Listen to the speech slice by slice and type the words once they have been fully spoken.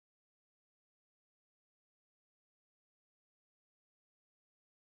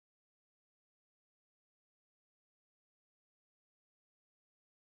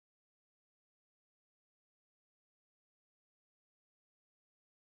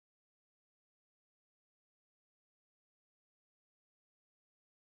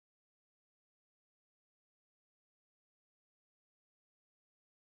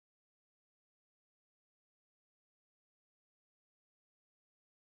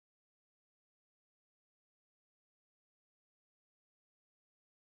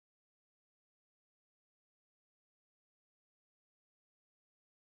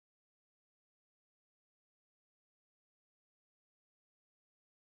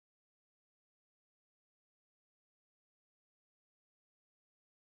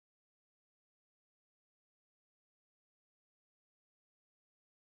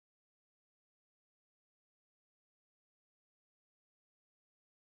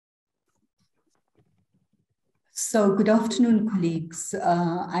So good afternoon, colleagues.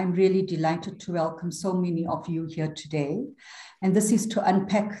 I'm really delighted to welcome so many of you here today. And this is to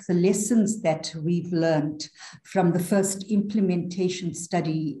unpack the lessons that we've learned from the first implementation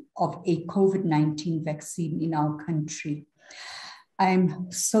study of a COVID-19 vaccine in our country.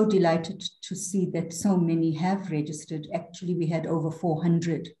 I'm so delighted to see that so many have registered. Actually, we had over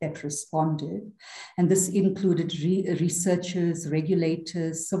 400 that responded. And this included researchers,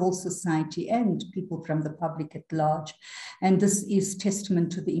 regulators, civil society, and people from the public at large. And this is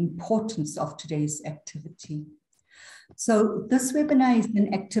testament to the importance of today's activity. So this webinar is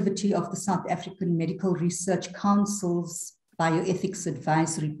an activity of the South African Medical Research Council's Bioethics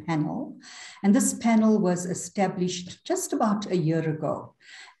Advisory Panel. And this panel was established just about a year ago.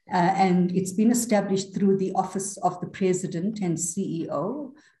 And it's been established through the Office of the President and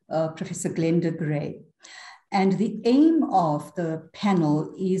CEO, Professor Glenda Gray. And the aim of the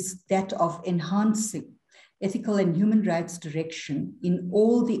panel is that of enhancing ethical and human rights direction in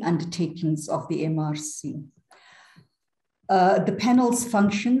all the undertakings of the MRC. The panel's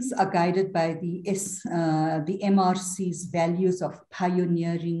functions are guided by the MRC's values of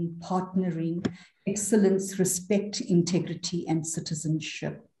pioneering, partnering, excellence, respect, integrity, and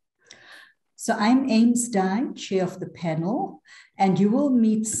citizenship. So I'm Ames Dye, chair of the panel, and you will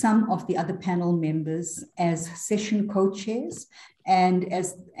meet some of the other panel members as session co-chairs and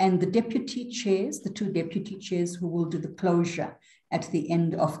the deputy chairs, the two deputy chairs who will do the closure at the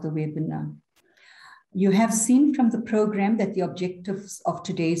end of the webinar. You have seen from the program that the objectives of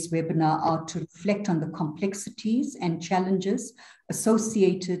today's webinar are to reflect on the complexities and challenges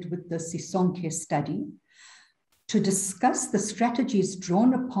associated with the Sisonke study, to discuss the strategies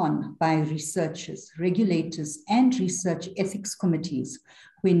drawn upon by researchers, regulators, and research ethics committees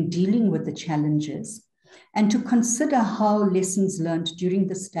when dealing with the challenges, and to consider how lessons learned during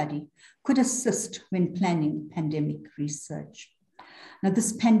the study could assist when planning pandemic research. Now,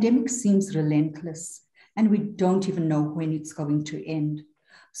 this pandemic seems relentless, and we don't even know when it's going to end.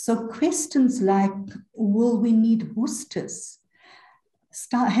 So questions like, will we need boosters,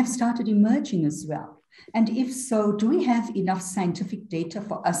 have started emerging as well. And if so, do we have enough scientific data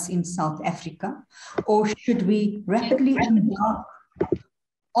for us in South Africa? Or should we rapidly embark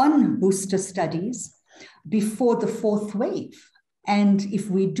on booster studies before the fourth wave? And if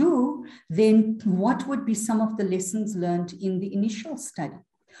we do, then what would be some of the lessons learned in the initial study?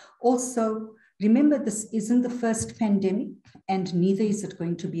 Also, remember, this isn't the first pandemic, and neither is it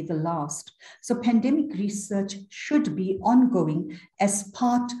going to be the last. So pandemic research should be ongoing as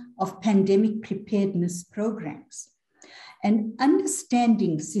part of pandemic preparedness programs. And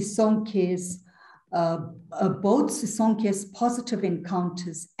understanding Sisonke's both Sisonke's positive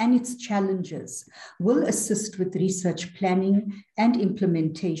encounters and its challenges will assist with research planning and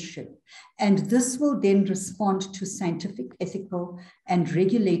implementation. And this will then respond to scientific, ethical, and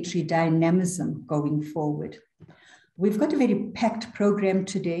regulatory dynamism going forward. We've got a very packed program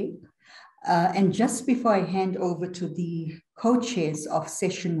today. And just before I hand over to the co-chairs of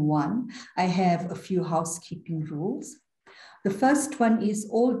session one, I have a few housekeeping rules. The first one is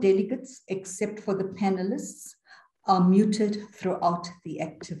all delegates, except for the panelists, are muted throughout the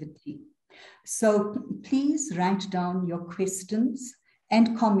activity. So please write down your questions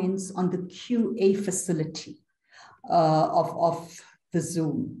and comments on the QA facility of the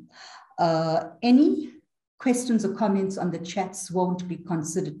Zoom. Any questions or comments on the chats won't be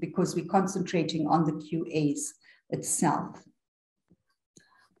considered because we're concentrating on the QAs itself.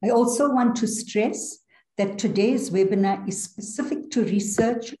 I also want to stress that today's webinar is specific to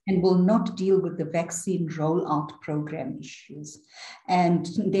research and will not deal with the vaccine rollout program issues. And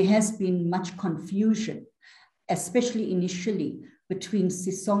there has been much confusion, especially initially, between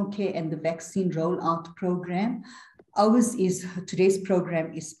Sisonke and the vaccine rollout program. Today's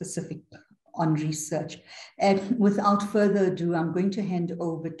program is specific on research. And without further ado, I'm going to hand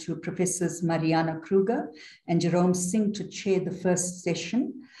over to Professors Mariana Kruger and Jerome Singh to chair the first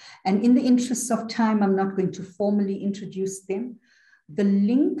session. And in the interest of time, I'm not going to formally introduce them. The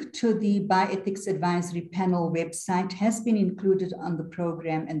link to the Bioethics Advisory Panel website has been included on the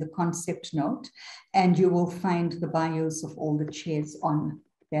program and the concept note, and you will find the bios of all the chairs on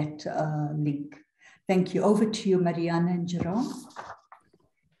that link. Thank you. Over to you, Mariana and Jerome.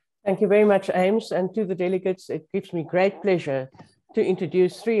 Thank you very much, Ames. And to the delegates, it gives me great pleasure to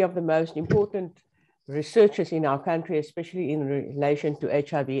introduce three of the most important researchers in our country, especially in relation to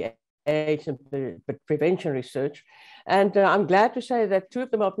HIV, AIDS, and prevention research. And I'm glad to say that two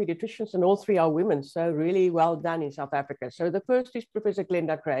of them are pediatricians and all three are women. So really well done in South Africa. So the first is Professor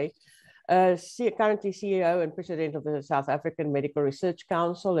Glenda Gray, currently CEO and President of the South African Medical Research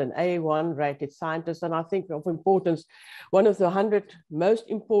Council, an A1 rated scientist, and I think of importance, one of the 100 most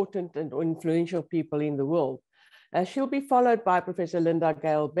important and influential people in the world. She'll be followed by Professor Linda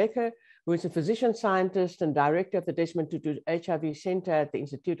Gale Becker, who is a physician scientist and director of the Desmond Tutu HIV Center at the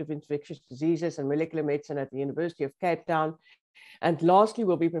Institute of Infectious Diseases and Molecular Medicine at the University of Cape Town. And lastly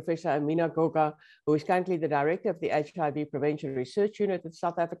will be Professor Amina Goga, who is currently the director of the HIV Prevention Research Unit at the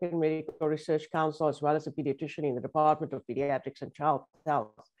South African Medical Research Council, as well as a pediatrician in the Department of Pediatrics and Child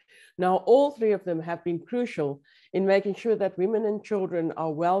Health. Now, all three of them have been crucial in making sure that women and children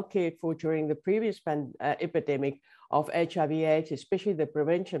are well cared for during the previous epidemic of HIV/AIDS, especially the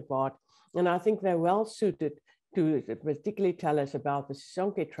prevention part. And I think they're well suited to particularly tell us about the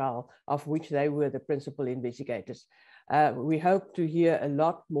Sisonke trial, of which they were the principal investigators. We hope to hear a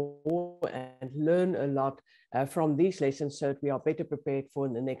lot more and learn a lot from these lessons so that we are better prepared for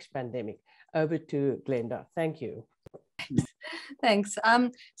the next pandemic. Over to Glenda. Thank you. Thanks.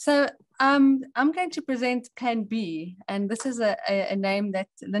 I'm going to present Plan B, and this is a name that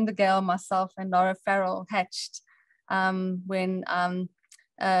Linda Gale, myself, and Laura Farrell hatched when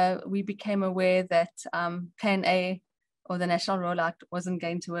we became aware that Plan A, or the national rollout, wasn't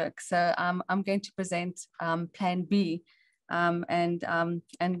going to work. So I'm going to present Plan B, and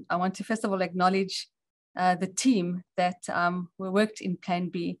I want to first of all acknowledge the team that worked in Plan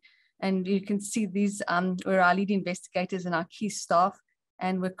B. And you can see these were our lead investigators and our key staff,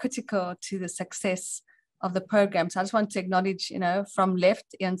 and were critical to the success of the program. So I just want to acknowledge, from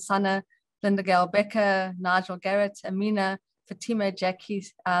left, Ian Sanna, Linda Gale Becker, Nigel Garrett, Amina, Fatima, Jackie,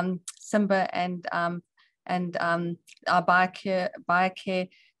 Simba, and our biocare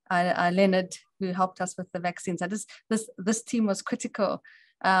Leonard, who helped us with the vaccines. So this team was critical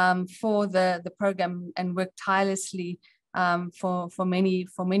for the program and worked tirelessly for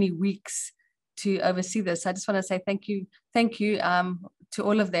many weeks to oversee this. I just want to say thank you to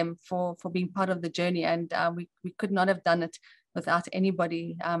all of them for being part of the journey, and we could not have done it without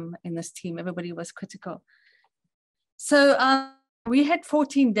anybody in this team. Everybody was critical. So we had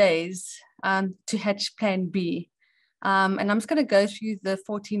 14 days to hatch Plan B, and I'm just going to go through the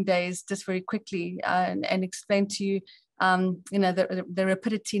 14 days just very quickly and explain to you, the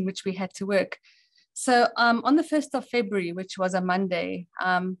rapidity in which we had to work. So on the 1st of February, which was a Monday,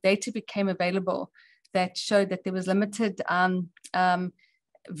 data became available that showed that there was limited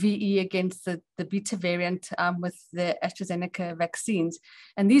VE against the beta variant with the AstraZeneca vaccines.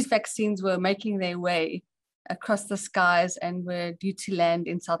 And these vaccines were making their way across the skies and were due to land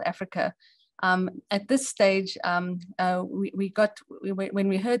in South Africa. At this stage, when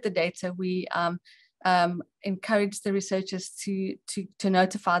we heard the data, we encouraged the researchers to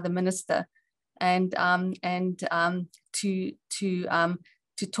notify the minister and to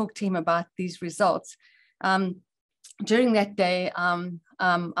talk to him about these results. During that day, I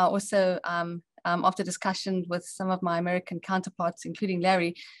also, after discussion with some of my American counterparts, including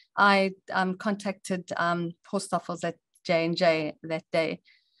Larry, I contacted Paul Stoffels at J&J that day.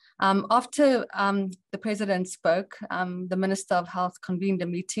 After the president spoke, the Minister of Health convened a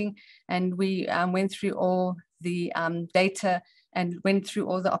meeting, and we went through all the data and went through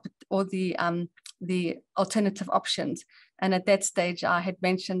all the alternative options. And at that stage, I had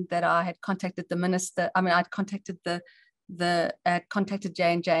mentioned that I had contacted the minister. I mean, I'd contacted contacted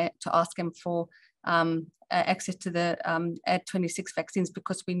J&J to ask him for access to the Ad26 vaccines,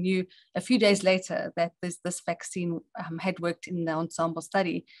 because we knew a few days later that this vaccine had worked in the ensemble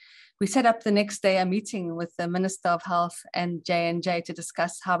study. We set up the next day a meeting with the Minister of Health and J&J to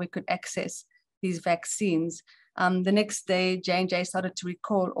discuss how we could access these vaccines. The next day, J&J started to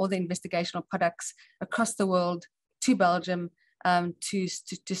recall all the investigational products across the world to Belgium to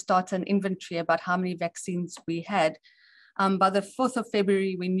start an inventory about how many vaccines we had. By the 4th of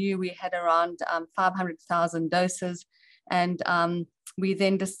February, we knew we had around 500,000 doses, and we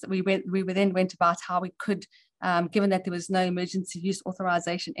then went about how we could, given that there was no emergency use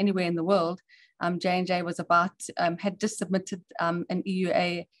authorization anywhere in the world. J&J was had just submitted an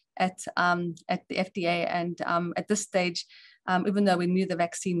EUA at the FDA, and at this stage, even though we knew the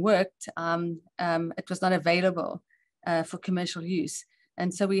vaccine worked, it was not available for commercial use.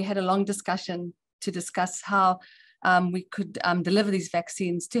 And so we had a long discussion to discuss how we could deliver these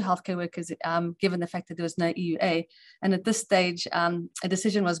vaccines to healthcare workers, given the fact that there was no EUA. And at this stage, a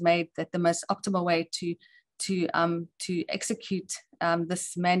decision was made that the most optimal way to execute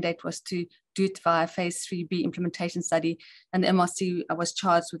this mandate was to do it via phase 3B implementation study, and the MRC was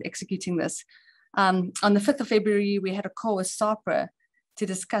charged with executing this. On the 5th of February, we had a call with SAHPRA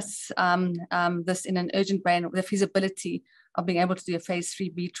discuss this in an urgent way, and the feasibility of being able to do a phase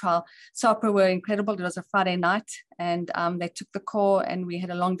 3B trial. SAPRA were incredible. It was a Friday night, and they took the call, and we had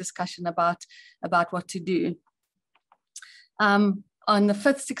a long discussion about what to do. On the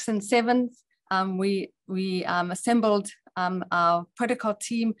 5th, 6th, and 7th, we assembled our protocol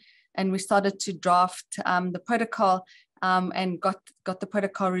team, and we started to draft the protocol, and got the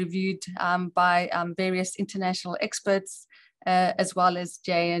protocol reviewed by various international experts, as well as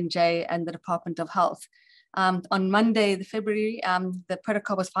J&J and the Department of Health. On Monday, the February, the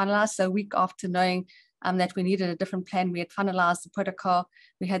protocol was finalized. So a week after knowing that we needed a different plan, we had finalized the protocol.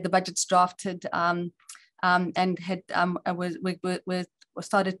 We had the budgets drafted, and had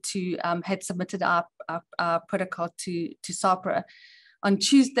started to had submitted our protocol to SAPRA. On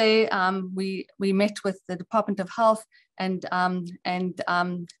Tuesday, we met with the Department of Health and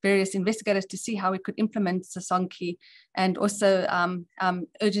various investigators to see how we could implement Sisonke, and also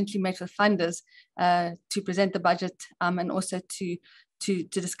urgently met with funders to present the budget, and also to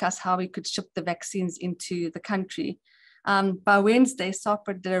discuss how we could ship the vaccines into the country. By Wednesday,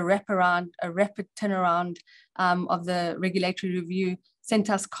 SAPRA did a rapid turnaround of the regulatory review,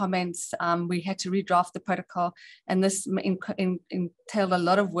 sent us comments. We had to redraft the protocol, and this entailed a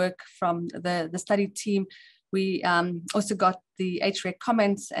lot of work from the study team. We also got the HREC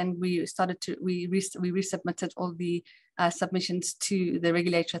comments, and we resubmitted all the submissions to the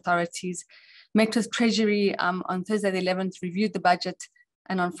regulatory authorities. Met with Treasury on Thursday the 11th, reviewed the budget,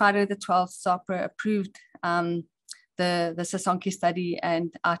 and on Friday the 12th, SAPRA approved the Sisonke study,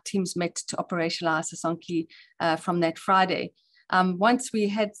 and our teams met to operationalize Sisonke from that Friday. Once we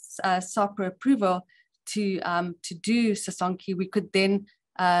had SAPRA approval to do Sisonke, we could then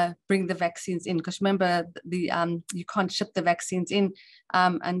bring the vaccines in, because remember, you can't ship the vaccines in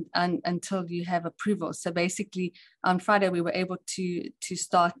until you have approval. So basically, on Friday we were able to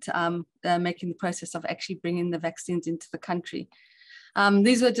start making the process of actually bringing the vaccines into the country.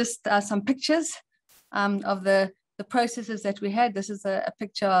 These were just some pictures of the processes that we had. This is a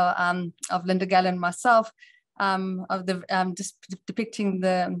picture of Linda Gall and myself, of the just depicting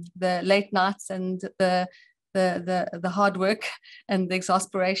the late nights and the hard work and the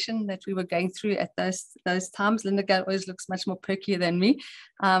exasperation that we were going through at those times. Linda Gall always looks much more perkier than me,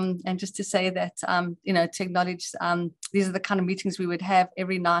 and just to say that to acknowledge these are the kind of meetings we would have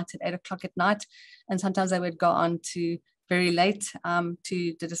every night at 8 o'clock at night, and sometimes they would go on to very late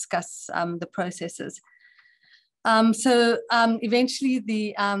to discuss the processes. So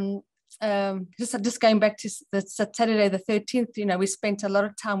eventually just going back to the Saturday the 13th, we spent a lot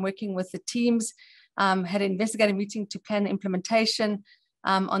of time working with the teams, had an investigative meeting to plan the implementation.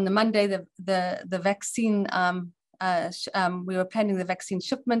 On the Monday, the vaccine, we were planning the vaccine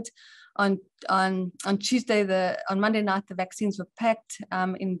shipment. On Monday night, the vaccines were packed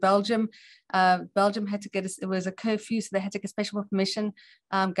in Belgium. Belgium had to get, it was a curfew, so they had to get special permission,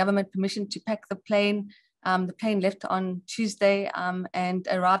 government permission to pack the plane. The plane left on Tuesday and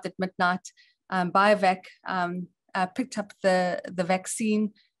arrived at midnight. Biovac picked up the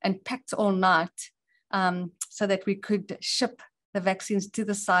vaccine and packed all night so that we could ship the vaccines to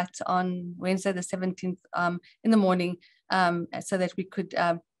the site on Wednesday the 17th in the morning, so that we could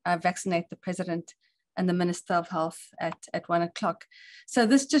vaccinate the President and the Minister of Health at 1 o'clock. So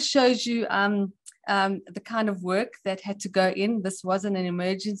this just shows you the kind of work that had to go in. This wasn't an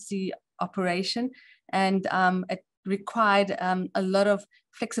emergency operation, and it required a lot of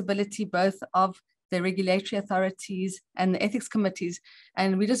flexibility, both of the regulatory authorities and the ethics committees.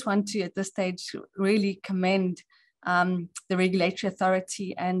 And we just want to, at this stage, really commend the regulatory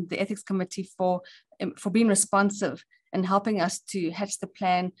authority and the ethics committee for being responsive and helping us to hatch the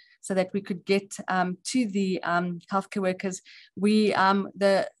plan so that we could get to the healthcare workers. The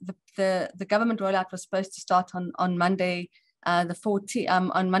government rollout was supposed to start on Monday, the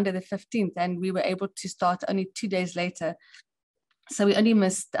 14th, on Monday the 15th, and we were able to start only 2 days later. So we only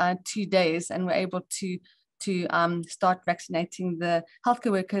missed 2 days, and we're able to start vaccinating the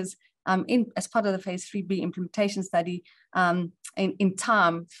healthcare workers as part of the phase 3B implementation study in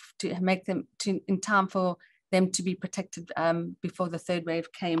time to make them in time for them to be protected before the third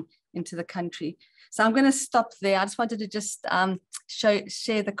wave came into the country. So I'm going to stop there. I just wanted to just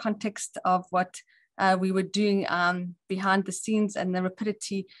share the context of what we were doing behind the scenes and the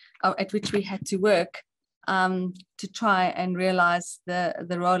rapidity at which we had to work to try and realize the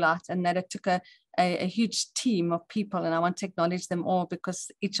rollout, and that it took a huge team of people, and I want to acknowledge them all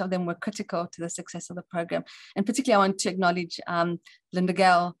because each of them were critical to the success of the program. And particularly I want to acknowledge Linda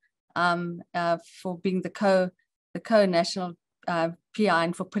Gall for being the co-national PI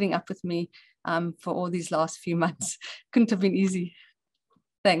and for putting up with me for all these last few months. Couldn't have been easy.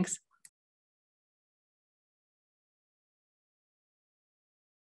 Thanks.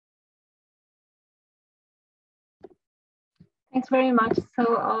 Thanks very much.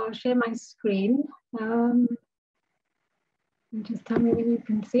 So I'll share my screen. Just tell me when you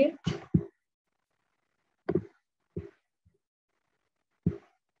can see it.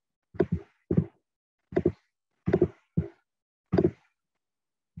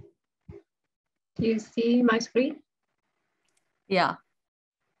 Do you see my screen? Yeah.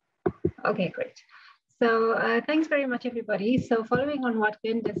 Okay, great. So thanks very much, everybody. So following on what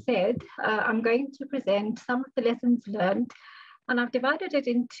Linda said, I'm going to present some of the lessons learned, and I've divided it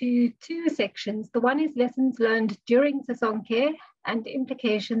into two sections. The one is lessons learned during Sisonke and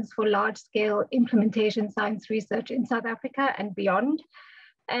implications for large-scale implementation science research in South Africa and beyond.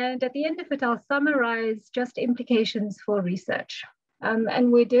 And at the end of it, I'll summarize just implications for research.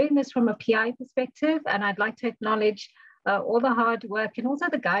 And we're doing this from a PI perspective, and I'd like to acknowledge all the hard work and also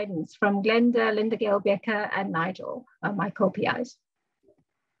the guidance from Glenda, Linda Gale Becker, and Nigel, my co-PIs.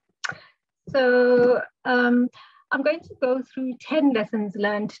 So I'm going to go through 10 lessons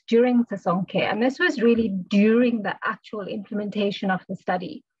learned during Sisonke, and this was really during the actual implementation of the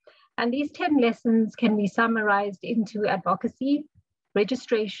study. And these 10 lessons can be summarized into advocacy,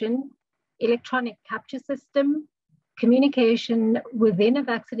 registration, electronic capture system, communication within a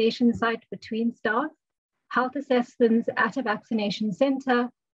vaccination site between staff, health assessments at a vaccination center,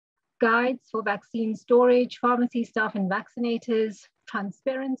 guides for vaccine storage, pharmacy staff and vaccinators,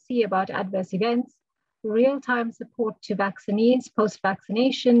 transparency about adverse events, real-time support to vaccinees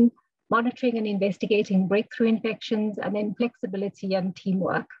post-vaccination, monitoring and investigating breakthrough infections, and then flexibility and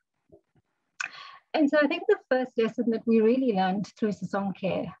teamwork. And so I think the first lesson that we really learned through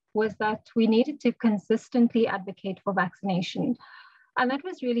Sisonke was that we needed to consistently advocate for vaccination. And that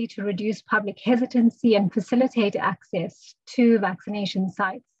was really to reduce public hesitancy and facilitate access to vaccination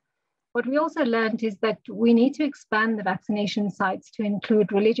sites. What we also learned is that we need to expand the vaccination sites to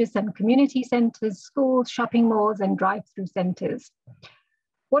include religious and community centers, schools, shopping malls, and drive-through centers.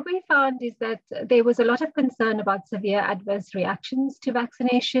 What we found is that there was a lot of concern about severe adverse reactions to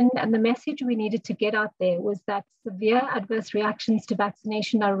vaccination, and the message we needed to get out there was that severe adverse reactions to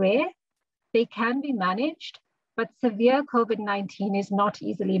vaccination are rare, they can be managed, but severe COVID-19 is not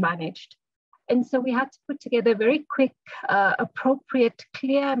easily managed. And so we had to put together very quick, appropriate,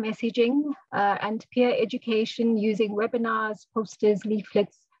 clear messaging and peer education using webinars, posters,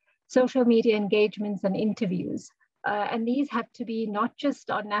 leaflets, social media engagements, and interviews. And these had to be not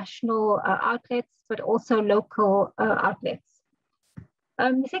just on national outlets, but also local outlets.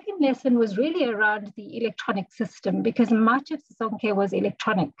 The second lesson was really around the electronic system, because much of Sisonke was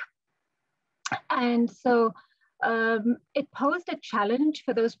electronic. And so it posed a challenge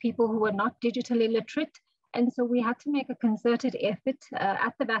for those people who were not digitally literate. And so we had to make a concerted effort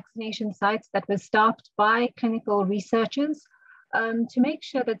at the vaccination sites that were staffed by clinical researchers to make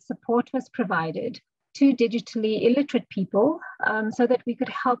sure that support was provided to digitally illiterate people so that we could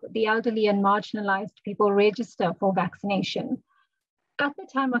help the elderly and marginalized people register for vaccination. At the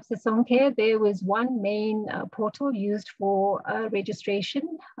time of Sisonke, there was one main portal used for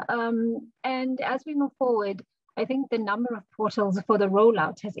registration. And as we move forward, I think the number of portals for the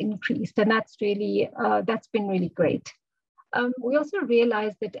rollout has increased, and that's really, that's been really great. We also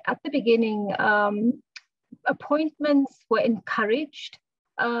realized that at the beginning, appointments were encouraged,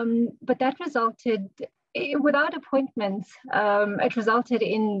 but that resulted, without appointments, it resulted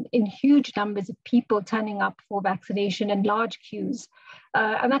in huge numbers of people turning up for vaccination and large queues,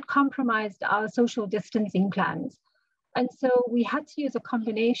 and that compromised our social distancing plans. And so we had to use a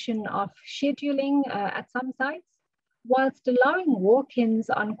combination of scheduling at some sites, whilst allowing walk-ins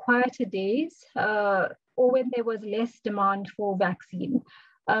on quieter days or when there was less demand for vaccine.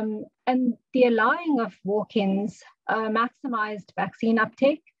 And the allowing of walk-ins maximized vaccine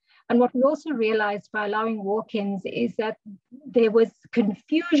uptake. And what we also realized by allowing walk-ins is that there was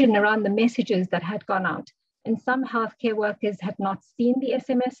confusion around the messages that had gone out. And some healthcare workers had not seen the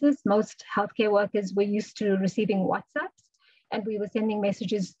SMSs. Most healthcare workers were used to receiving WhatsApps, and we were sending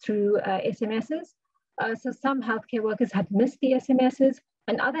messages through SMSs. So some healthcare workers had missed the SMSs,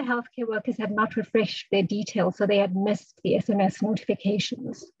 and other healthcare workers had not refreshed their details, so they had missed the SMS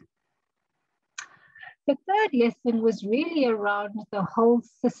notifications. The third lesson was really around the whole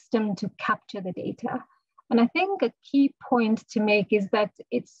system to capture the data. And I think a key point to make is that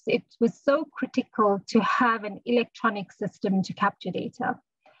it was so critical to have an electronic system to capture data.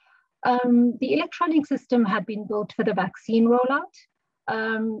 The electronic system had been built for the vaccine rollout,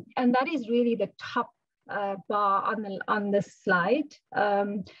 and that is really the top bar on this slide,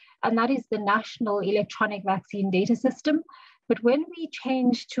 and that is the National Electronic Vaccine Data System. But when we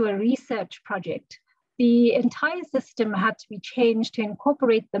changed to a research project, the entire system had to be changed to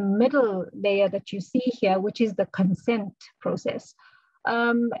incorporate the middle layer that you see here, which is the consent process.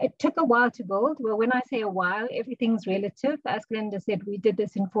 It took a while to build. Well, when I say a while, everything's relative. As Glenda said, we did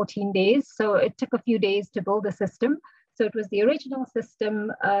this in 14 days. So it took a few days to build the system. So it was the original system,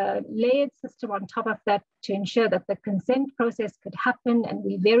 layered system on top of that to ensure that the consent process could happen. And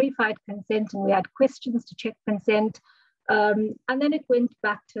we verified consent and we had questions to check consent. And then it went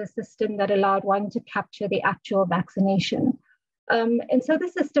back to a system that allowed one to capture the actual vaccination. And so the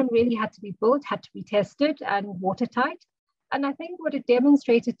system really had to be built, had to be tested and watertight. And I think what it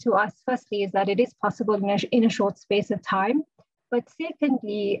demonstrated to us, firstly, is that it is possible in a short space of time. But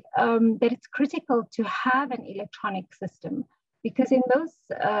secondly, that it's critical to have an electronic system, because in those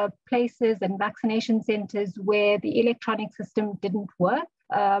places and vaccination centers where the electronic system didn't work,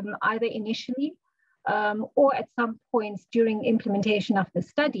 either initially or at some points during implementation of the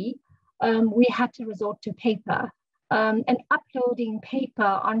study, we had to resort to paper. And uploading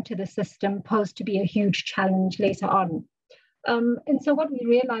paper onto the posed to be a huge challenge later on. And so what we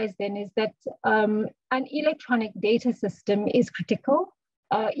realized then is that an electronic data system is critical,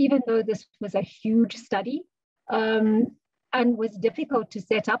 even though this was a huge study and was difficult to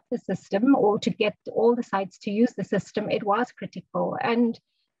set up the system or to get all the sites to use the system, it was critical. And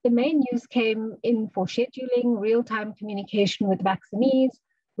the main use came in for scheduling, real-time communication with vaccinees,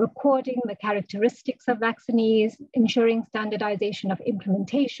 recording the characteristics of vaccinees, ensuring standardization of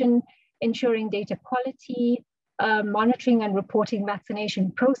implementation, ensuring data quality, monitoring and reporting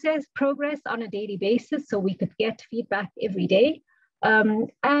vaccination progress on a daily basis so we could get feedback every day,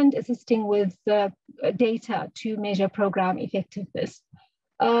 and assisting with data to measure program effectiveness.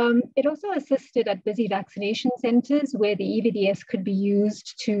 It also assisted at busy vaccination centers where the EVDS could be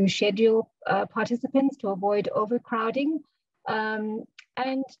used to schedule participants to avoid overcrowding, and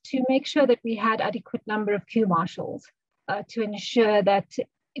to make sure that we had adequate number of queue marshals to ensure that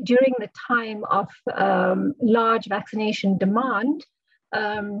during the time of large vaccination demand,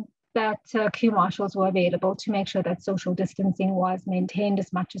 that queue marshals were available to make sure that social distancing was maintained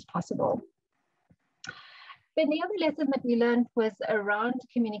as much as possible. Then the other lesson that we learned was around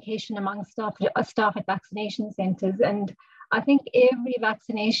communication among staff at vaccination centers. And I think every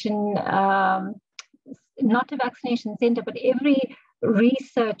vaccination, not a vaccination center, but every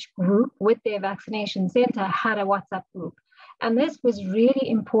research group with their vaccination center had a WhatsApp group. And this was really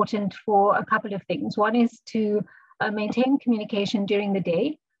important for a couple of things. One is to maintain communication during the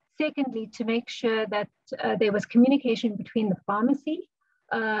day. Secondly, to make sure that there was communication between the pharmacy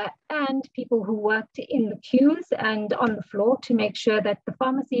and people who worked in the queues and on the floor to make sure that the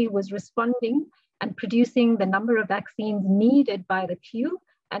pharmacy was responding and producing the number of vaccines needed by the queue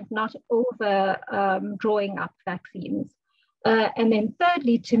and not over drawing up vaccines. And then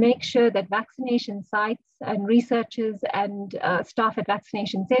thirdly, to make sure that vaccination sites and researchers and staff at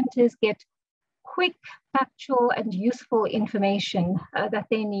vaccination centers get quick, factual, and useful information that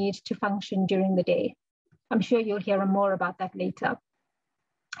they need to function during the day. I'm sure you'll hear more about that later.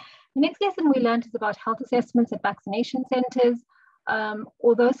 The next lesson we learned is about health assessments at vaccination centers.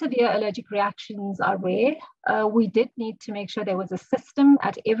 Although severe allergic reactions are rare, we did need to make sure there was a system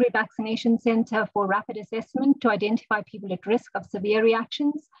at every vaccination center for rapid assessment to identify people at risk of severe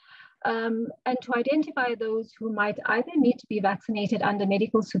reactions and to identify those who might either need to be vaccinated under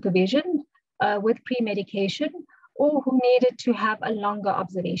medical supervision with pre-medication or who needed to have a longer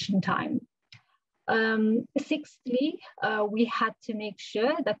observation time. Sixthly, we had to make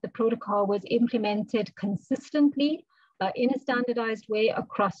sure that the protocol was implemented consistently in a standardized way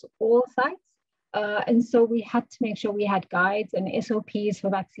across all sites. And so we had to make sure we had guides and SOPs for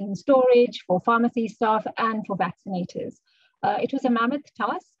vaccine storage, for pharmacy staff, and for vaccinators. It was a mammoth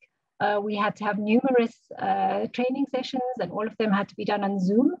task. We had to have numerous training sessions, and all of them had to be done on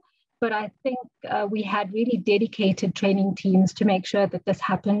Zoom. But I think we had really dedicated training teams to make sure that this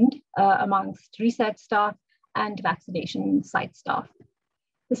happened amongst research staff and vaccination site staff.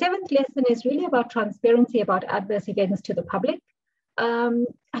 The seventh lesson is really about transparency about adverse events to the public. And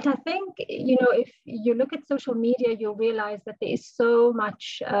I think, you know, if you look at social media, you'll realize that there is so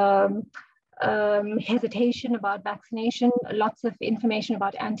much hesitation about vaccination, lots of information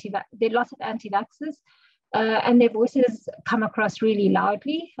about lots of anti-vaxxers, and their voices come across really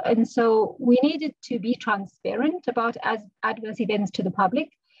loudly. And so we needed to be transparent about adverse events to the public.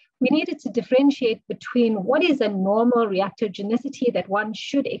 We needed to differentiate between what is a normal reactogenicity that one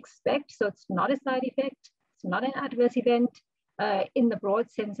should expect. So it's not a side effect, it's not an adverse event in the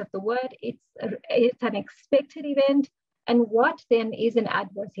broad sense of the word, it's an expected event. And what then is an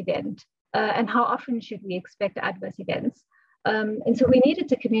adverse event? And how often should we expect adverse events? And so we needed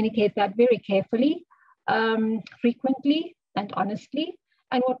to communicate that very carefully, frequently and honestly.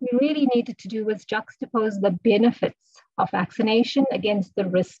 And what we really needed to do was juxtapose the benefits of vaccination against the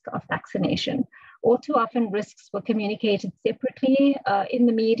risk of vaccination. All too often, risks were communicated separately in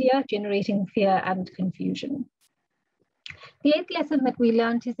the media, generating fear and confusion. The eighth lesson that we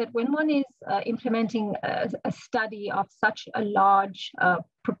learned is that when one is implementing a study of such a large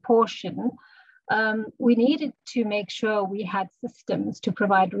proportion, we needed to make sure we had systems to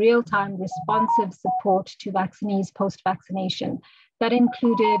provide real-time responsive support to vaccinees post-vaccination. That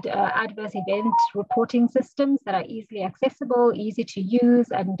included adverse event reporting systems that are easily accessible, easy to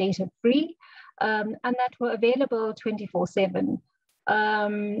use, and data-free, and that were available 24/7.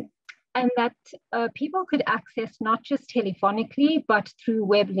 And that people could access not just telephonically, but through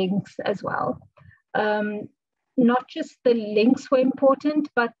web links as well. Not just the links were important,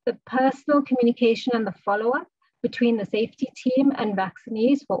 but the personal communication and the follow-up between the safety team and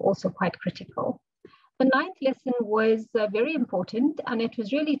vaccinees were also quite critical. The ninth lesson was very important, and it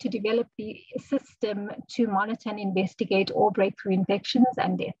was really to develop the system to monitor and investigate all breakthrough infections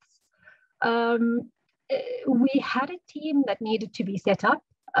and deaths. We had a team that needed to be set up,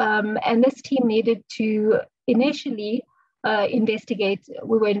 and this team needed to initially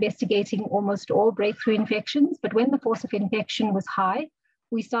we were investigating almost all breakthrough infections, but when the force of infection was high,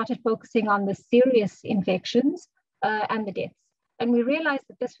 we started focusing on the serious infections and the deaths. And we realized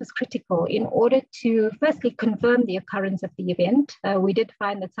that this was critical in order to firstly confirm the occurrence of the event. We did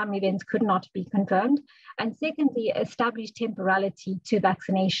find that some events could not be confirmed. And secondly, establish temporality to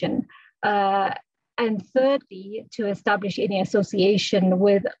vaccination. And thirdly, to establish any association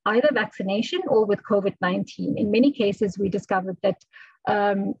with either vaccination or with COVID-19. In many cases, we discovered that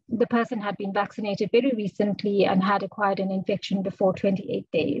the person had been vaccinated very recently and had acquired an infection before 28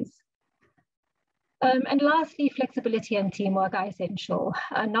 days. And lastly, flexibility and teamwork are essential,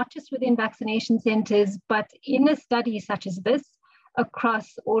 not just within vaccination centers, but in a study such as this,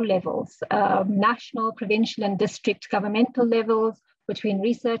 across all levels, national, provincial, and district governmental levels, between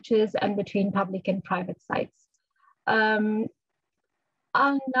researchers and between public and private sites. I'll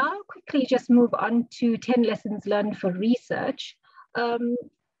now quickly just move on to 10 lessons learned for research.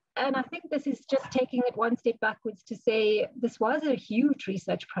 And I think this is just taking it one step backwards to say this was a huge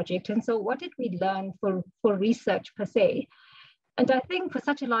research project. And so what did we learn for research per se? And I think for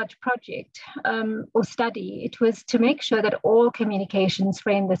such a large project or study, it was to make sure that all communications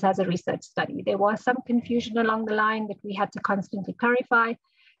frame this as a research study. There was some confusion along the line that we had to constantly clarify.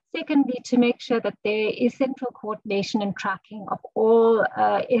 Secondly, to make sure that there is central coordination and tracking of all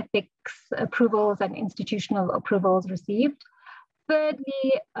ethics approvals and institutional approvals received.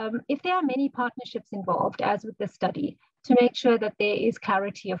 Thirdly, if there are many partnerships involved, as with this study, to make sure that there is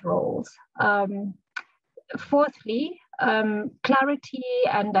clarity of roles. Fourthly, clarity,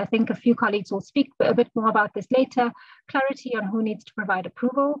 and I think a few colleagues will speak a bit more about this later, clarity on who needs to provide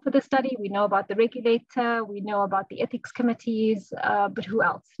approval for the study. We know about the regulator, we know about the ethics committees, but who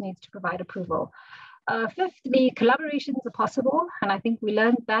else needs to provide approval? Fifthly, collaborations are possible, and I think we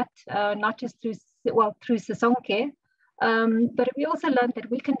learned that not just through Sisonke, but we also learned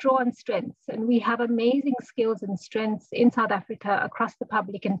that we can draw on strengths, and we have amazing skills and strengths in South Africa across the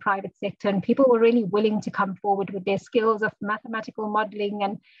public and private sector, and people were really willing to come forward with their skills of mathematical modeling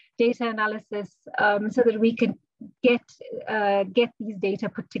and data analysis so that we can get these data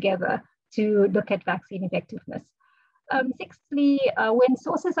put together to look at vaccine effectiveness. Sixthly, when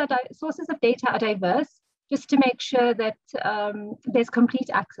sources of data are diverse, just to make sure that there's complete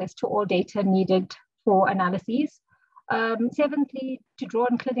access to all data needed for analyses. Seventhly, to draw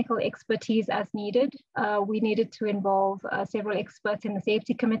on clinical expertise as needed. We needed to involve several experts in the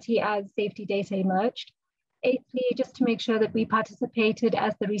safety committee as safety data emerged. Eighthly, just to make sure that we participated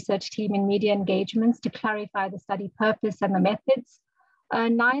as the research team in media engagements to clarify the study purpose and the methods.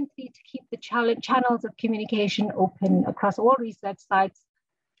 Ninthly, to keep the channels of communication open across all research sites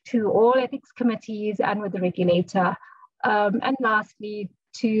to all ethics committees and with the regulator. And lastly,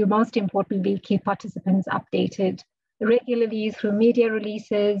 to most importantly, keep participants updated regularly through media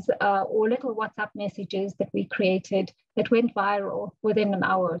releases or little WhatsApp messages that we created that went viral within an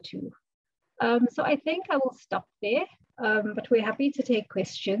hour or two. So I think I will stop there, but we're happy to take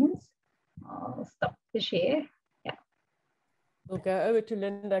questions. I'll stop the share. Yeah. We'll go over to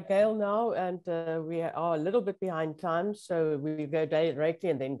Linda Gale now, and we are a little bit behind time, so we go directly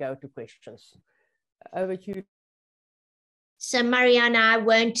and then go to questions. Over to you. So Mariana, I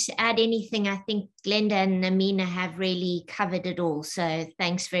won't add anything. I think Glenda and Amina have really covered it all. So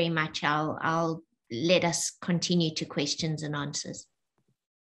thanks very much. I'll let us continue to questions and answers.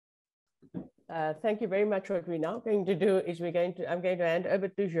 Thank you very much. What we're now going to do is I'm going to hand over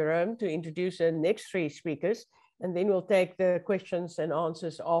to Jerome to introduce the next three speakers, and then we'll take the questions and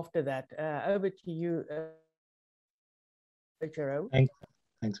answers after that. Over to you, Jerome.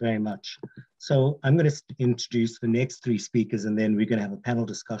 Thanks very much. So I'm going to introduce the next three speakers, and then we're going to have a panel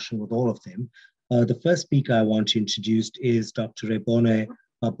discussion with all of them. The first speaker I want to introduce is Dr. Rebone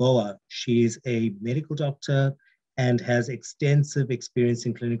Maboa. She is a medical doctor and has extensive experience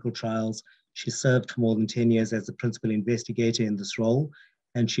in clinical trials. She served for more than 10 years as a principal investigator in this role,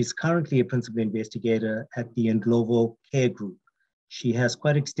 and she's currently a principal investigator at the Ndlovu Care Group. She has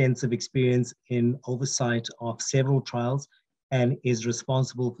quite extensive experience in oversight of several trials and is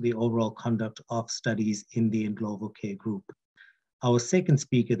responsible for the overall conduct of studies in the Ndlovu Care Group. Our second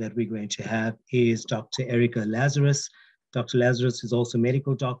speaker that we're going to have is Dr. Erica Lazarus. Dr. Lazarus is also a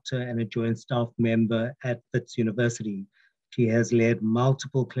medical doctor and a joint staff member at Wits University. She has led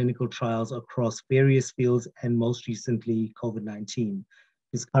multiple clinical trials across various fields and most recently COVID-19.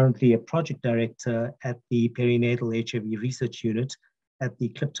 She's currently a project director at the Perinatal HIV Research Unit at the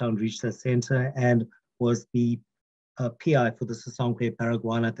Kliptown Research Center and was the PI for the Sisonke,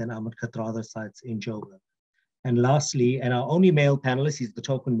 Paraguanat and Ahmed Kathrada sites in Joburg. And lastly, and our only male panelist, he's the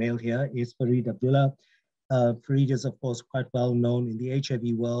token male here, is Farid Abdullah. Farid is of course quite well known in the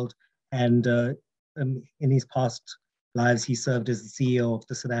HIV world, and in his past lives, he served as the CEO of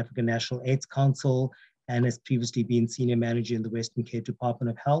the South African National AIDS Council and has previously been senior manager in the Western Cape Department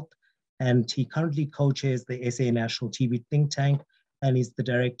of Health. And he currently co-chairs the SA National TB Think Tank, and he's the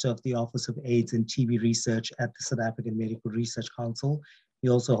director of the Office of AIDS and TB Research at the South African Medical Research Council. He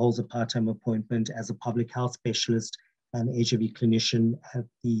also holds a part-time appointment as a public health specialist and HIV clinician at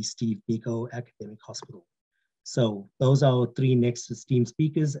the Steve Biko Academic Hospital. So those are our three next esteemed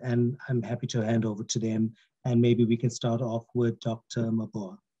speakers, and I'm happy to hand over to them. And maybe we can start off with Dr.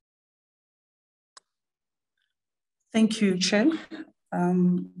 Maboa. Thank you, Chair.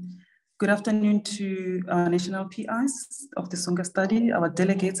 Good afternoon to our national PIs of the Sisonke Study, our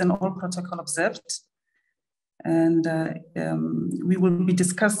delegates and all protocol observed. And we will be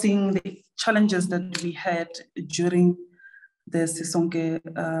discussing the challenges that we had during the Sisonke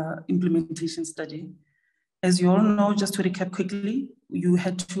implementation study. As you all know, just to recap quickly, you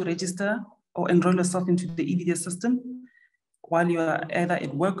had to register or enroll yourself into the EVDS system while you are either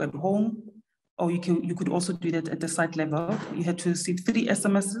at work, at home, or you could also do that at the site level. You had to receive 3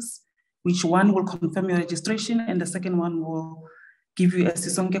 SMSs, which one will confirm your registration, and the second one will give you a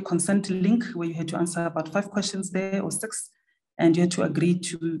Sisonke consent link where you had to answer about 5 questions there or 6, and you had to agree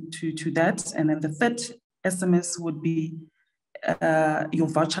to that. And then the third SMS would be your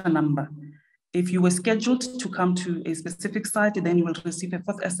voucher number. If you were scheduled to come to a specific site, then you will receive a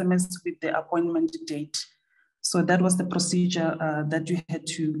 4th SMS with the appointment date. So that was the procedure that you had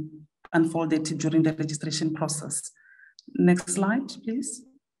to unfold it during the registration process. Next slide, please.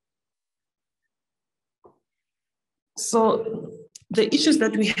 So the issues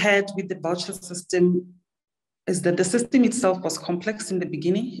that we had with the voucher system is that the system itself was complex in the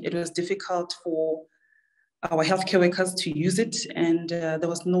beginning. It was difficult for our healthcare workers to use it, and there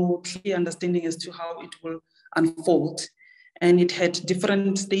was no clear understanding as to how it will unfold. And it had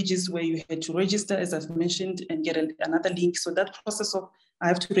different stages where you had to register, as I've mentioned, and get another link. So that process of I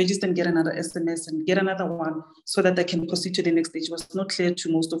have to register and get another SMS and get another one so that I can proceed to the next stage was not clear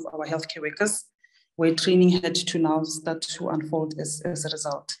to most of our healthcare workers, where training had to now start to unfold as a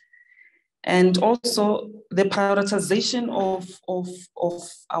result. And also the prioritization of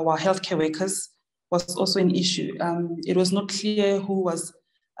our healthcare workers was also an issue. It was not clear who was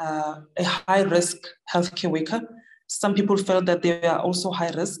a high-risk healthcare worker. Some people felt that they were also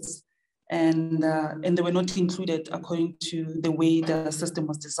high risks, and they were not included according to the way the system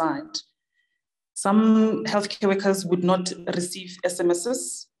was designed. Some healthcare workers would not receive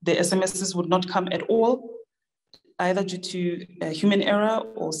SMSs. The SMSs would not come at all, either due to a human error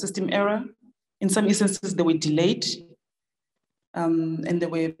or system error. In some instances, they were delayed. And there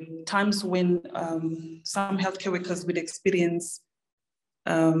were times when some healthcare workers would experience,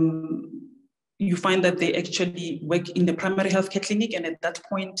 you find that they actually work in the primary healthcare clinic, and at that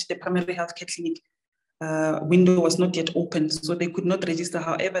point, the primary healthcare clinic window was not yet open, so they could not register.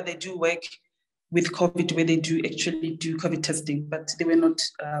 However, they do work with COVID, where they do actually do COVID testing, but they were not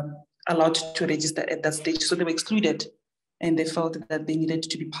allowed to register at that stage, so they were excluded, and they felt that they needed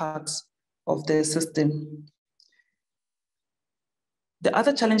to be part of the system. The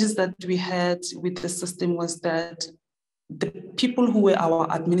other challenges that we had with the system was that the people who were our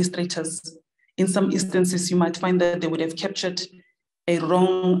administrators, in some instances, you might find that they would have captured a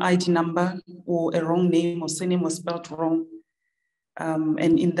wrong ID number, or a wrong name or surname was spelled wrong.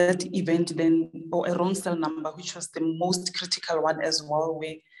 And in that event, then, or a wrong cell number, which was the most critical one as well,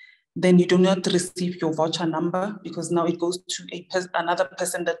 where then you do not receive your voucher number because now it goes to another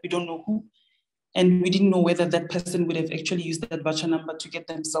person that we don't know who. And we didn't know whether that person would have actually used that voucher number to get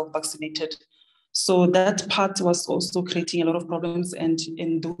themselves vaccinated. So that part was also creating a lot of problems, and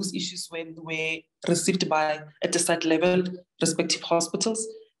those issues were received by, at the site level, respective hospitals,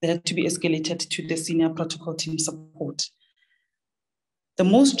 they had to be escalated to the senior protocol team support. The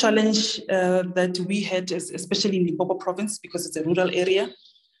most challenge that we had, especially in Limpopo province, because it's a rural area,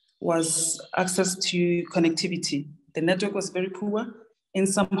 was access to connectivity. The network was very poor. In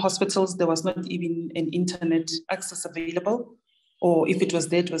some hospitals, there was not even an internet access available, or if it was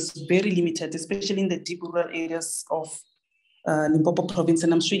there, it was very limited, especially in the deep rural areas of Limpopo province.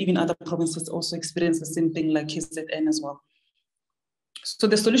 And I'm sure even other provinces also experienced the same thing like KZN as well. So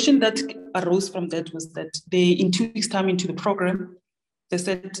the solution that arose from that was that in 2 weeks' time into the program, they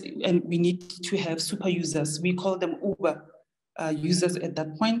said, and we need to have super users. We call them Uber users at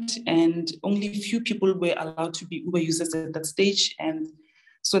that point, and only few people were allowed to be Uber users at that stage. And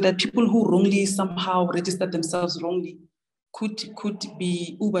so that people who wrongly somehow registered themselves wrongly could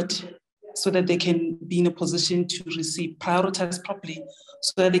be Ubered, so that they can be in a position to receive, prioritized properly,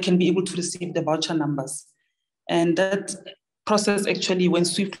 so that they can be able to receive the voucher numbers. And that process actually went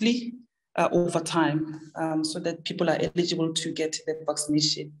swiftly over time, so that people are eligible to get the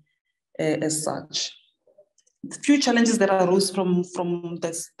vaccination as such. The few challenges that arose from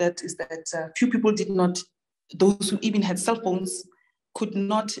that is that few people did not, those who even had cell phones, could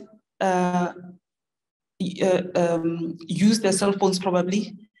not use their cell phones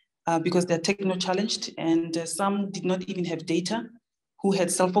probably because they're techno-challenged, and some did not even have data who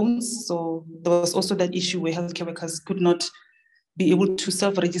had cell phones. So there was also that issue where healthcare workers could not be able to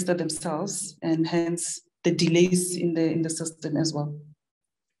self-register themselves, and hence the delays in the system as well.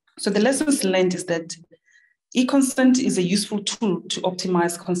 So the lessons learned is that e-consent is a useful tool to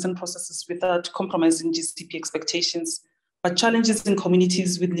optimize consent processes without compromising GCP expectations, but challenges in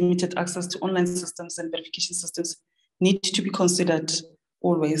communities with limited access to online systems and verification systems need to be considered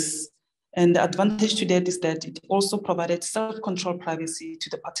always. And the advantage to that is that it also provided self-controlled privacy to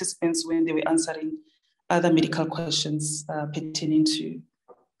the participants when they were answering other medical questions pertaining to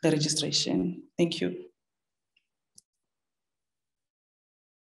the registration. Thank you.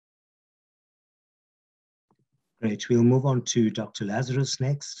 Great, we'll move on to Dr. Lazarus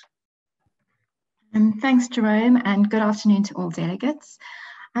next. Thanks, Jerome, and good afternoon to all delegates.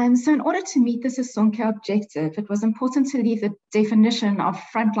 So in order to meet the Sisonke objective, it was important to leave the definition of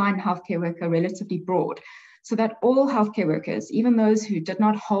frontline healthcare worker relatively broad, so that all healthcare workers, even those who did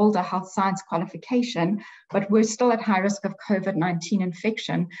not hold a health science qualification, but were still at high risk of COVID-19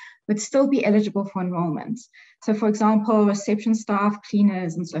 infection, would still be eligible for enrollment. So for example, reception staff,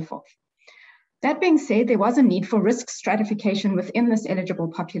 cleaners, and so forth. That being said, there was a need for risk stratification within this eligible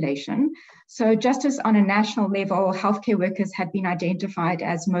population. So just as on a national level, healthcare workers had been identified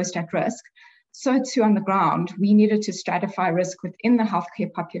as most at risk, so too on the ground, we needed to stratify risk within the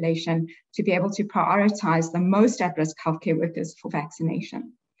healthcare population to be able to prioritize the most at-risk healthcare workers for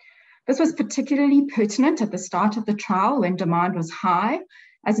vaccination. This was particularly pertinent at the start of the trial when demand was high,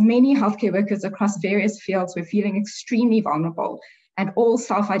 as many healthcare workers across various fields were feeling extremely vulnerable and all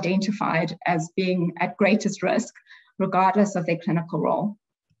self-identified as being at greatest risk, regardless of their clinical role.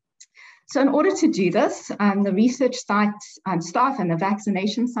 So in order to do this, the research site staff and the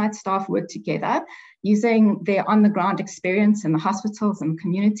vaccination site staff worked together using their on-the-ground experience in the hospitals and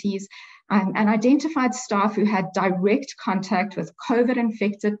communities, and identified staff who had direct contact with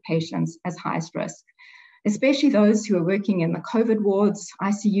COVID-infected patients as highest risk, especially those who are working in the COVID wards,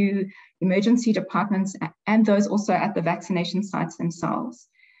 ICU, emergency departments, and those also at the vaccination sites themselves.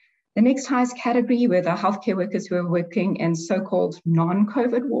 The next highest category were the healthcare workers who are working in so-called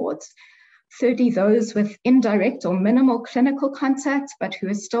non-COVID wards. Thirdly, those with indirect or minimal clinical contact, but who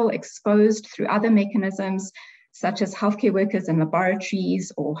are still exposed through other mechanisms, such as healthcare workers in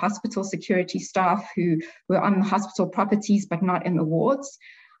laboratories or hospital security staff who were on the hospital properties, but not in the wards.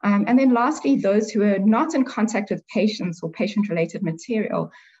 And then lastly, those who are not in contact with patients or patient-related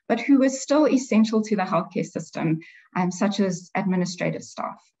material, but who were still essential to the healthcare system, such as administrative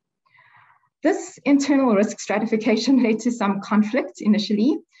staff. This internal risk stratification led to some conflict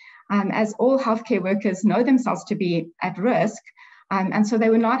initially, as all healthcare workers know themselves to be at risk, and so they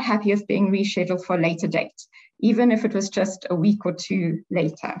were not happy with being rescheduled for a later date, even if it was just a week or two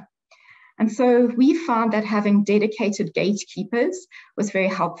later. And so we found that having dedicated gatekeepers was very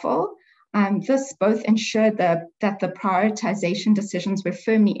helpful. This both ensured that the prioritization decisions were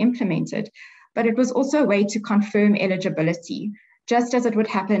firmly implemented, but it was also a way to confirm eligibility, just as it would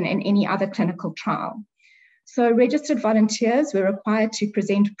happen in any other clinical trial. So registered volunteers were required to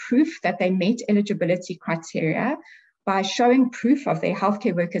present proof that they met eligibility criteria by showing proof of their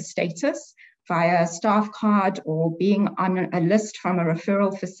healthcare worker status via a staff card or being on a list from a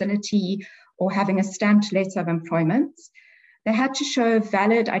referral facility or having a stamped letter of employment. They had to show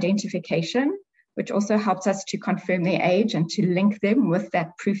valid identification, which also helps us to confirm their age and to link them with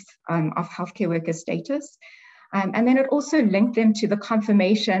that proof of healthcare worker status. And then it also linked them to the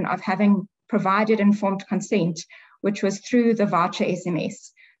confirmation of having provided informed consent, which was through the voucher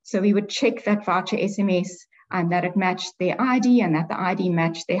SMS. So we would check that voucher SMS and that it matched their ID and that the ID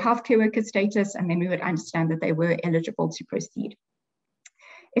matched their healthcare worker status, and then we would understand that they were eligible to proceed.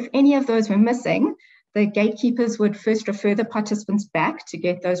 If any of those were missing, the gatekeepers would first refer the participants back to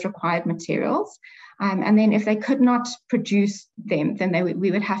get those required materials. And then if they could not produce them, then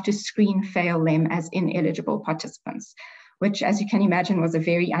we would have to screen fail them as ineligible participants, which, as you can imagine, was a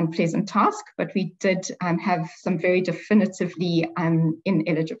very unpleasant task, but we did have some very definitively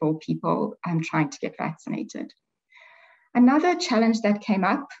ineligible people trying to get vaccinated. Another challenge that came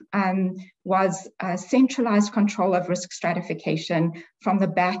up was centralized control of risk stratification from the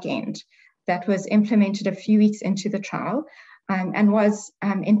back end that was implemented a few weeks into the trial and was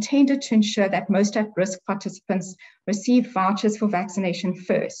intended to ensure that most at-risk participants received vouchers for vaccination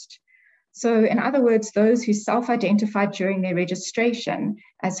first. So in other words, those who self-identified during their registration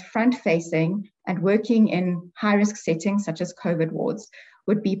as front-facing and working in high-risk settings such as COVID wards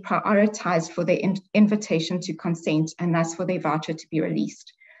would be prioritized for their invitation to consent and thus for their voucher to be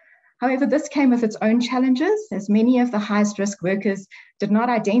released. However, this came with its own challenges, as many of the highest risk workers did not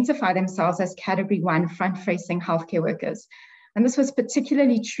identify themselves as Category 1 front-facing healthcare workers. And this was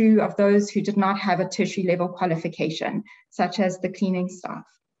particularly true of those who did not have a tertiary level qualification, such as the cleaning staff.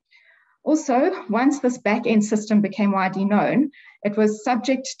 Also, once this back-end system became widely known, it was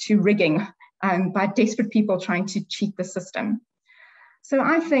subject to rigging by desperate people trying to cheat the system. So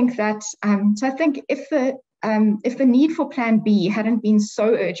I think that, if the need for Plan B hadn't been so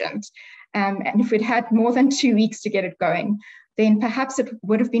urgent, and if we'd had more than 2 weeks to get it going, then perhaps it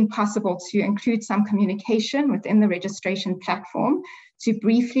would have been possible to include some communication within the registration platform to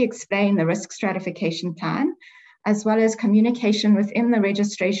briefly explain the risk stratification plan, as well as communication within the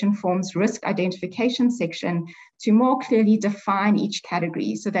registration form's risk identification section to more clearly define each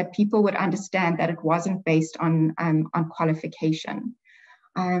category so that people would understand that it wasn't based on qualification.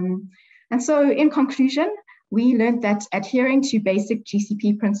 And so in conclusion, we learned that adhering to basic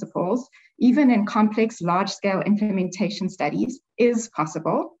GCP principles, even in complex large-scale implementation studies, is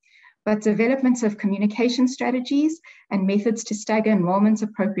possible, but development of communication strategies and methods to stagger enrollment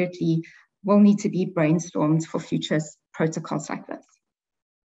appropriately will need to be brainstormed for future protocols like this.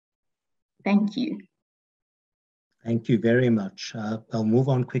 Thank you. Thank you very much. I'll move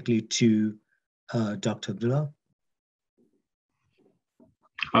on quickly to Dr. Abdullah.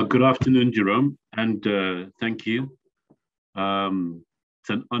 Good afternoon, Jerome, and thank you. It's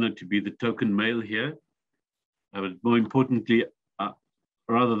an honor to be the token male here. But more importantly,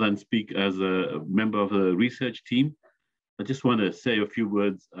 rather than speak as a member of the research team, I just want to say a few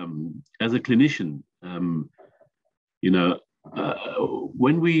words as a clinician. When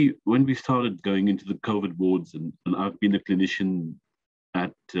we started going into the COVID wards, and I've been a clinician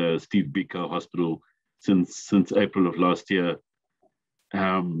at Steve Biko Hospital since April of last year.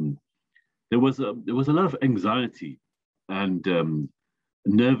 There was a lot of anxiety and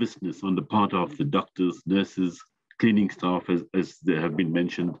nervousness on the part of the doctors, nurses, cleaning staff, as they have been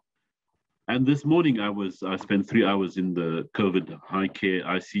mentioned. And this morning I spent 3 hours in the COVID high care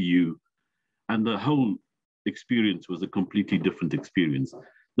ICU, and the whole experience was a completely different experience.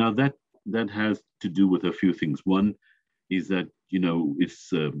 Now that has to do with a few things. One is that, it's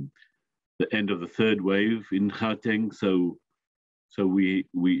the end of the third wave in Gauteng, so we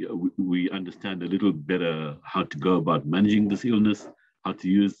understand a little better how to go about managing this illness, how to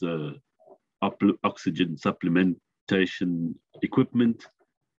use the oxygen supplementation equipment.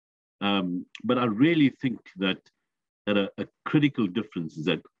 But I really think that a critical difference is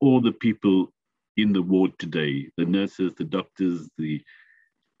that all the people in the ward today, the nurses, the doctors, the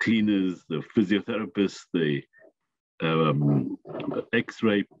cleaners, the physiotherapists, the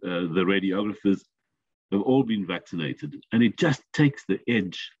X-ray, the radiographers, have all been vaccinated. And it just takes the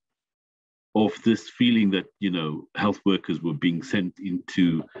edge of this feeling that, health workers were being sent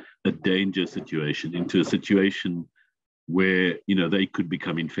into a danger situation, into a situation where, they could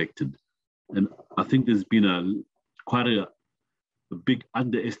become infected. And I think there's been quite a big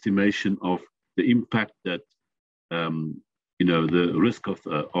underestimation of the impact that, the risk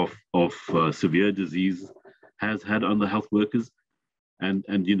of severe disease has had on the health workers.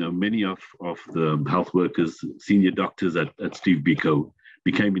 And you know, many of the health workers, senior doctors at Steve Biko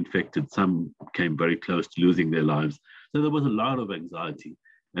became infected. Some came very close to losing their lives. So there was a lot of anxiety.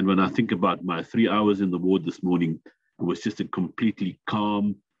 And when I think about my 3 hours in the ward this morning, it was just a completely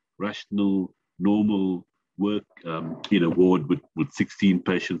calm, rational, normal work in a ward with 16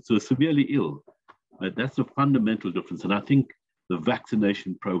 patients who are severely ill. That's a fundamental difference. And I think the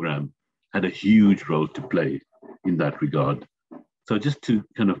vaccination program had a huge role to play in that regard. So just to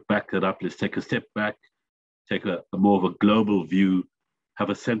kind of back that up, let's take a step back, take a more of a global view, have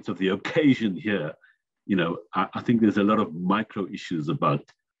a sense of the occasion here. You know, I think there's a lot of micro issues about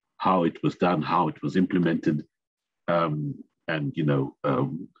how it was done, how it was implemented, and, you know,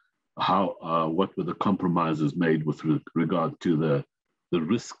 what were the compromises made with regard to the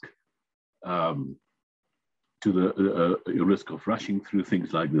risk, to the risk of rushing through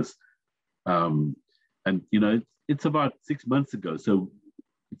things like this. And, you know, it's about 6 months ago, so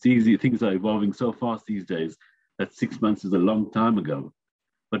it's easy. Things are evolving so fast these days that 6 months is a long time ago.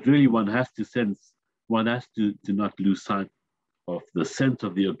 But really one has to not lose sight of the sense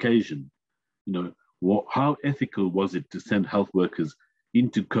of the occasion. You know, how ethical was it to send health workers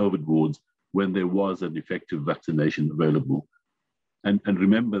into COVID wards when there was an effective vaccination available? And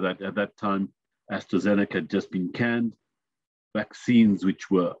remember that at that time, AstraZeneca had just been canned. Vaccines which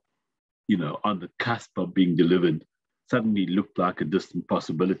were, you know, on the cusp of being delivered suddenly looked like a distant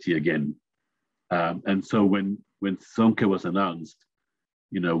possibility again. And so when Sisonke was announced,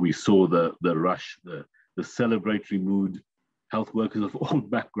 you know, we saw the rush, the celebratory mood, health workers of all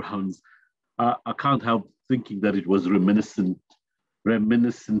backgrounds. I can't help thinking that it was reminiscent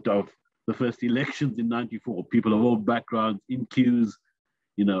of the first elections in '94. People of all backgrounds in queues,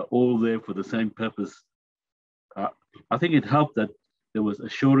 you know, all there for the same purpose. I think it helped that there was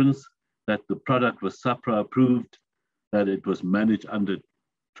assurance that the product was SAPRA approved, that it was managed under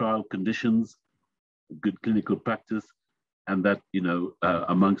trial conditions, good clinical practice, and that, you know,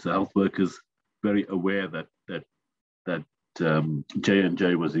 amongst the health workers, very aware that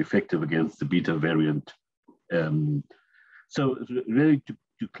J&J was effective against the beta variant. So really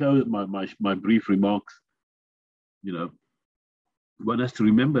to close my brief remarks, you know, one has to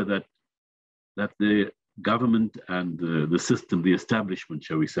remember that the government and the system, the establishment,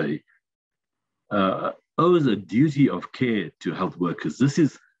 shall we say, owes a duty of care to health workers.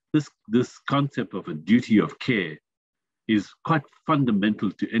 This concept of a duty of care is quite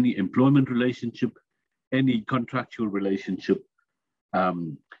fundamental to any employment relationship, any contractual relationship,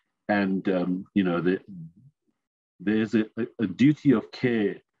 you know, there's a duty of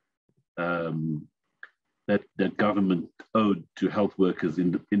care that government owed to health workers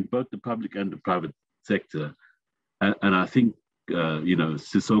in both the public and the private sector, and I think you know,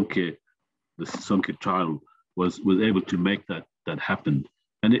 the Sisonke trial was able to make that happen,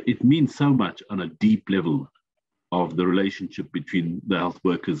 and it means so much on a deep level of the relationship between the health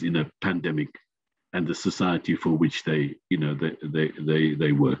workers in a pandemic and the society for which they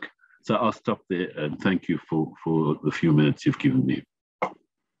work. So I'll stop there and thank you for the few minutes you've given me.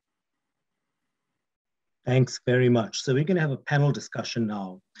 Thanks very much. So we're going to have a panel discussion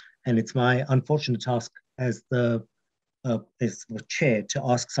now, and it's my unfortunate task as the chair to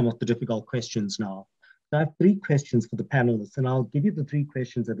ask some of the difficult questions now. So I have 3 questions for the panelists, and I'll give you the 3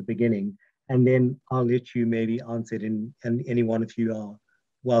 questions at the beginning, and then I'll let you maybe answer it, and any one of you are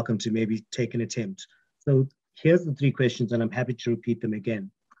welcome to maybe take an attempt. So here's the 3 questions, and I'm happy to repeat them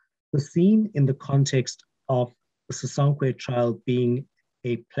again. The scene in the context of the Sisonke trial being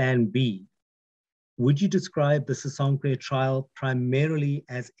a plan B, would you describe the Sisonke trial primarily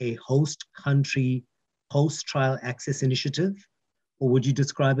as a host country post-trial access initiative, or would you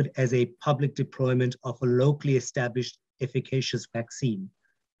describe it as a public deployment of a locally established efficacious vaccine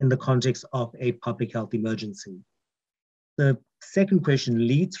in the context of a public health emergency? The second question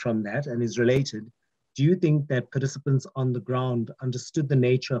leads from that and is related. Do you think that participants on the ground understood the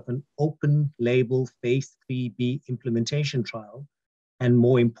nature of an open label phase 3B implementation trial? And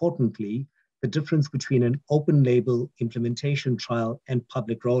more importantly, the difference between an open label implementation trial and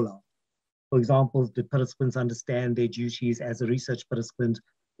public rollout. For example, did participants understand their duties as a research participant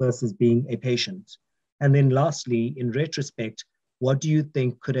versus being a patient? And then lastly, in retrospect, what do you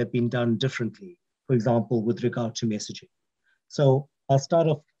think could have been done differently, for example, with regard to messaging? So I'll start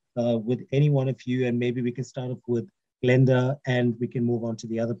off with any one of you, and maybe we can start off with Glenda, and we can move on to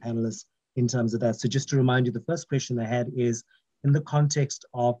the other panelists in terms of that. So just to remind you, the first question I had is, in the context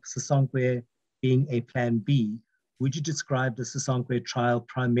of Sisonke being a plan B, would you describe the Sisonke trial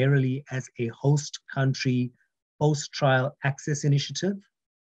primarily as a host country post-trial access initiative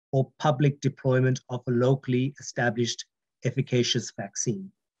or public deployment of a locally established efficacious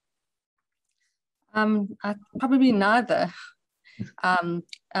vaccine? Probably neither,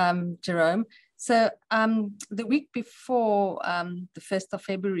 Jerome. So the week before the 1st of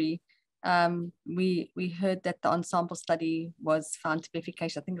February, we heard that the ensemble study was found to be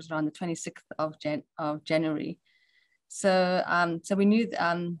efficacious. I think it was around the 26th of January. So so we knew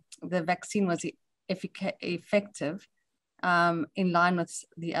the vaccine was effective in line with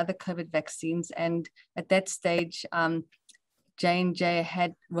the other COVID vaccines. And at that stage, J&J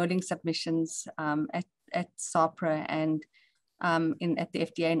had rolling submissions at SAHPRA and at the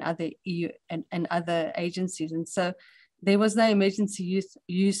FDA and other EU and other agencies. And so there was no emergency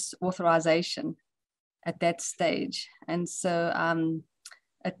use authorization at that stage. And so,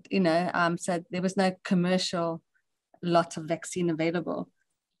 so there was no commercial lot of vaccine available.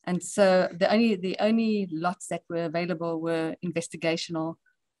 And so the only lots that were available were investigational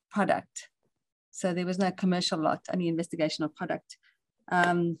product. So there was no commercial lot, only investigational product,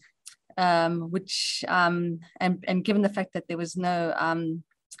 which, and given the fact that there was no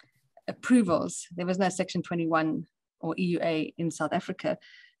approvals, there was no Section 21 or EUA in South Africa,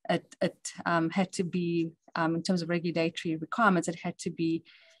 it had to be, in terms of regulatory requirements, it had to be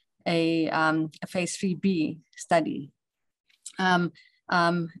a phase 3B study. And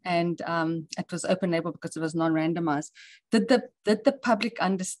it was open label because it was non-randomized. Did the public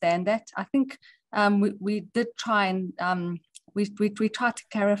understand that? I think we did try and we tried to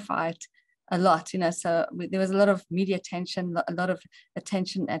clarify it a lot, so there was a lot of media attention, a lot of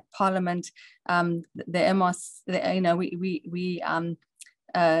attention at Parliament. The MOS,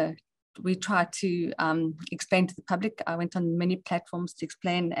 we tried to explain to the public. I went on many platforms to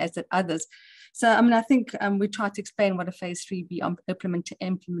explain, as did others. So, I think we tried to explain what a phase 3B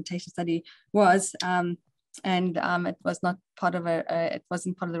implementation study was, and it was not part of it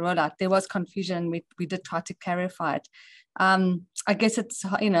wasn't part of the rollout. There was confusion. We did try to clarify it. I guess it's,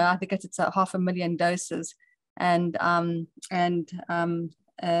 I think it's 500,000 doses, and I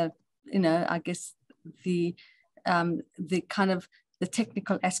guess the kind of the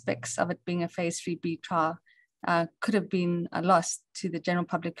technical aspects of it being a phase 3B trial could have been lost to the general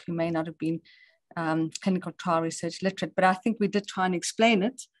public who may not have been clinical trial research literate. But I think we did try and explain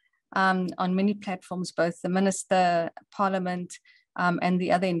it on many platforms, both the Minister, Parliament, and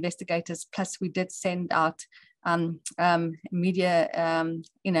the other investigators. Plus, we did send out media,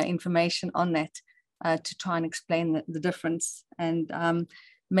 information on that to try and explain the difference, and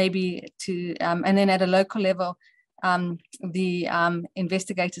maybe to, and then at a local level, the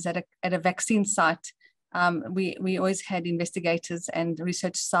investigators at a vaccine site, we always had investigators and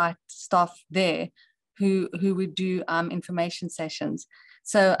research site staff there who would do information sessions.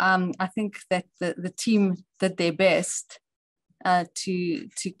 So I think that the team did their best to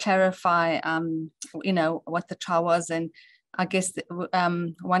clarify, what the trial was. And I guess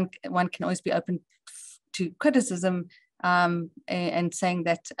one can always be open to criticism and saying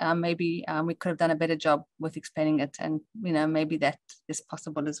that maybe we could have done a better job with explaining it, and maybe that is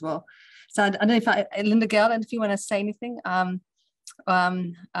possible as well. So I don't know if Linda Garland, if you want to say anything,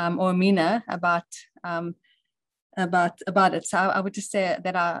 or Mina about it. So I would just say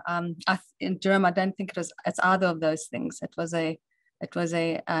that in Jerome, I don't think it's either of those things. It was a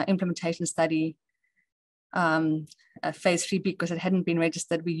implementation study, a phase 3B, because it hadn't been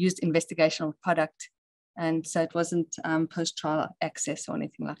registered. We used investigational product, and so it wasn't post-trial access or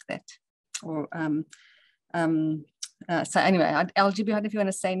anything like that. Or so anyway, LGB, if you want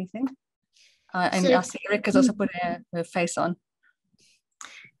to say anything, and I see Erica's also put her face on.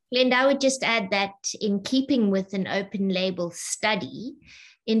 Linda, I would just add that in keeping with an open label study,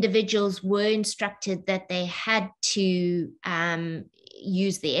 individuals were instructed that they had to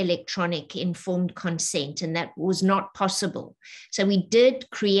use the electronic informed consent, and that was not possible. So we did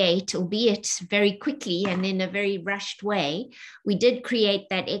create, albeit very quickly and in a very rushed way, we did create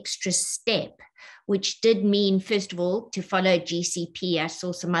that extra step, which did mean, first of all, to follow GCP. I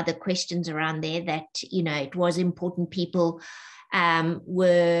saw some other questions around there that, it was important people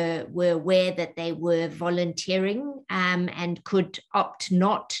were aware that they were volunteering and could opt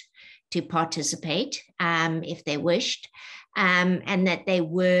not to participate if they wished, and that they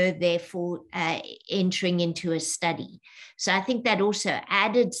were therefore entering into a study. So I think that also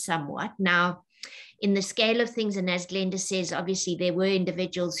added somewhat. Now, in the scale of things, and as Glenda says, obviously there were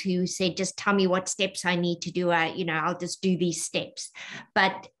individuals who said, just tell me what steps I need to do. I'll just do these steps.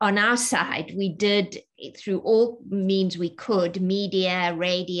 But on our side, we did, through all means we could, media,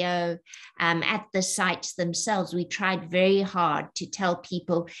 radio, at the sites themselves, we tried very hard to tell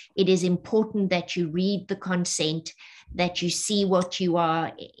people it is important that you read the consent, that you see what you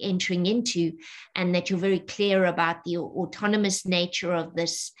are entering into, and that you're very clear about the autonomous nature of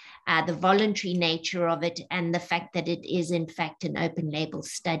this, the voluntary nature of it, and the fact that it is in fact an open label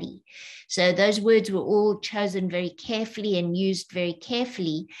study. So those words were all chosen very carefully and used very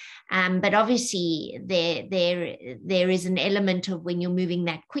carefully. But obviously there is an element of when you're moving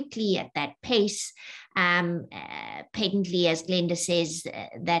that quickly at that pace, patently, as Glenda says,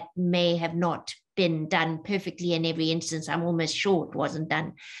 that may have not been done perfectly in every instance. I'm almost sure it wasn't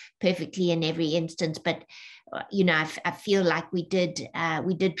done perfectly in every instance, but you know, I feel like we did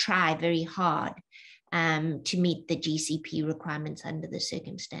try very hard to meet the GCP requirements under the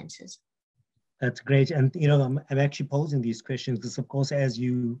circumstances. That's great. And, you know, I'm actually posing these questions because, of course, as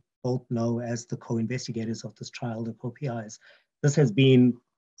you both know, as the co-investigators of this trial, the co-PIs, this has been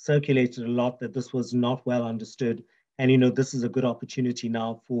circulated a lot, that this was not well understood. And, you know, this is a good opportunity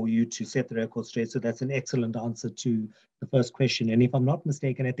now for you to set the record straight. So that's an excellent answer to the first question. And if I'm not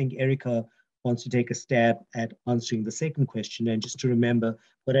mistaken, I think Erica wants to take a stab at answering the second question. And just to remember,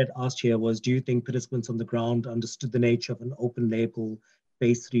 what I'd asked here was, do you think participants on the ground understood the nature of an open label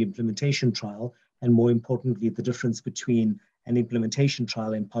phase 3 implementation trial? And more importantly, the difference between an implementation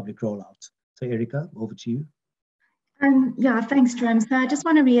trial and public rollout. So Erica, over to you. Yeah, thanks, Jerome. So I just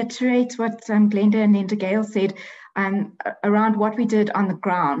want to reiterate what Glenda and Linda Gale said around what we did on the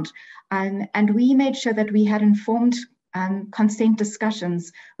ground. And we made sure that we had informed consent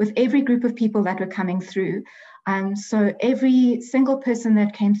discussions with every group of people that were coming through. So every single person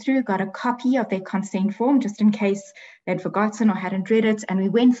that came through got a copy of their consent form, just in case they'd forgotten or hadn't read it, and we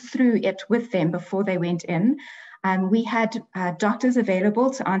went through it with them before they went in. We had doctors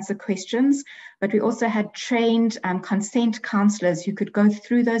available to answer questions, but we also had trained consent counselors who could go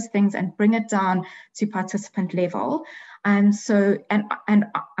through those things and bring it down to participant level. And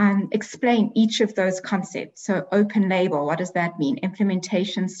explain each of those concepts. So open label, what does that mean?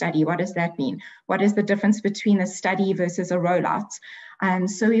 Implementation study, what does that mean? What is the difference between a study versus a rollout?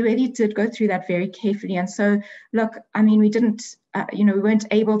 So we really did go through that very carefully. And so, look, I mean, we didn't, we weren't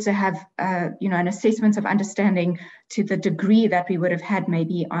able to have, an assessment of understanding to the degree that we would have had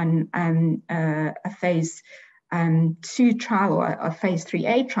maybe on a phase 2 trial or a phase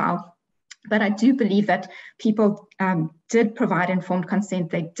 3A trial. But I do believe that people did provide informed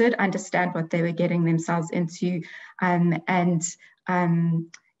consent. They did understand what they were getting themselves into, that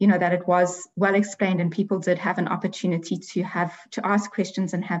it was well explained, and people did have an opportunity to ask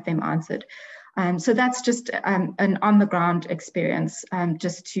questions and have them answered. So that's just an on-the-ground experience,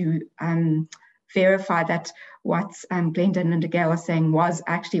 just to verify that what Glenda and Linda Gale are saying was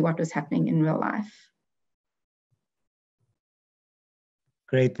actually what was happening in real life.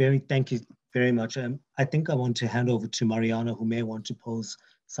 Great, thank you very much. I think I want to hand over to Mariana, who may want to pose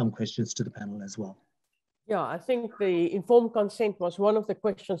some questions to the panel as well. Yeah, I think the informed consent was one of the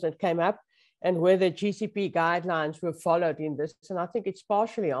questions that came up, and whether GCP guidelines were followed in this. And I think it's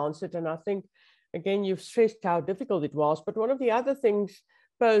partially answered. And I think, again, you've stressed how difficult it was. But one of the other things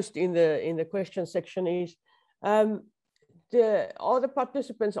posed in the question section is, are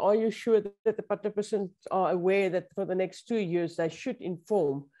you sure that the participants are aware that for the next 2 years they should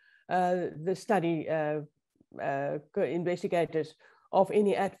inform the study investigators of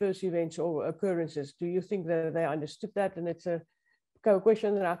any adverse events or occurrences? Do you think that they understood that? And it's a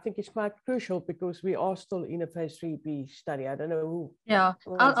question that I think is quite crucial, because we are still in a phase 3B study. I don't know who. Yeah,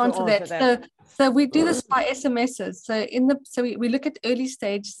 I'll answer that. So we do this by SMSs. So we look at early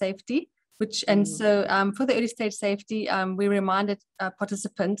stage safety, and so for the early stage safety, we reminded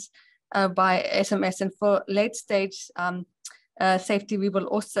participants by SMS, and for late stage safety, we will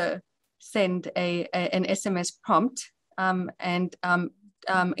also send an SMS prompt, and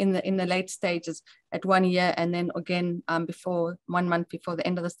in the late stages at 1 year, and then again before 1 month before the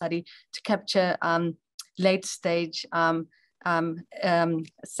end of the study, to capture late stage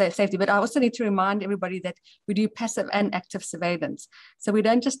safety. But I also need to remind everybody that we do passive and active surveillance. So we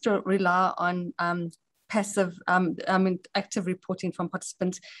don't just rely on passive, active reporting from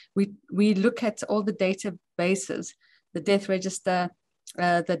participants. We look at all the databases, the death register,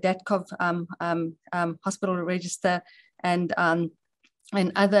 the DATCOV hospital register, and the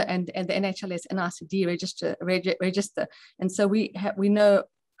NHLS NRCD register. And so we know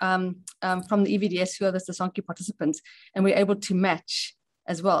from the EVDS who are the Sisonke participants, and we're able to match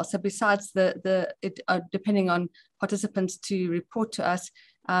as well. So besides depending on participants to report to us,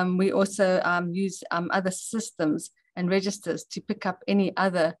 we also use other systems and registers to pick up any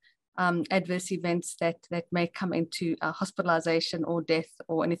other adverse events that may come into hospitalization or death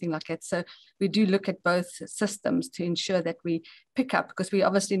or anything like that. So we do look at both systems to ensure that we pick up, because we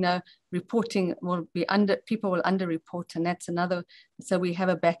obviously know reporting will be people will underreport, and that's another. So we have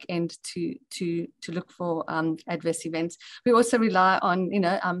a back end to look for adverse events. We also rely on,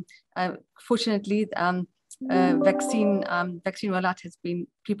 fortunately, vaccine rollout has been,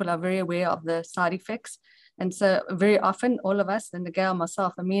 people are very aware of the side effects. And so very often, all of us, and Gail,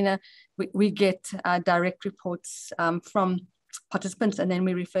 myself, Amina, we get direct reports from participants, and then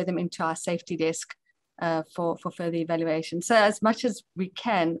we refer them into our safety desk for further evaluation. So as much as we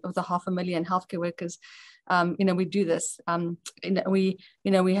can, of the 500,000 healthcare workers, we do this. We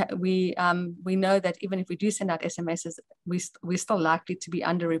know that even if we do send out SMSs, we're still likely to be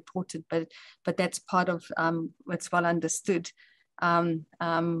underreported, but that's part of what's well understood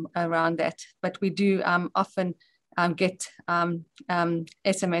around that. But we do often get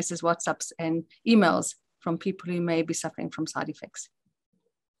SMSs, WhatsApps, and emails from people who may be suffering from side effects.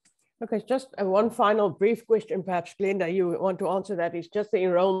 Okay, just one final brief question, perhaps, Glenda, you want to answer that, is just the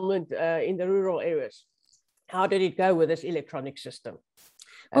enrollment in the rural areas. How did it go with this electronic system?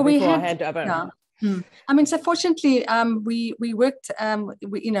 Well, we had, I mean, so fortunately, we worked,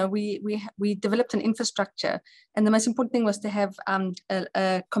 we developed an infrastructure, and the most important thing was to have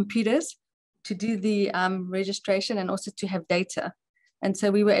computers to do the registration, and also to have data. And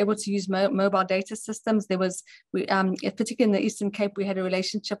so we were able to use mobile data systems. There was, particularly in the Eastern Cape, we had a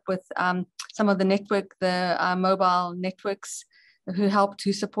relationship with some of the mobile networks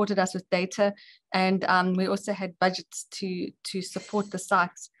who supported us with data. And we also had budgets to support the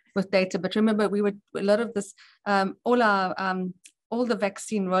sites with data. But remember, a lot of this, all the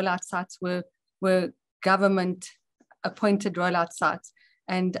vaccine rollout sites were government appointed rollout sites.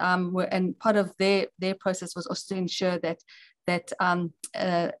 And part of their process was also to ensure that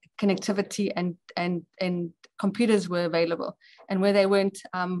connectivity and computers were available, and where they weren't,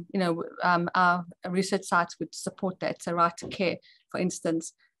 our research sites would support that. So Right to Care, for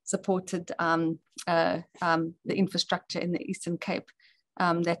instance, supported the infrastructure in the Eastern Cape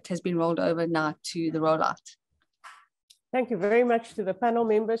that has been rolled over now to the rollout. Thank you very much to the panel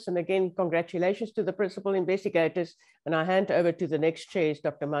members, and again, congratulations to the principal investigators. And I hand over to the next chairs,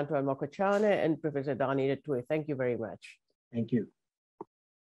 Dr. Mantua Mokochane and Professor Dani Detwe. Thank you very much. Thank you.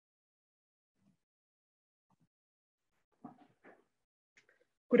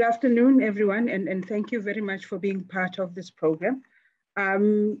 Good afternoon, everyone, and thank you very much for being part of this program.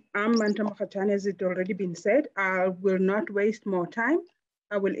 I'm Mantua Mokochane, as it already been said. I will not waste more time.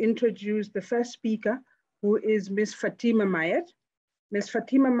 I will introduce the first speaker, who is Ms. Fatima Mayet. Ms.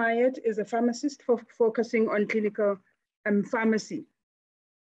 Fatima Mayet is a pharmacist focusing on clinical pharmacy.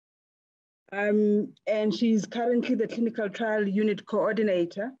 And she's currently the clinical trial unit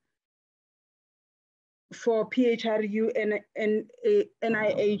coordinator for PHRU and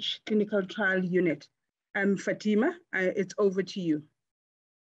NIH clinical trial unit. Fatima, it's over to you.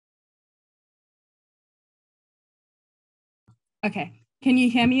 Okay, can you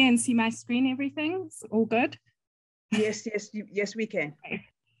hear me and see my screen, everything's all good? Yes, we can.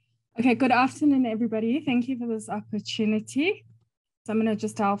 Okay, good afternoon, everybody. Thank you for this opportunity. So I'm going to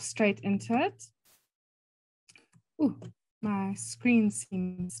just delve straight into it. Ooh, my screen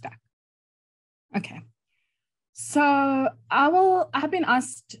seems stuck. Okay. So I've been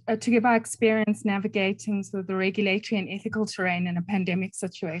asked to give our experience navigating through the regulatory and ethical terrain in a pandemic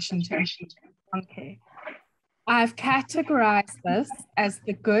situation to Sisonke. I've categorized this as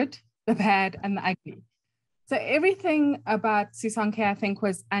the good, the bad, and the ugly. So everything about Sisonke, I think,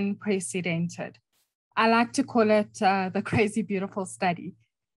 was unprecedented. I like to call it the crazy, beautiful study.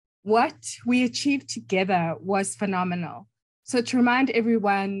 What we achieved together was phenomenal. So to remind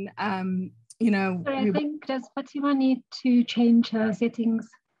everyone, Sorry, I think, does Fatima need to change her settings?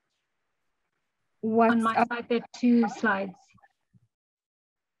 On my side, there are 2 slides.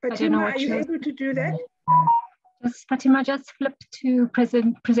 Fatima, are you able to do that? Fatima, just flip to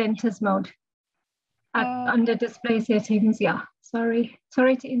presenters mode. Under display settings, yeah. Sorry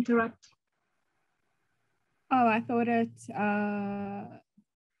to interrupt. Oh, I thought it...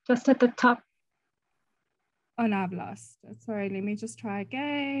 just at the top. Oh, no, I've lost it. Sorry, let me just try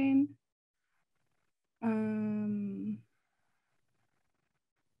again.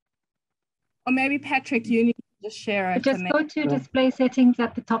 Or maybe Patrick, you need to just share it. Just go to display settings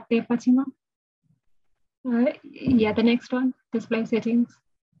at the top there, Fatima. Yeah, the next one, display settings.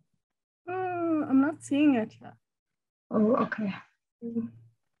 Oh, I'm not seeing it here. Oh, okay.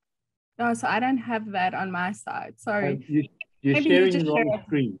 No, so I don't have that on my side. Sorry. You're sharing the wrong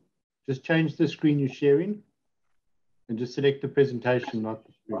screen. Just change the screen you're sharing and just select the presentation, not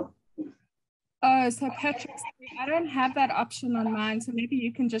the screen. Oh, so Patrick, I don't have that option on mine, so maybe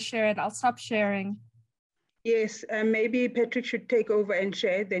you can just share it. I'll stop sharing. Yes, maybe Patrick should take over and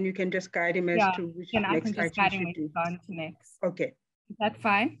share, then you can just guide him as to which next slide you should do. On to next. Okay. Is that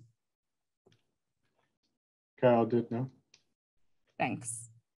fine? Okay, I'll do it now. Thanks.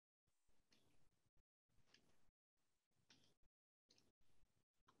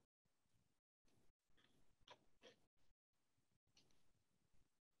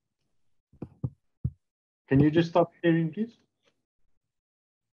 Can you just stop sharing, please?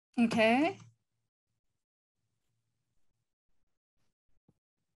 Okay.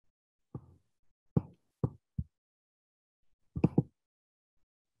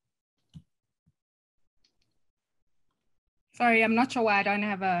 Sorry, I'm not sure why I don't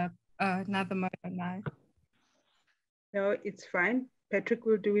have another mode now. No, it's fine. Patrick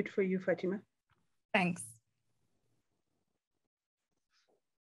will do it for you, Fatima. Thanks.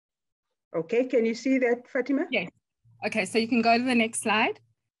 Okay, can you see that, Fatima? Yes. Okay, so you can go to the next slide.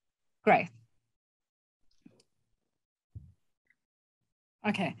 Great.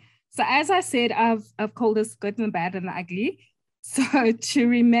 Okay, so as I said, I've called this good and the bad and the ugly. So to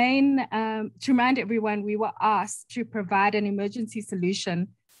remind everyone, we were asked to provide an emergency solution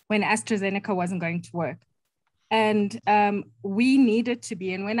when AstraZeneca wasn't going to work. And we needed to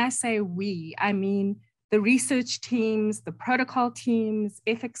be, and when I say we, I mean the research teams, the protocol teams,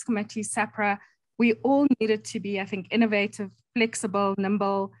 ethics committee, SAPRA, we all needed to be, I think, innovative, flexible,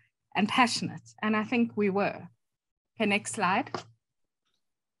 nimble, and passionate. And I think we were. Okay, next slide.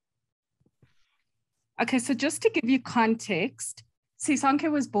 Okay, so just to give you context, Sisonke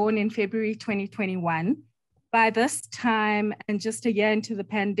was born in February 2021. By this time, and just a year into the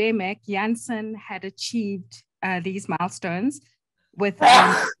pandemic, Janssen had achieved these milestones with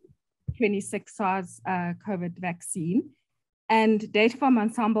 26 SARS COVID vaccine. And data from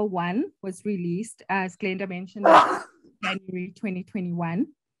Ensemble 1 was released, as Glenda mentioned, in January 2021.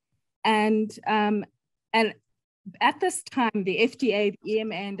 And at this time, the FDA, the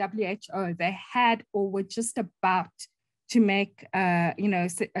EMA, and WHO, they had or were just about to make,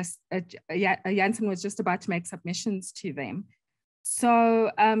 Janssen was just about to make submissions to them. So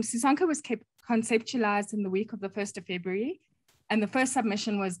Sisonke was conceptualized in the week of the 1st of February, and the first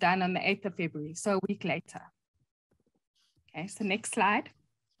submission was done on the 8th of February, so a week later. Okay, so next slide.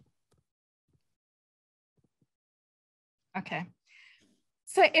 Okay.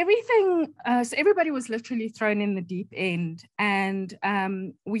 So everybody was literally thrown in the deep end, and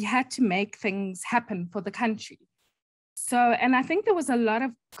we had to make things happen for the country. So, and I think there was a lot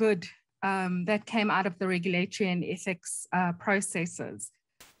of good that came out of the regulatory and ethics processes.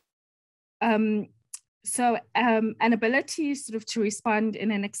 So an ability sort of to respond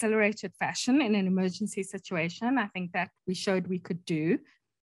in an accelerated fashion in an emergency situation, I think that we showed we could do.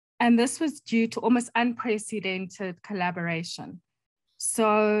 And this was due to almost unprecedented collaboration.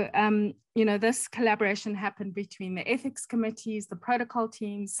 So, this collaboration happened between the ethics committees, the protocol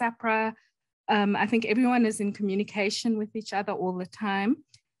teams, SAPRA. I think everyone is in communication with each other all the time.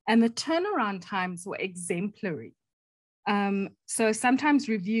 And the turnaround times were exemplary. So sometimes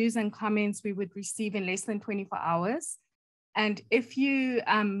reviews and comments we would receive in less than 24 hours. And if you,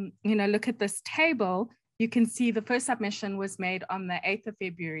 look at this table, you can see the first submission was made on the 8th of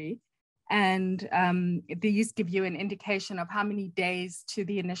February. And these give you an indication of how many days to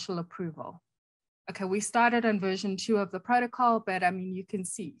the initial approval. Okay, we started on version 2 of the protocol, but I mean, you can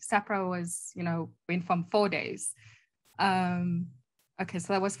see SAPRA was, went from 4 days. Okay,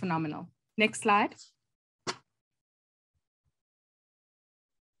 so that was phenomenal. Next slide.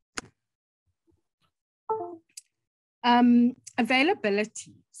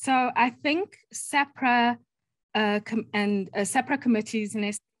 Availability. So I think SAPRA and SAPRA committees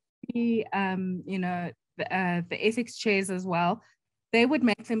and the ethics chairs as well, they would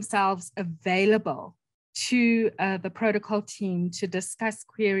make themselves available to the protocol team to discuss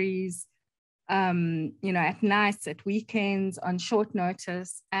queries, at nights, at weekends, on short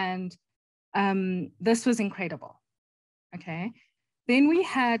notice. And this was incredible, okay? Then we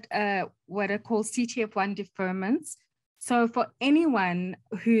had what are called CTF1 deferments. So for anyone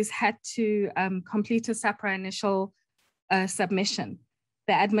who's had to complete a SAPRA initial submission,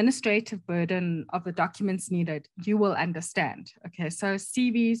 the administrative burden of the documents needed, you will understand. Okay, so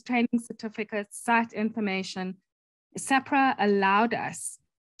CVs, training certificates, site information. SAPRA allowed us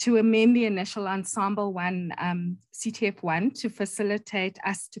to amend the initial Ensemble 1 CTF1 to facilitate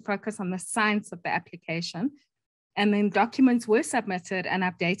us to focus on the science of the application. And then documents were submitted and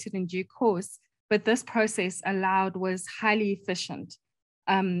updated in due course, but this process allowed was highly efficient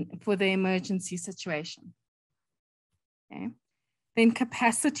for the emergency situation. Okay. Then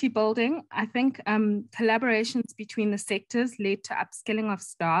capacity building. I think collaborations between the sectors led to upskilling of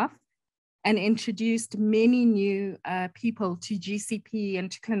staff and introduced many new people to GCP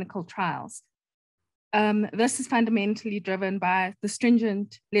and to clinical trials. This is fundamentally driven by the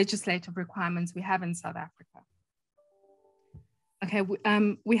stringent legislative requirements we have in South Africa. Okay,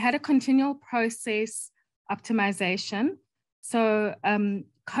 we had a continual process optimization. So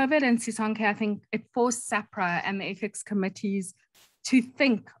COVID and Sisonke, I think it forced SAPRA and the ethics committees to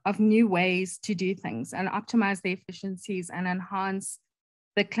think of new ways to do things and optimize the efficiencies and enhance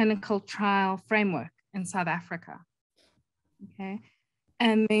the clinical trial framework in South Africa. Okay,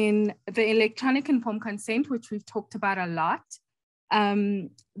 and then the electronic informed consent, which we've talked about a lot.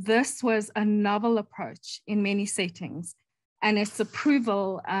 This was a novel approach in many settings, and its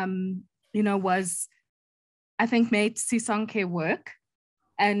approval, was, I think, made Sisonke work.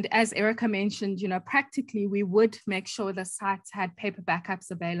 And as Erica mentioned, practically we would make sure the sites had paper backups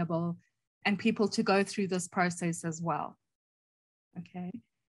available and people to go through this process as well. Okay.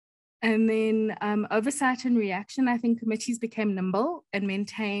 And then oversight and reaction, I think committees became nimble and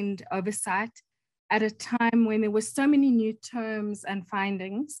maintained oversight at a time when there were so many new terms and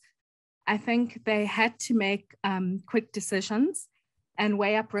findings. I think they had to make quick decisions and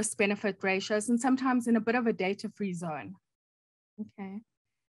weigh up risk-benefit ratios, and sometimes in a bit of a data-free zone. Okay.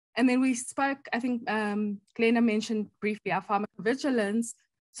 And then we spoke, I think Glenda mentioned briefly our pharmacovigilance.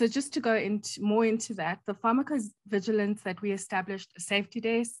 So just to go more into that, the pharmacovigilance that we established, a safety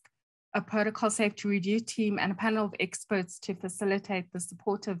desk, a protocol safety review team, and a panel of experts to facilitate the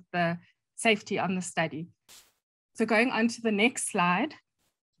support of the safety on the study. So going on to the next slide,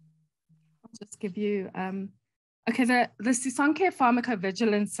 I'll just give you, okay, the Sisonke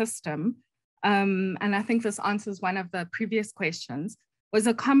pharmacovigilance system, and I think this answers one of the previous questions, was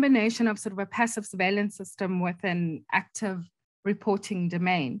a combination of sort of a passive surveillance system with an active reporting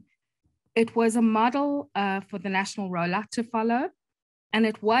domain. It was a model for the national rollout to follow, and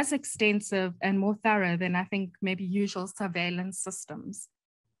it was extensive and more thorough than I think maybe usual surveillance systems.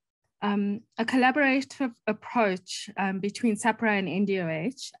 A collaborative approach between SAPRA and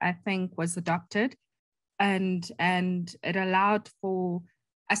NDOH, I think, was adopted, and it allowed for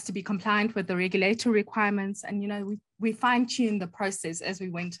us to be compliant with the regulatory requirements, and we fine-tuned the process as we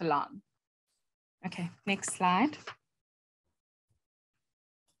went along. Okay, next slide.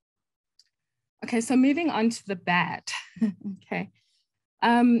 Okay, so moving on to the bad. Okay.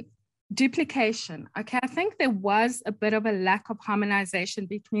 Duplication. Okay, I think there was a bit of a lack of harmonization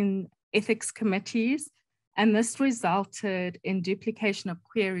between ethics committees, and this resulted in duplication of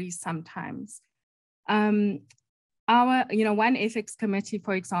queries sometimes. One ethics committee,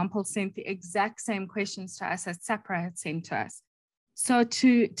 for example, sent the exact same questions to us as SAPRA had sent to us. So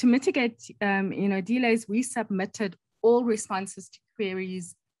to mitigate, delays, we submitted all responses to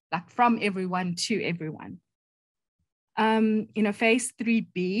queries, like from everyone to everyone. Phase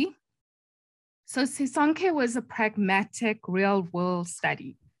 3B. So Sisonke was a pragmatic real world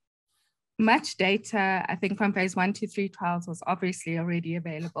study. Much data, I think from phase 1 to 3 trials was obviously already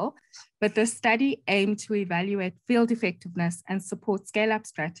available, but the study aimed to evaluate field effectiveness and support scale-up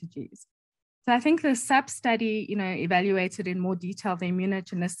strategies. So I think the sub-study, evaluated in more detail the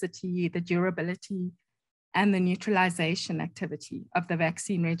immunogenicity, the durability, and the neutralization activity of the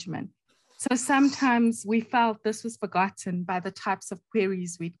vaccine regimen. So sometimes we felt this was forgotten by the types of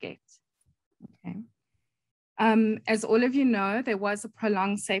queries we'd get. Okay. As all of you know, there was a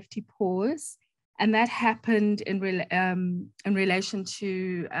prolonged safety pause, and that happened in relation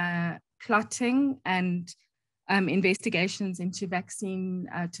to clotting and investigations into vaccine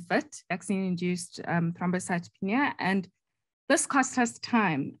to VIT, vaccine-induced thrombocytopenia, and this cost us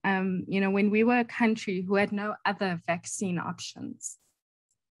time, when we were a country who had no other vaccine options.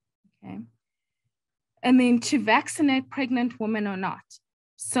 Okay. And then to vaccinate pregnant women or not.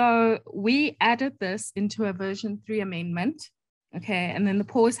 So we added this into a version 3 amendment, okay, and then the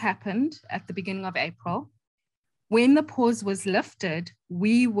pause happened at the beginning of April. When the pause was lifted,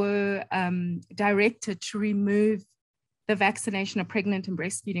 we were directed to remove the vaccination of pregnant and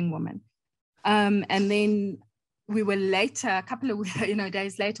breastfeeding women. And then we were later, a couple of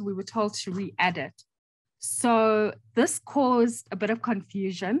days later, we were told to re-add it. So this caused a bit of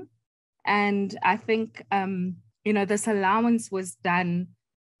confusion. And I think, this allowance was done.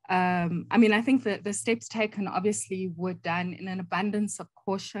 I think that the steps taken obviously were done in an abundance of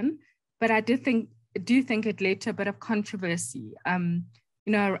caution, but I do think it led to a bit of controversy,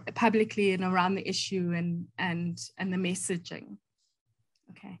 publicly and around the issue and the messaging.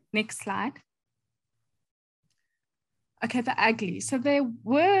 Okay, next slide. Okay, the ugly. So there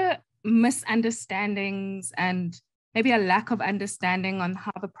were misunderstandings and maybe a lack of understanding on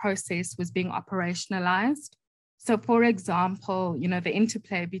how the process was being operationalized. So for example, the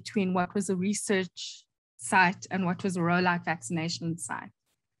interplay between what was a research site and what was a rollout vaccination site.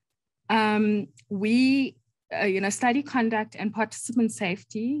 Study conduct and participant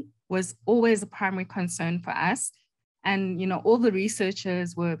safety was always a primary concern for us. And, all the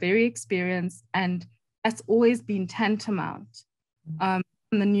researchers were very experienced, and that's always been tantamount in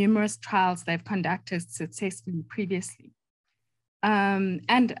the numerous trials they've conducted successfully previously.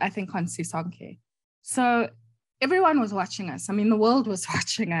 And I think on Sisonke. So everyone was watching us. I mean, the world was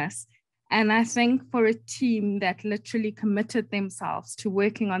watching us. And I think for a team that literally committed themselves to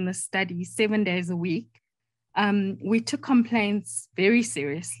working on the study 7 days a week, we took complaints very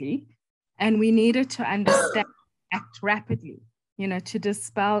seriously, and we needed to understand, act rapidly, to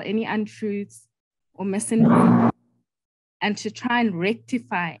dispel any untruths or misinformation, and to try and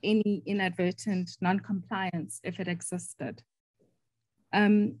rectify any inadvertent non-compliance if it existed.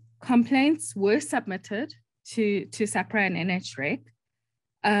 Complaints were submitted to SAPRA and NHREC.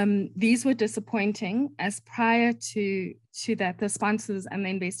 These were disappointing, as prior to that, the sponsors and the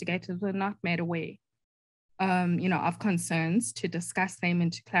investigators were not made aware of concerns to discuss them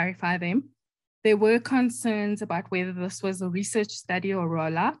and to clarify them. There were concerns about whether this was a research study or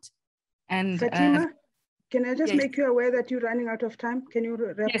rollout. And Fatima, can I just yes. make you aware that you're running out of time? Can you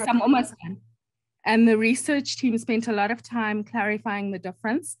wrap Yes, up? I'm almost done. And the research team spent a lot of time clarifying the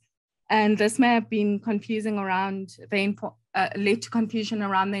difference. And this may have been confusing around led to confusion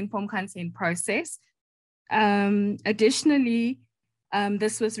around the informed consent process. Additionally,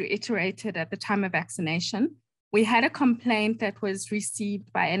 this was reiterated at the time of vaccination. We had a complaint that was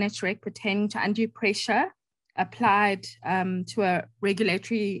received by NHREC pertaining to undue pressure applied to a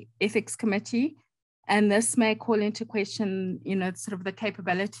regulatory ethics committee. And this may call into question, sort of the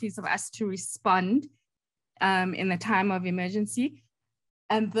capabilities of us to respond in the time of emergency.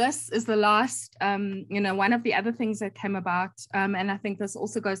 And this is the last, one of the other things that came about, and I think this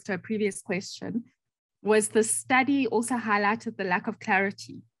also goes to a previous question, was the study also highlighted the lack of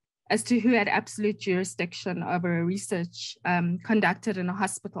clarity as to who had absolute jurisdiction over a research conducted in a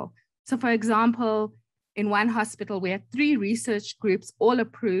hospital. So for example, in one hospital, we had 3 research groups all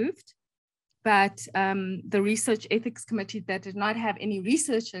approved, but the research ethics committee that did not have any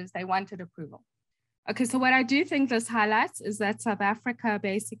researchers, they wanted approval. Okay, so what I do think this highlights is that South Africa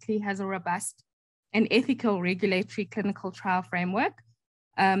basically has a robust and ethical regulatory clinical trial framework.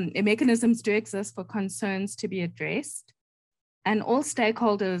 Mechanisms do exist for concerns to be addressed. And all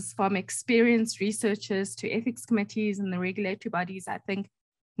stakeholders, from experienced researchers to ethics committees and the regulatory bodies, I think,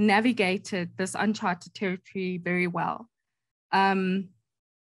 navigated this uncharted territory very well.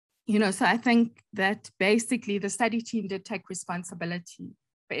 So I think that basically the study team did take responsibility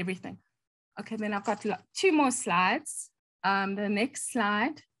for everything. Okay, then I've got 2 more slides. The next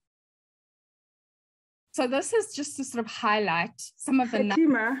slide. So this is just to sort of highlight some of the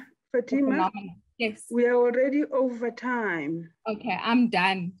Fatima, yes. We are already over time. Okay, I'm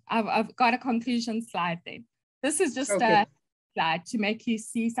done. I've got a conclusion slide then. This is just a slide to make you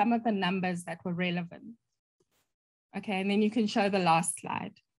see some of the numbers that were relevant. Okay, and then you can show the last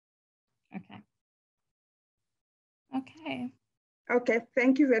slide. Okay. Okay. Okay,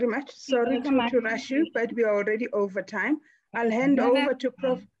 thank you very much. Sorry to rush you, but we are already over time. I'll hand over to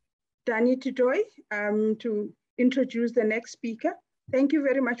Prof. Danny Tidoy to introduce the next speaker. Thank you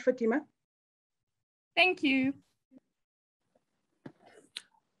very much, Fatima. Thank you.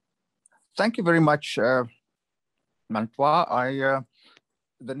 Thank you very much, Mantwa.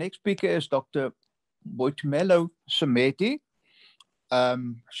 The next speaker is Dr. Boitumelo Semeti.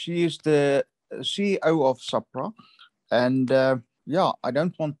 She is the CEO of SAPRA, and yeah, I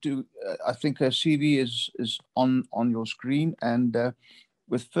don't want to, I think her CV is on your screen, and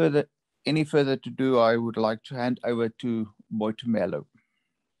with any further to do, I would like to hand over to Boitumelo.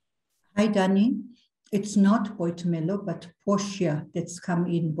 Hi, Danny. It's not Boitumelo, but Portia that's come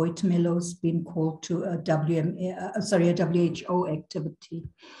in. Boitumelo's been called to a WHO activity.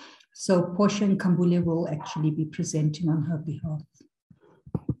 So Portia and Kambule will actually be presenting on her behalf.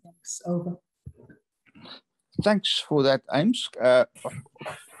 Thanks, over. Thanks for that, Ames.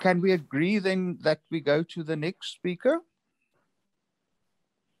 Can we agree then that we go to the next speaker?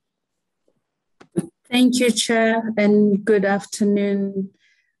 Thank you, Chair, and good afternoon,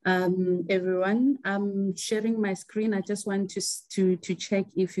 everyone. I'm sharing my screen. I just want to check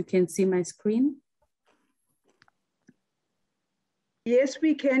if you can see my screen. Yes,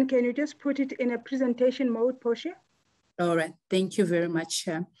 we can. Can you just put it in a presentation mode, Portia? All right, thank you very much,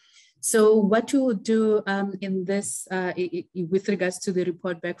 Chair. So what we will do in this, with regards to the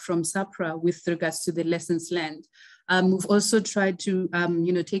report back from SAPRA, with regards to the lessons learned, We've also tried to,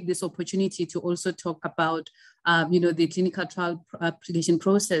 take this opportunity to also talk about, the clinical trial application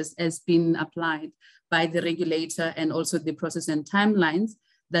process as being applied by the regulator, and also the process and timelines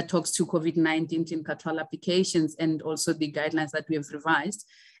that talks to COVID-19 clinical trial applications, and also the guidelines that we have revised,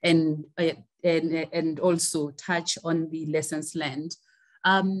 and also touch on the lessons learned.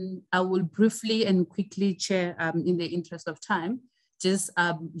 I will briefly and quickly, Chair, in the interest of time, just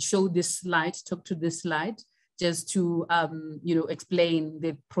show this slide, talk to this slide, just to explain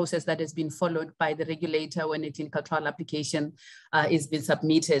the process that has been followed by the regulator when a clinical trial application is being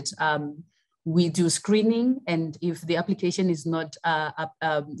submitted. We do screening, and if the application is not,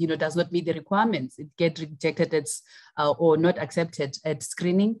 does not meet the requirements, it gets rejected or not accepted at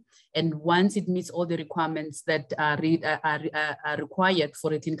screening. And once it meets all the requirements that are required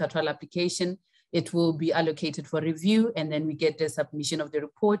for a clinical trial application, it will be allocated for review, and then we get the submission of the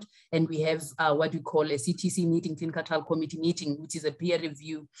report, and we have what we call a CTC meeting, clinical trial committee meeting, which is a peer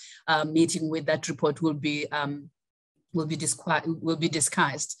review meeting where that report will be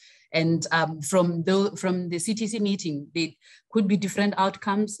discussed. And from the CTC meeting, there could be different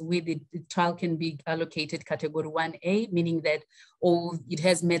outcomes where the trial can be allocated category 1A, meaning that it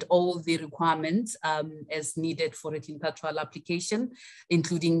has met all the requirements as needed for a clinical trial application,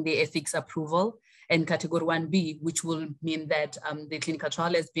 including the ethics approval, and category 1B, which will mean that the clinical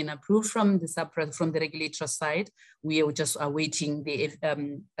trial has been approved from the regulator side. We are just awaiting the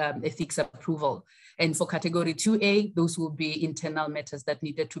ethics approval. And for category 2A, those will be internal matters that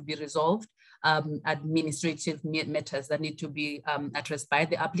needed to be resolved, administrative matters that need to be addressed by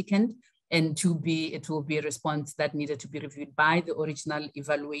the applicant, and 2B, it will be a response that needed to be reviewed by the original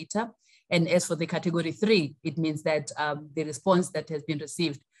evaluator. And as for the category 3, it means that the response that has been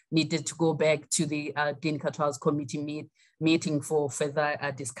received needed to go back to the clinical trials committee meeting for further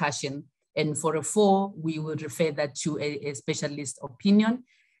discussion. And for a 4, we would refer that to a specialist opinion.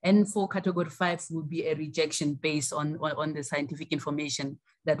 And for category 5 would be a rejection based on the scientific information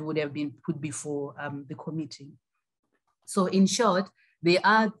that would have been put before the committee. So in short, there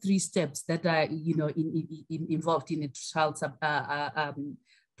are 3 steps that are involved in a trial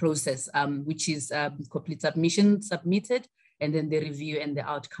process, which is complete submission submitted, and then the review and the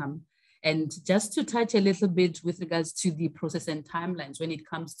outcome. And just to touch a little bit with regards to the process and timelines when it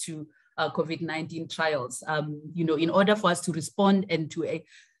comes to COVID-19 trials, in order for us to respond and to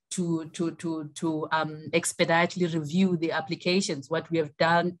expeditely review the applications, what we've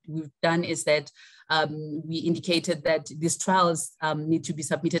done is that we indicated that these trials need to be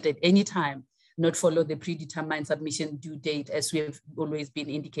submitted at any time, not follow the predetermined submission due date, as we have always been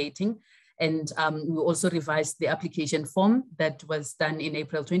indicating. And we also revised the application form that was done in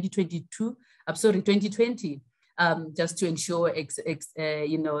April 2020, just to ensure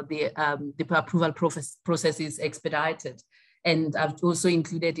the approval process is expedited. And I've also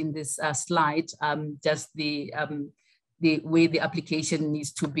included in this slide just the way the application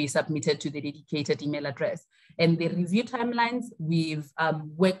needs to be submitted to the dedicated email address. And the review timelines, we've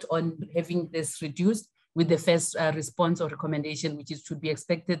worked on having this reduced with the first response or recommendation, which is to be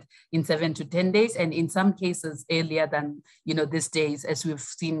expected in 7 to 10 days, and in some cases earlier than these days, as we've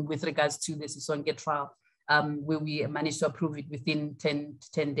seen with regards to the Sisonke trial, where we managed to approve it within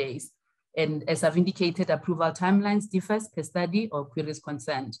 10 days. And as I've indicated, approval timelines differs per study or queries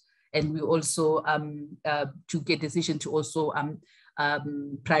concerned. And we also, to get decision to also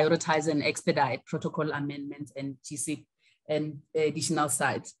prioritize and expedite protocol amendments and GC and additional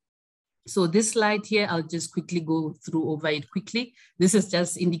sites. So this slide here, I'll just quickly go through over it quickly. This is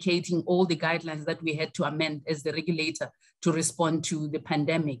just indicating all the guidelines that we had to amend as the regulator to respond to the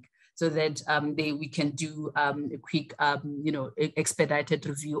pandemic, so that we can do a quick, expedited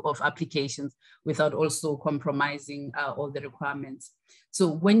review of applications without also compromising all the requirements. So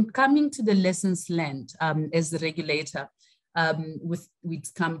when coming to the lessons learned as the regulator,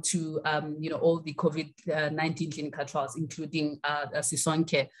 we've come to all the COVID-19 clinical trials, including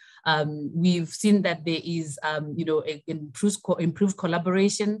Sisonke. We've seen that there is improved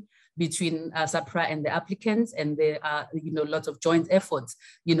collaboration between SAPRA and the applicants, and there are lots of joint efforts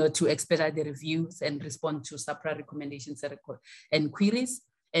to expedite the reviews and respond to SAPRA recommendations and queries.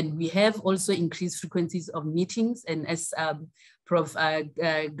 And we have also increased frequencies of meetings, and as Prof.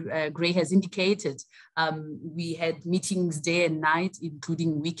 Gray has indicated, we had meetings day and night,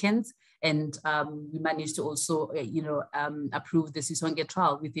 including weekends, and we managed to also approve the Sisonke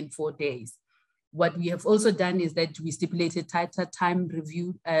trial within 4 days. What we have also done is that we stipulated tighter time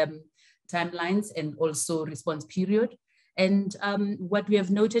review timelines and also response period. And what we have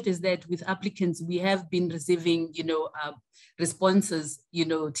noted is that with applicants, we have been receiving, responses,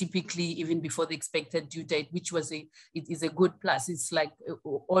 typically even before the expected due date, which was it is a good plus. It's like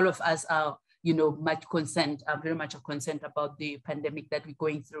all of us are, much concerned, very much concerned about the pandemic that we're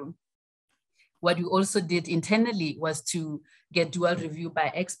going through. What we also did internally was to get dual review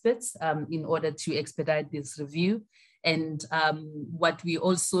by experts in order to expedite this review. And what we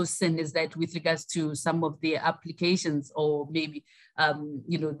also send is that with regards to some of the applications, or maybe,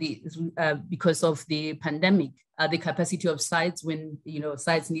 because of the pandemic, the capacity of sites, when,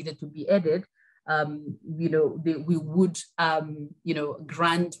 sites needed to be added, we would,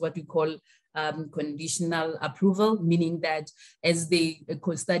 grant what we call conditional approval, meaning that as the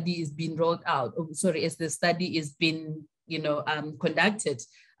study is being rolled out, as the study is being, conducted,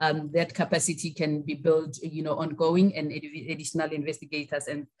 that capacity can be built, ongoing, and additional investigators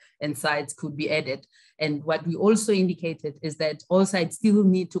and sites could be added. And what we also indicated is that all sites still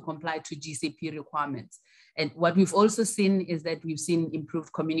need to comply to GCP requirements. And what we've also seen is that we've seen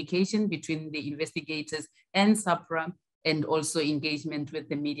improved communication between the investigators and SAPRA, and also engagement with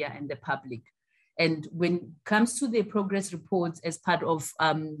the media and the public. And when it comes to the progress reports as part of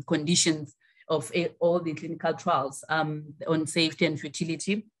conditions of all the clinical trials on safety and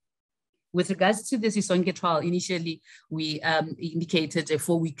futility, with regards to the Sisonke trial, initially we indicated a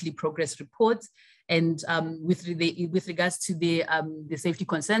 4-weekly progress report. And with regards to the safety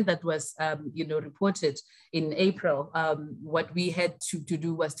concern that was reported in April, what we had to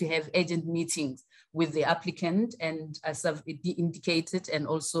do was to have urgent meetings with the applicant, and as I've indicated, and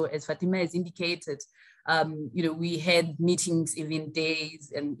also as Fatima has indicated, we had meetings even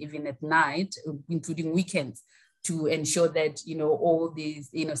days and even at night, including weekends, to ensure that all these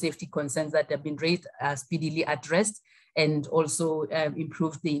safety concerns that have been raised are speedily addressed, and also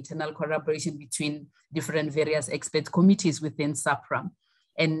improve the internal collaboration between different various expert committees within SAPRA.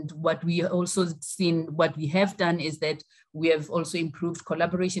 And what we also seen, what we have done is that we have also improved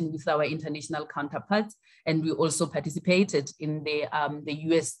collaboration with our international counterparts, and we also participated in the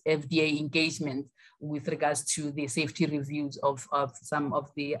US FDA engagement with regards to the safety reviews of some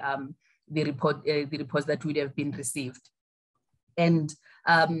of the reports that would have been received. And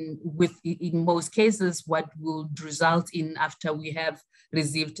in most cases, what will result in, after we have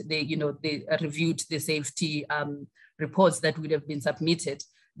received reviewed the safety reports that would have been submitted,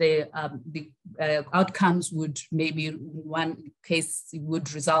 the outcomes would, maybe one case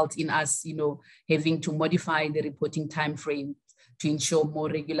would result in us, having to modify the reporting time frame to ensure more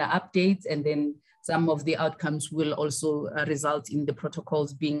regular updates. And then some of the outcomes will also result in the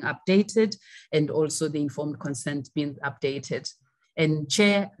protocols being updated, and also the informed consent being updated. And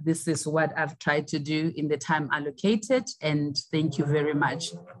Chair, this is what I've tried to do in the time allocated, and thank you very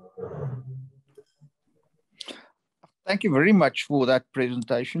much. Thank you very much for that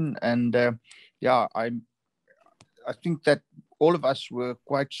presentation. And yeah, I think that all of us were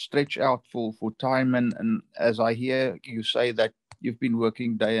quite stretched out for time. And as I hear you say that you've been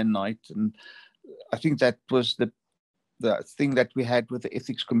working day and night, and I think that was the thing that we had with the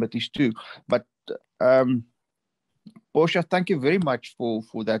ethics committees too. But Portia, thank you very much for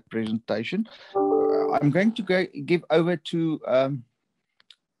that presentation. I'm going to give over to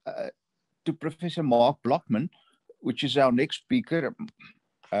Professor Mark Blockman, which is our next speaker.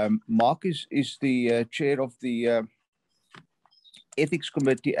 Mark is the chair of the ethics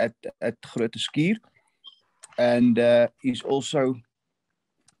committee at Grote Schuur, and he's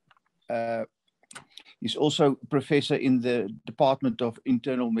also professor in the Department of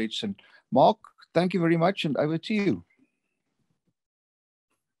Internal Medicine. Mark, thank you very much, and over to you.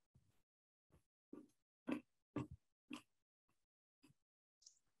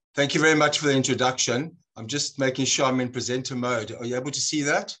 Thank you very much for the introduction. I'm just making sure I'm in presenter mode. Are you able to see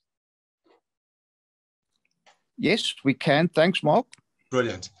that? Yes, we can. Thanks, Mark.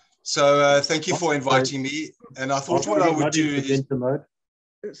 Brilliant. So thank you for inviting me. And I thought what I would do is...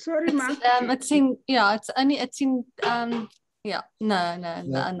 Sorry, Mark. It's in, yeah,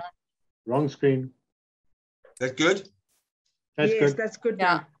 no. Wrong screen. That good? That's good. That's good.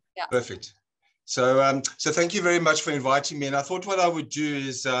 Yeah. Perfect. So, so thank you very much for inviting me. And I thought what I would do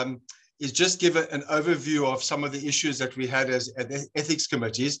is just give an overview of some of the issues that we had as ethics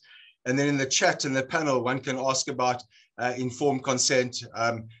committees. And then in the chat and the panel, one can ask about informed consent,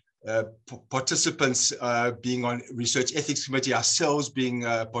 participants being on research ethics committee, ourselves being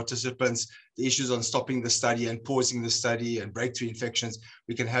participants, the issues on stopping the study and pausing the study and breakthrough infections.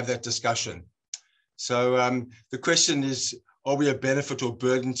 We can have that discussion. So the question is, are we a benefit or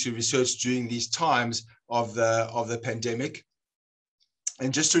burden to research during these times of the pandemic?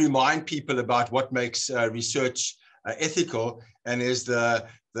 And just to remind people about what makes research ethical, and there's the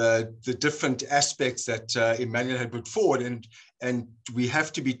different aspects that Emmanuel had put forward, and we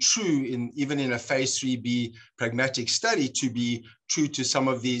have to be true even in a phase 3B pragmatic study to be true to some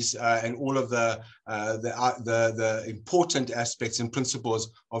of these and all of the important aspects and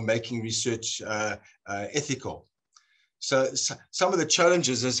principles of making research ethical. So some of the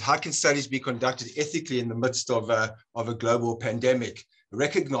challenges is how can studies be conducted ethically in the midst of a global pandemic,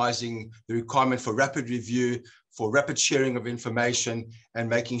 recognizing the requirement for rapid review, for rapid sharing of information, and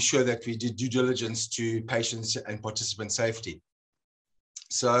making sure that we do due diligence to patients and participant safety.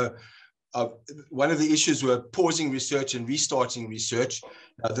 So one of the issues were pausing research and restarting research.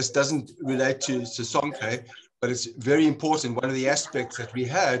 This doesn't relate to Sisonke, but it's very important. One of the aspects that we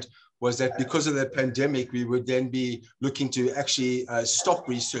had was that because of the pandemic, we would then be looking to actually stop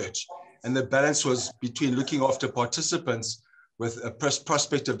research. And the balance was between looking after participants with a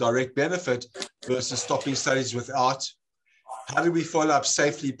prospect of direct benefit versus stopping studies without. How do we follow up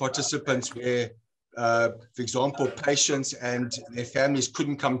safely participants where, for example, patients and their families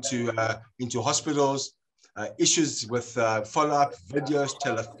couldn't come into hospitals, issues with follow-up, videos,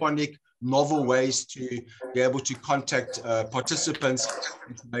 telephonic, novel ways to be able to contact participants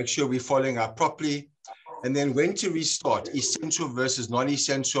and to make sure we're following up properly. And then when to restart, essential versus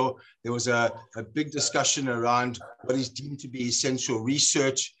non-essential. There was a big discussion around what is deemed to be essential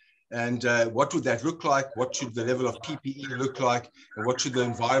research and what would that look like? What should the level of PPE look like? And what should the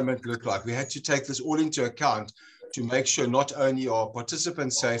environment look like? We had to take this all into account to make sure not only are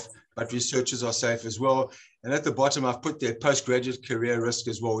participants safe, but researchers are safe as well. And at the bottom, I've put there postgraduate career risk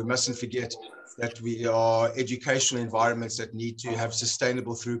as well. We mustn't forget that we are educational environments that need to have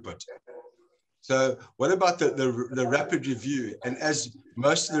sustainable throughput. So what about the rapid review? And as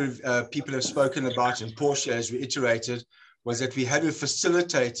most of the people have spoken about, and Portia has reiterated, was that we had to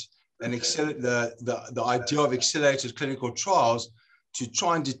facilitate and the idea of accelerated clinical trials to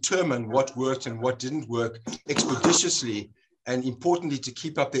try and determine what worked and what didn't work expeditiously, and importantly, to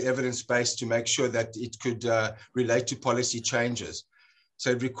keep up the evidence base to make sure that it could relate to policy changes.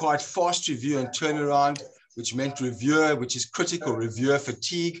 So it required fast review and turnaround, which meant reviewer, which is critical, reviewer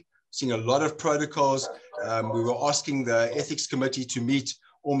fatigue, seeing a lot of protocols. We were asking the ethics committee to meet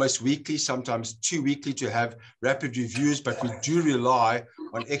almost weekly, sometimes 2 weekly, to have rapid reviews, but we do rely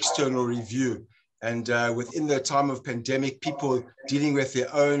on external review. And within the time of pandemic, people dealing with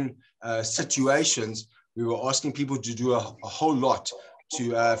their own situations, we were asking people to do a whole lot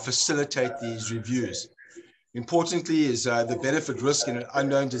to facilitate these reviews. Importantly is the benefit risk in an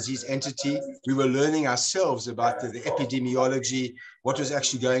unknown disease entity. We were learning ourselves about the epidemiology, what was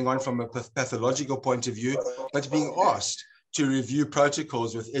actually going on from a pathological point of view, but being asked to review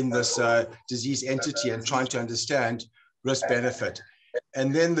protocols within this disease entity and trying to understand risk benefit.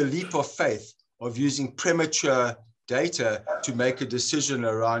 And then the leap of faith of using premature data to make a decision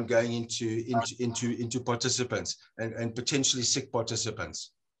around going into participants and potentially sick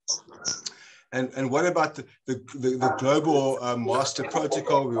participants. And what about the global master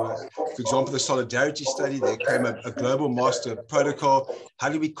protocol? For example, the solidarity study, there came a global master protocol. How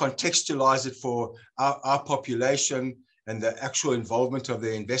do we contextualize it for our population and the actual involvement of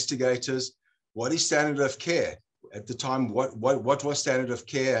the investigators? What is standard of care? At the time, what was standard of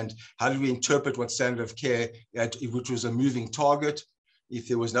care, and how do we interpret what standard of care, which was a moving target? If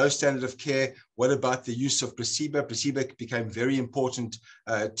there was no standard of care, what about the use of placebo? Placebo became very important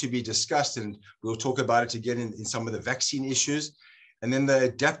to be discussed, and we'll talk about it again in some of the vaccine issues. And then the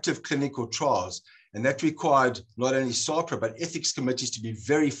adaptive clinical trials, and that required not only SAPRA, but ethics committees to be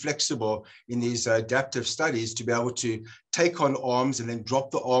very flexible in these adaptive studies to be able to take on arms and then drop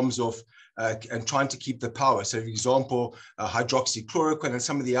the arms off and trying to keep the power. So for example, hydroxychloroquine and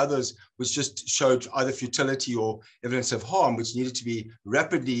some of the others, which just showed either futility or evidence of harm, which needed to be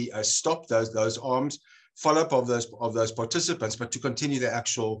rapidly stopped, those arms, follow up of those participants, but to continue the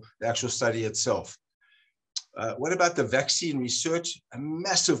actual study itself. What about the vaccine research? A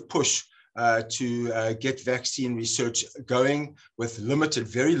massive push to get vaccine research going with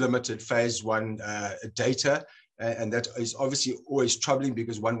very limited phase 1 data. And that is obviously always troubling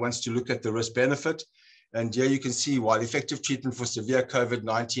because one wants to look at the risk benefit. And here you can see while effective treatment for severe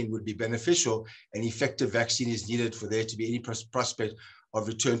COVID-19 would be beneficial, an effective vaccine is needed for there to be any prospect of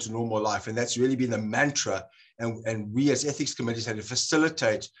return to normal life. And that's really been the mantra. And we as ethics committees had to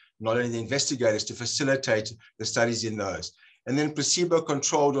facilitate, not only the investigators, to facilitate the studies in those. And then placebo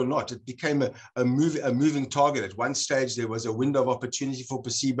controlled or not, it became a moving target. At one stage, there was a window of opportunity for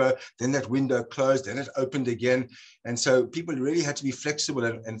placebo, then that window closed, then it opened again. And so people really had to be flexible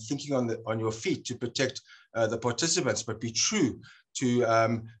and thinking on your feet to protect the participants, but be true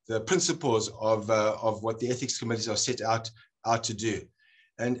the principles of what the ethics committees are set out to do.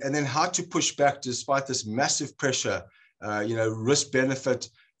 And then how to push back despite this massive pressure, risk benefit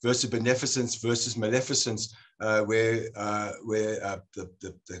versus beneficence versus maleficence, where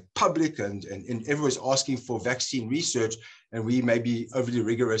the public and everyone's asking for vaccine research, and we may be overly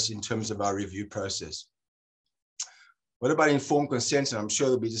rigorous in terms of our review process. What about informed consent? And I'm sure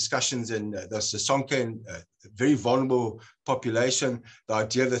there'll be discussions in the Sisonke and very vulnerable population, the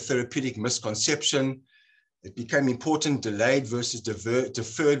idea of the therapeutic misconception. It became important, delayed versus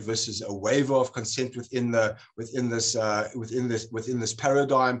deferred versus a waiver of consent within this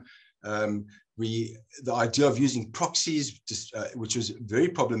paradigm. The idea of using proxies, which was very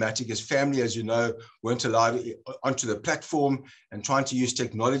problematic, as family, as you know, weren't allowed onto the platform, and trying to use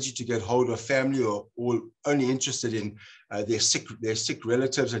technology to get hold of family or only interested in their sick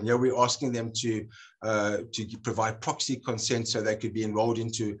relatives. And here we're asking them to provide proxy consent so they could be enrolled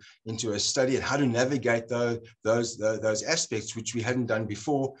into a study, and how to navigate those aspects, which we hadn't done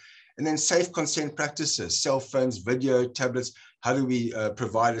before. And then safe consent practices, cell phones, video, tablets. How do we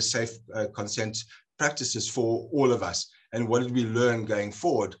provide a safe consent practices for all of us? And what did we learn going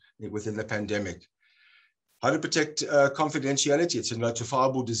forward within the pandemic? How to protect confidentiality. It's a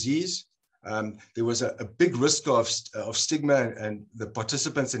notifiable disease. There was a big risk of stigma, and the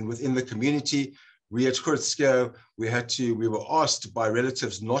participants and within the community. We at Kurtsko, we were asked by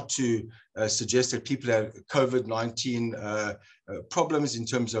relatives not to suggest that people had COVID-19 problems in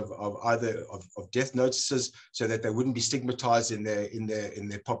terms of either death notices, so that they wouldn't be stigmatized in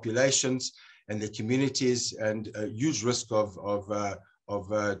their populations and their communities, and a huge risk of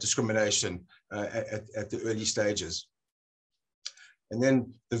discrimination at the early stages. And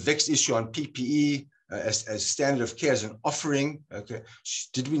then the vexed issue on PPE, as standard of care, as an offering. Okay,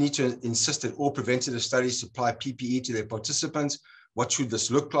 did we need to insist that all preventative studies supply PPE to their participants? What should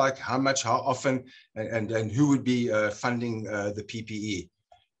this look like? How much? How often? And who would be funding the PPE?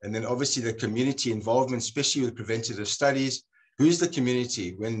 And then obviously the community involvement, especially with preventative studies. Who's the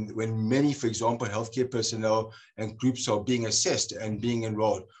community when many, for example, healthcare personnel and groups are being assessed and being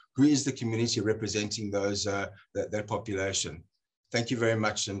enrolled? Who is the community representing those that population? Thank you very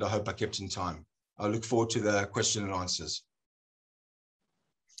much, and I hope I kept in time. I look forward to the question and answers.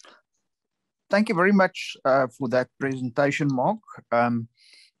 Thank you very much for that presentation, Mark.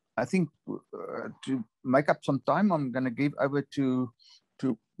 I think to make up some time, I'm going to give over to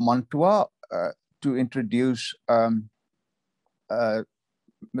Mantua to introduce Mrs.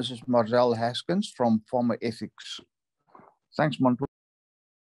 Marzel Haskins from Bioethics. Thanks, Mantua.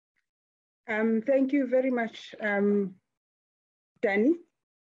 Thank you very much, Danny.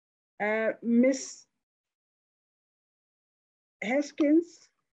 Ms. Haskins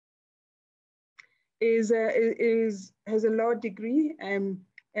has a law degree,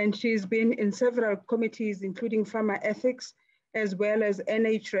 and she's been in several committees, including Bioethics, as well as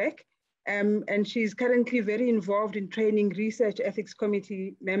NHREC. And she's currently very involved in training research ethics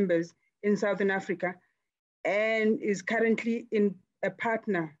committee members in Southern Africa, and is currently a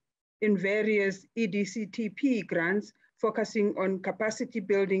partner in various EDCTP grants focusing on capacity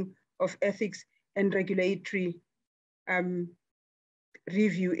building of ethics and regulatory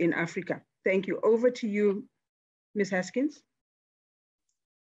review in Africa. Thank you. Over to you, Ms. Haskins.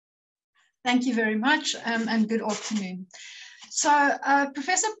 Thank you very much, and good afternoon. So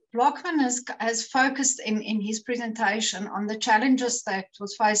Professor Blockman has focused in his presentation on the challenges that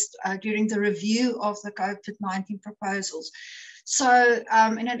was faced during the review of the COVID-19 proposals. So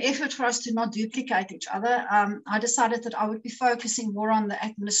in an effort for us to not duplicate each other, I decided that I would be focusing more on the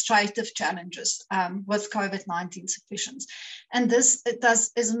administrative challenges with COVID-19 submissions. And this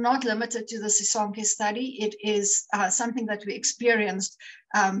is not limited to the Sisonke study. It is something that we experienced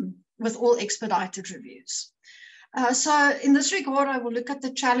with all expedited reviews. So in this regard, I will look at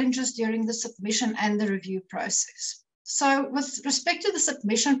the challenges during the submission and the review process. So with respect to the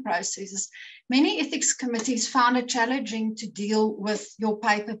submission processes, many ethics committees found it challenging to deal with your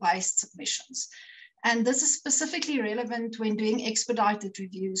paper-based submissions. And this is specifically relevant when doing expedited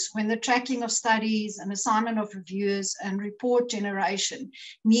reviews, when the tracking of studies and assignment of reviewers and report generation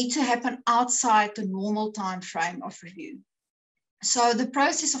need to happen outside the normal time frame of review. So the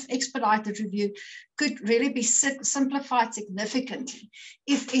process of expedited review could really be simplified significantly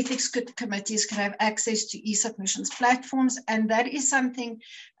if ethics committees could have access to e-submissions platforms. And that is something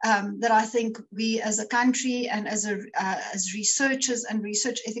that I think we as a country and as researchers and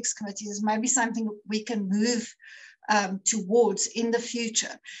research ethics committees is maybe something we can move towards in the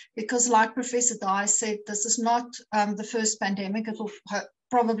future. Because like Professor Dye said, this is not the first pandemic. It will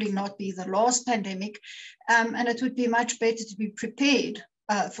probably not be the last pandemic, and it would be much better to be prepared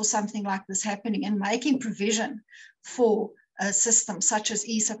for something like this happening and making provision for systems such as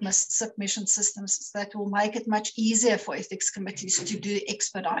e-submission systems that will make it much easier for ethics committees to do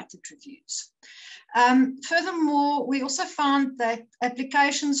expedited reviews. Furthermore, we also found that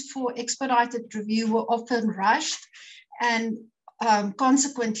applications for expedited review were often rushed and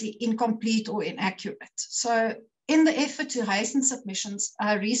consequently incomplete or inaccurate. So in the effort to hasten submissions,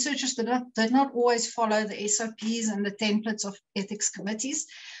 researchers did not always follow the SOPs and the templates of ethics committees,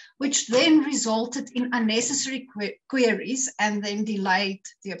 which then resulted in unnecessary queries and then delayed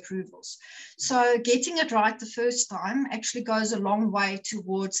the approvals. So getting it right the first time actually goes a long way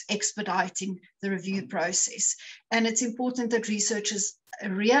towards expediting the review process. And it's important that researchers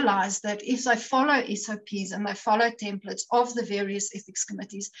realize that if they follow SOPs and they follow templates of the various ethics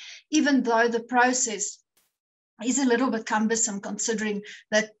committees, even though the process is a little bit cumbersome considering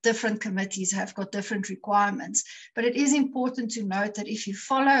that different committees have got different requirements. But it is important to note that if you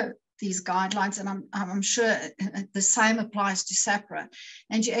follow these guidelines, and I'm sure the same applies to SAPRA,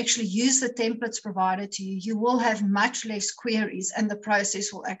 and you actually use the templates provided to you, you will have much less queries and the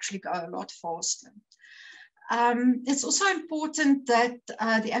process will actually go a lot faster. It's also important that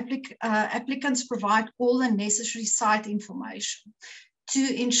the applicants provide all the necessary site information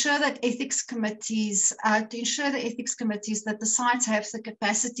to ensure that ethics committees, that the sites have the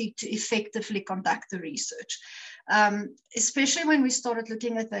capacity to effectively conduct the research. Especially when we started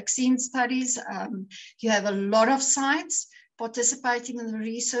looking at vaccine studies, you have a lot of sites participating in the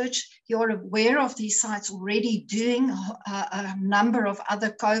research. You're aware of these sites already doing a number of other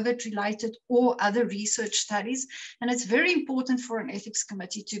COVID-related or other research studies. And it's very important for an ethics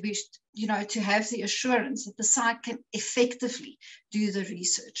committee to be, to have the assurance that the site can effectively do the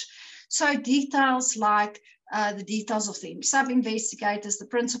research. So details like the details of the sub-investigators, the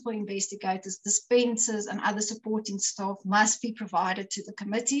principal investigators, dispensers, and other supporting staff must be provided to the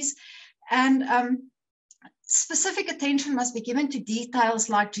committees. And specific attention must be given to details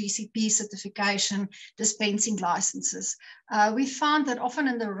like GCP certification, dispensing licenses. We found that often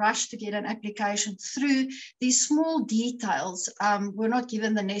in the rush to get an application through, these small details were not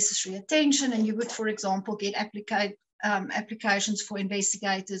given the necessary attention, and you would, for example, get applications for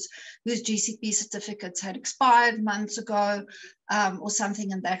investigators whose GCP certificates had expired months ago or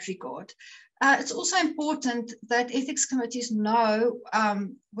something in that regard. It's also important that ethics committees know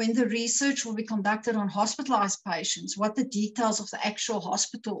when the research will be conducted on hospitalized patients, what the details of the actual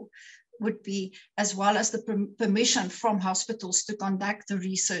hospital would be, as well as the permission from hospitals to conduct the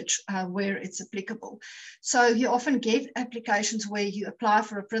research where it's applicable. So you often get applications where you apply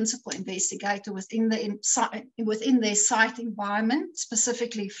for a principal investigator within their site environment,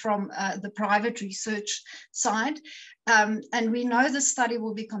 specifically from the private research side. And we know the study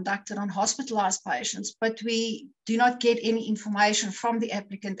will be conducted on hospitalized patients, but we do not get any information from the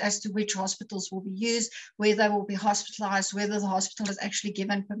applicant as to which hospitals will be used, where they will be hospitalized, whether the hospital has actually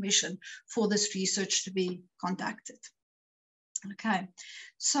given permission for this research to be conducted. Okay,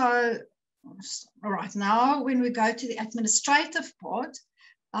 so, all right, now when we go to the administrative part,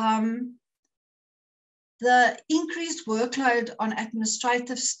 the increased workload on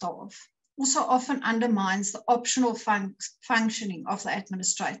administrative staff also often undermines the optional functioning of the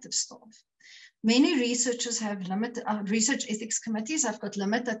administrative staff. Many researchers have limited, research ethics committees have got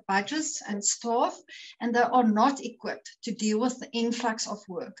limited budgets and staff, and they are not equipped to deal with the influx of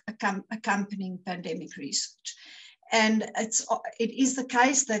work accompanying pandemic research. And it is the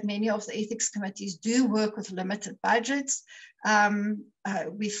case that many of the ethics committees do work with limited budgets.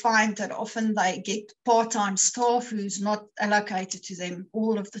 We find that often they get part-time staff who's not allocated to them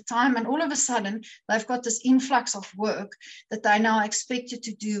all of the time. And all of a sudden, they've got this influx of work that they're now expected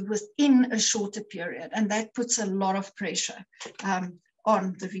to do within a shorter period. And that puts a lot of pressure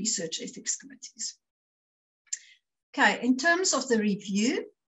on the research ethics committees. Okay, in terms of the review,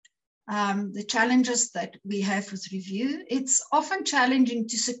 the challenges that we have with review, it's often challenging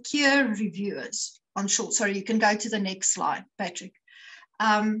to secure reviewers on short. Sorry, you can go to the next slide, Patrick.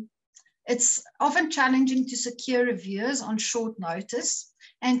 It's often challenging to secure reviewers on short notice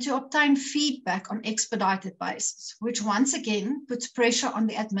and to obtain feedback on expedited basis, which once again puts pressure on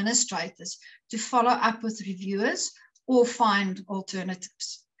the administrators to follow up with reviewers or find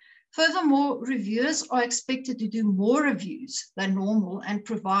alternatives. Furthermore, reviewers are expected to do more reviews than normal and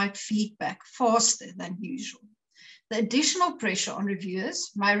provide feedback faster than usual. The additional pressure on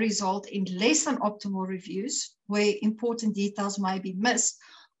reviewers may result in less than optimal reviews where important details may be missed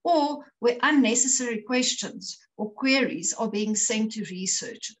or where unnecessary questions or queries are being sent to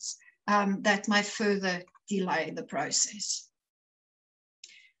researchers that may further delay the process.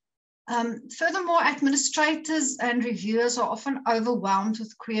 Furthermore, administrators and reviewers are often overwhelmed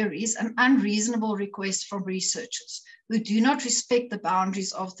with queries and unreasonable requests from researchers who do not respect the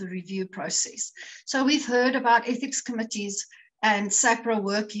boundaries of the review process. So we've heard about ethics committees and SAPRA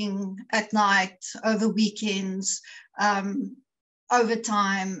working at night, over weekends,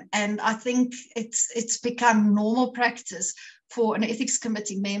 overtime, and I think it's become normal practice for an ethics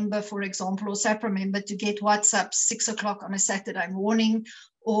committee member, for example, or SAPRA member to get WhatsApp 6 o'clock on a Saturday morning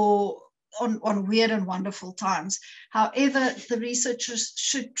or on weird and wonderful times. However, the researchers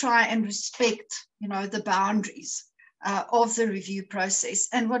should try and respect, the boundaries of the review process.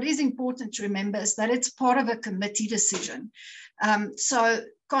 And what is important to remember is that it's part of a committee decision. So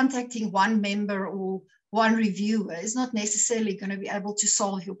contacting one member or one reviewer is not necessarily going to be able to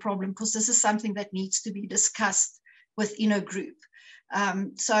solve your problem, because this is something that needs to be discussed within a group.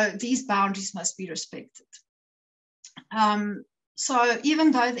 So these boundaries must be respected. So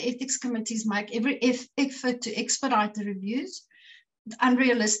even though the ethics committees make every effort to expedite the reviews,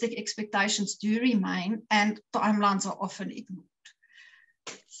 unrealistic expectations do remain and timelines are often ignored.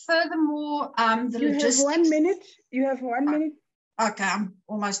 Furthermore, You have 1 minute. You have 1 minute. Okay, I'm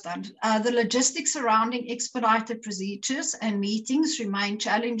almost done. The logistics surrounding expedited procedures and meetings remain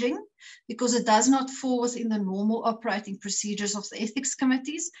challenging because it does not fall within the normal operating procedures of the ethics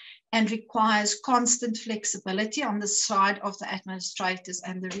committees and requires constant flexibility on the side of the administrators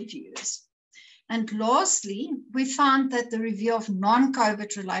and the reviewers. And lastly, we found that the review of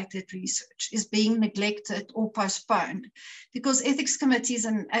non-COVID related research is being neglected or postponed because ethics committees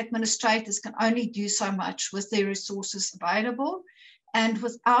and administrators can only do so much with their resources available, and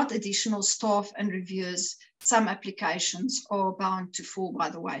without additional staff and reviewers, some applications are bound to fall by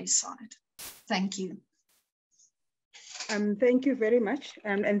the wayside. Thank you. Thank you very much,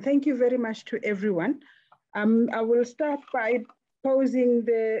 and thank you very much to everyone. I will start by posing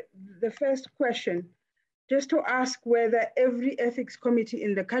the first question, just to ask whether every ethics committee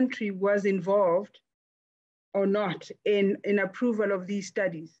in the country was involved or not in approval of these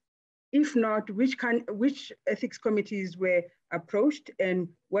studies. If not, which ethics committees were approached and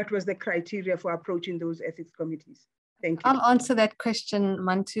what was the criteria for approaching those ethics committees? Thank you. I'll answer that question,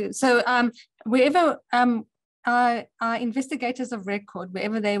 Mantu. So wherever our investigators of record,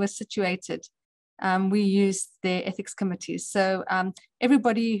 wherever they were situated, we used their ethics committees. So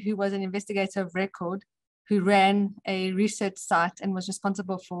everybody who was an investigator of record who ran a research site and was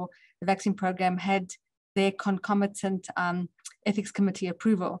responsible for the vaccine program had their concomitant ethics committee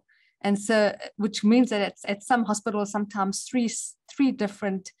approval. And so, which means that at some hospitals, sometimes three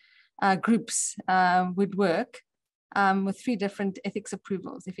different groups would work with 3 different ethics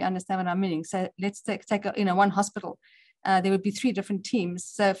approvals, if you understand what I'm meaning. So let's take one hospital. There would be 3 different teams.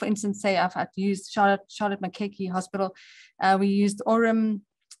 So for instance, say I've used Charlotte Makeke Hospital, we used Orem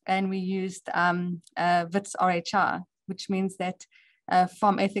and we used WITS RHR, which means that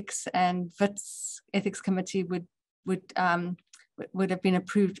Farm Ethics and WITS Ethics Committee would have been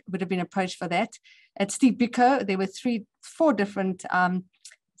approached for that. At Steve Biko, there were 4 different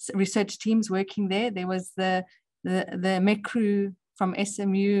research teams working there. There was the MECRU from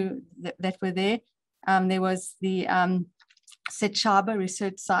SMU that were there. There was the Setshaba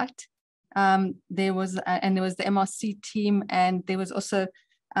research site. There was the MRC team, and there was also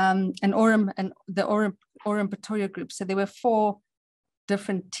an Orem and the Orem Pretoria group. So there were 4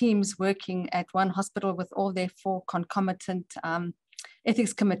 different teams working at one hospital with all their 4 concomitant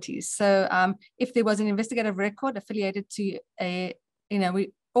ethics committees. So if there was an investigative record affiliated to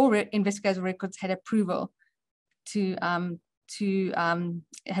all investigative records had approval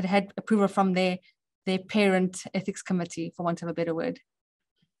had approval from their parent ethics committee, for want of a better word.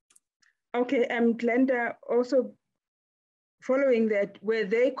 Okay, Glenda, also following that, were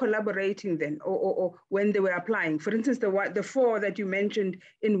they collaborating then, or when they were applying? For instance, the 4 that you mentioned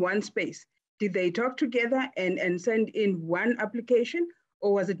in one space, did they talk together and send in one application,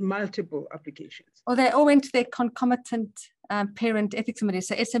 or was it multiple applications? Well, they all went to their concomitant parent ethics committee.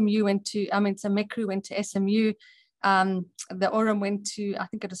 So SMU went to, so MECRU went to SMU, the Orem went to, I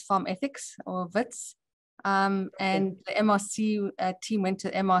think it was Farm Ethics or WITS, and the MRC team went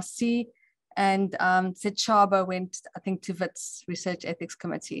to MRC, and Setshaba went, I think, to WITS Research Ethics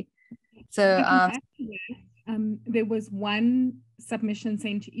Committee. So there was one submission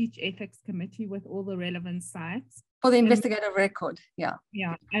sent to each ethics committee with all the relevant sites. For the investigative record, yeah.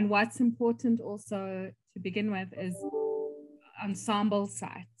 Yeah, and what's important also to begin with is ensemble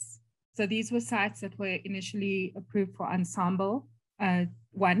sites. So these were sites that were initially approved for ensemble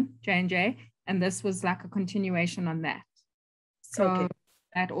 1, J&J, and this was like a continuation on that. So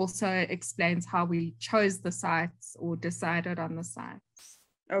that also explains how we chose the sites or decided on the sites.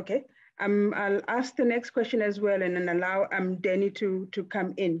 Okay. I'll ask the next question as well, and then allow Danny to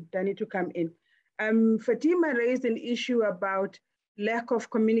come in. Fatima raised an issue about lack of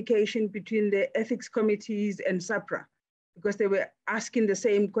communication between the ethics committees and SAPRA, because they were asking the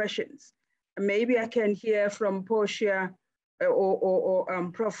same questions. Maybe I can hear from Portia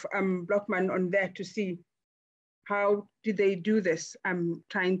or Prof. Blockman on that to see how do they do this,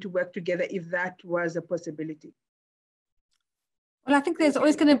 trying to work together if that was a possibility. Well, I think there's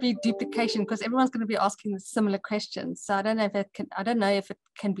always going to be duplication because everyone's going to be asking similar questions. So I don't know if it can. I don't know if it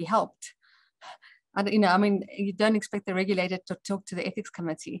can be helped. I mean, you don't expect the regulator to talk to the ethics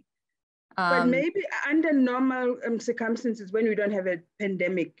committee. But maybe under normal circumstances, when we don't have a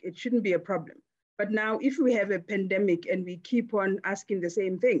pandemic, it shouldn't be a problem. But now, if we have a pandemic and we keep on asking the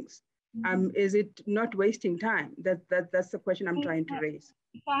same things, is it not wasting time? That's the question I'm trying to raise.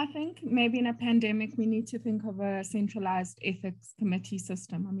 So I think maybe in a pandemic, we need to think of a centralized ethics committee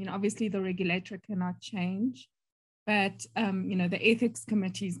system. I mean, obviously the regulator cannot change, but the ethics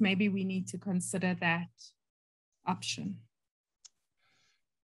committees, maybe we need to consider that option.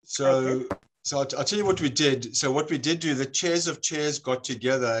 So I'll tell you what we did. So what we did do, the chairs of chairs got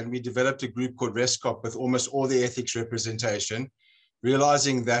together and we developed a group called RESCOP with almost all the ethics representation,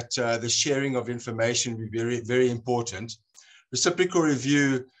 realizing that the sharing of information would be very, very important. Reciprocal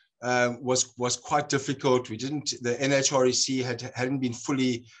review was quite difficult. The NHREC hadn't been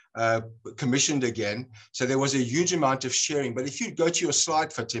fully commissioned again. So there was a huge amount of sharing. But if you go to your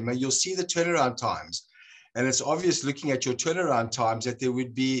slide, Fatima, you'll see the turnaround times. And it's obvious looking at your turnaround times that there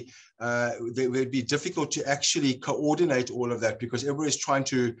would be difficult to actually coordinate all of that because everybody's trying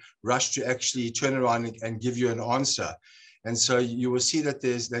to rush to actually turn around and give you an answer. And so you will see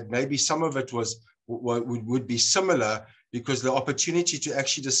that maybe some of it would be similar because the opportunity to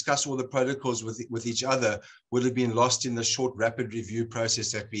actually discuss all the protocols with each other would have been lost in the short rapid review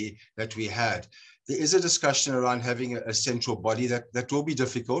process that we had. There is a discussion around having a central body that will be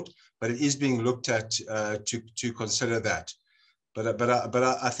difficult, but it is being looked at to consider that. But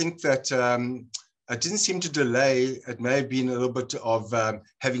I think that it didn't seem to delay. It may have been a little bit of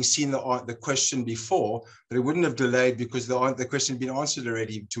having seen the question before, but it wouldn't have delayed because the question had been answered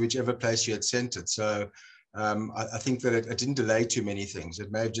already to whichever place you had sent it. So I think that it didn't delay too many things.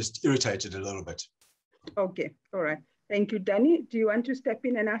 It may have just irritated a little bit. Okay, all right. Thank you, Danny. Do you want to step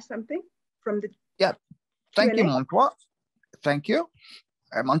in and ask something from the Yeah, thank you, Montois. Thank you.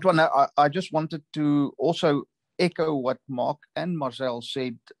 Montois, I just wanted to also echo what Mark and Marcel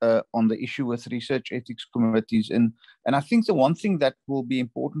said on the issue with research ethics committees. And I think the one thing that will be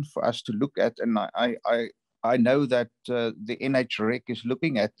important for us to look at, and I know that the NHREC is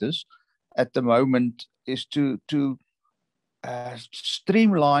looking at this at the moment, is to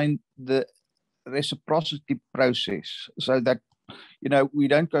streamline the reciprocity process so that, we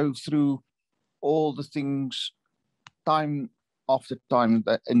don't go through all the things time after time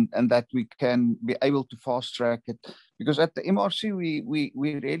and that we can be able to fast track it. Because at the MRC, we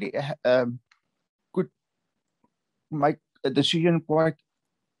really could make a decision quite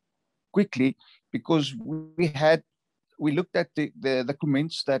quickly because we looked at the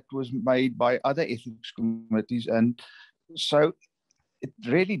comments that was made by other ethics committees. And so it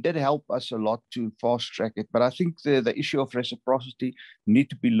really did help us a lot to fast track it. But I think the issue of reciprocity need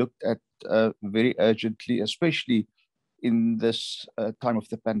to be looked at very urgently, especially in this time of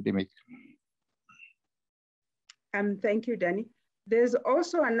the pandemic. Thank you, Danny. There's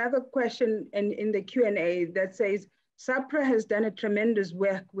also another question in the Q&A that says, SAPRA has done a tremendous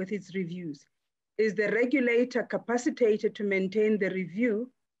work with its reviews. Is the regulator capacitated to maintain the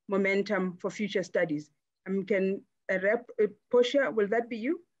review momentum for future studies? Portia, will that be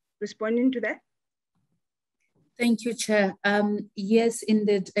you responding to that? Thank you, Chair. Yes,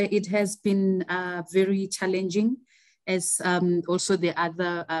 indeed, it has been very challenging, as also the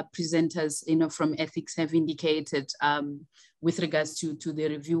other presenters, from ethics have indicated with regards to the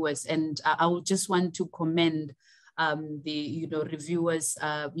reviewers. And I would just want to commend the reviewers,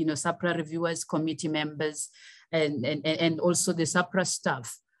 SAPRA reviewers, committee members, and also the SAPRA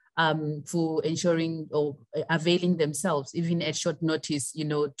staff for ensuring or availing themselves, even at short notice,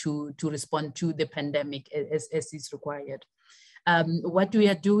 to respond to the pandemic as is required. What we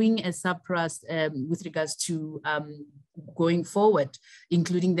are doing as SAPRAs with regards to going forward,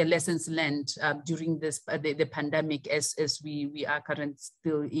 including the lessons learned during the pandemic as we are currently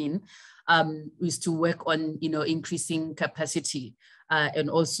still in, is to work on increasing capacity and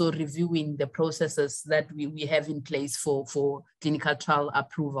also reviewing the processes that we have in place for clinical trial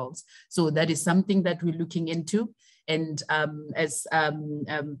approvals. So that is something that we're looking into. And as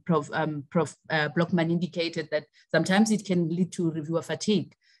Prof. Blockman indicated, that sometimes it can lead to reviewer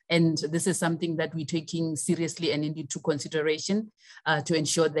fatigue. And this is something that we're taking seriously and into consideration to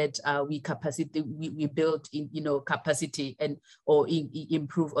ensure that we build in, capacity and or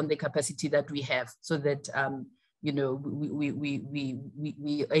improve on the capacity that we have, so that we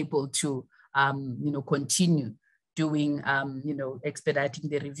are able to continue doing expediting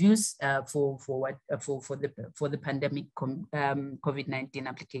the reviews for the pandemic COVID-19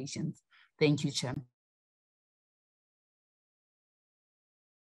 applications. Thank you, Chair.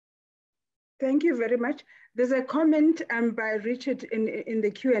 Thank you very much. There's a comment by Richard in the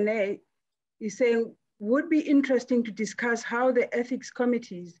Q&A. He's saying, would be interesting to discuss how the ethics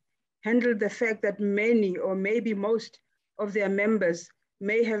committees handle the fact that many or maybe most of their members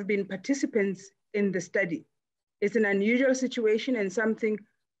may have been participants in the study. It's an unusual situation and something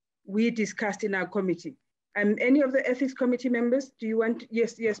we discussed in our committee. Any of the ethics committee members, do you want,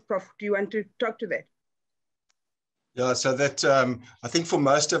 yes, Prof, do you want to talk to that? Yeah, so that I think for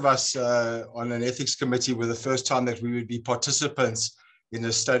most of us on an ethics committee were the first time that we would be participants in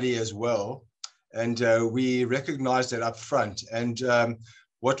a study as well. And we recognized that up front. And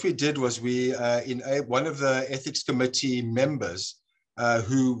what we did was one of the ethics committee members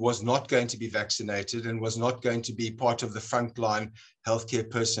who was not going to be vaccinated and was not going to be part of the frontline healthcare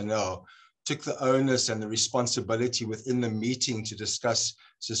personnel took the onus and the responsibility within the meeting to discuss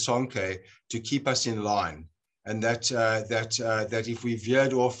Sisonke to keep us in line. And that if we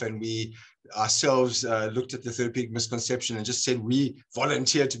veered off and we ourselves looked at the therapeutic misconception and just said we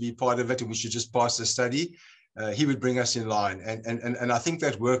volunteered to be part of it and we should just pass the study, he would bring us in line. And I think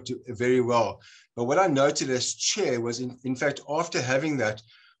that worked very well. But what I noted as chair was, in fact, after having that,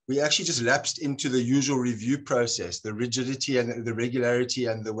 we actually just lapsed into the usual review process, the rigidity and the regularity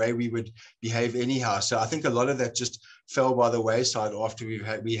and the way we would behave anyhow. So I think a lot of that just fell by the wayside after we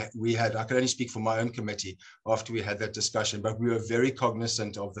had, I can only speak for my own committee, after we had that discussion, but we were very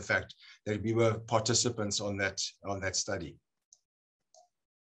cognizant of the fact that we were participants on that study.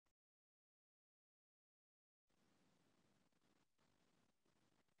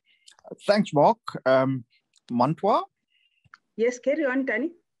 Thanks, Mark. Mantwa? Yes, carry on,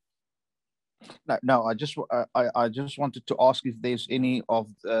 Danny. No, I just wanted to ask if there's any of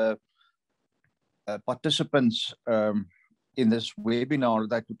the participants in this webinar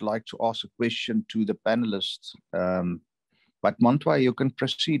that would like to ask a question to the panelists. But Mantwa, you can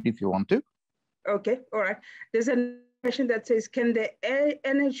proceed if you want to. Okay, all right. There's a question that says, can the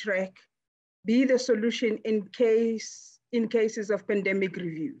NHREC be the solution in cases of pandemic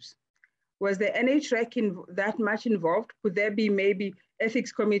reviews? Was the NHREC that much involved? Could there be maybe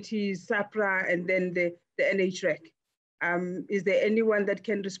ethics committees, SAPRA, and then the NHREC? Is there anyone that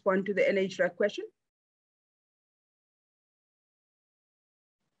can respond to the NHREC question?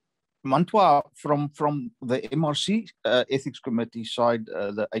 Mantwa, from the MRC ethics committee side,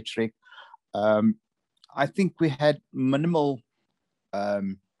 the HREC, I think we had minimal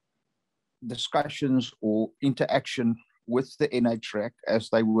discussions or interaction with the NHREC as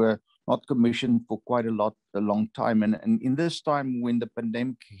they were not commissioned for quite a long time. And in this time when the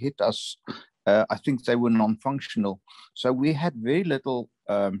pandemic hit us, I think they were non-functional. So we had very little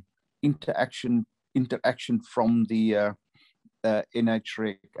interaction from the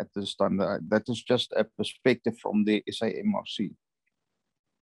NHREC at this time. That is just a perspective from the SAMRC.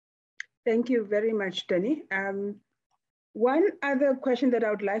 Thank you very much, Danny. One other question that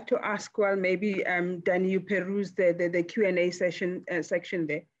I would like to ask while maybe Danny, you peruse the Q&A section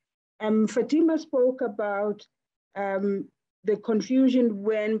there. Fatima spoke about the confusion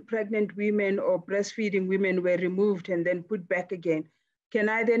when pregnant women or breastfeeding women were removed and then put back again. Can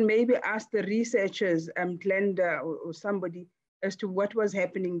I then maybe ask the researchers, Glenda or somebody, as to what was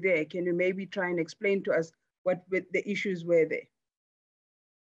happening there? Can you maybe try and explain to us what the issues were there?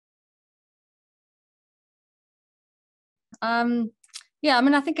 Yeah, I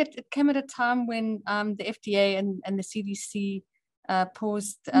mean, I think it came at a time when the FDA and the CDC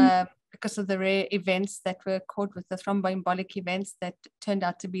paused because of the rare events that were caught with the thromboembolic events that turned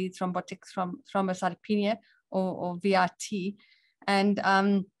out to be thrombotic thrombocytopenia or VRT, and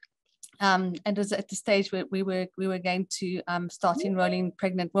it was at the stage where we were going to start enrolling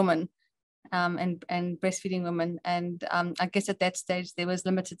pregnant women and breastfeeding women, and I guess at that stage there was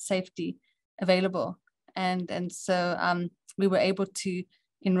limited safety available, and so we were able to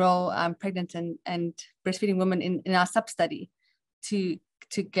enroll pregnant and breastfeeding women in our sub-study to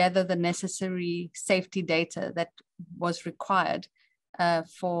gather the necessary safety data that was required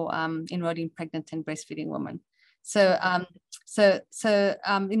for enrolling pregnant and breastfeeding women. So,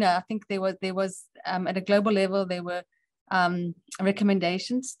 you know, I think there was at a global level, there were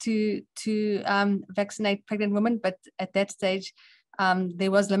recommendations to vaccinate pregnant women, but at that stage,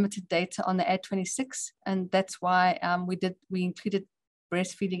 there was limited data on the Ad26, and that's why we included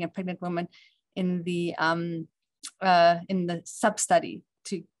breastfeeding and pregnant women in the sub-study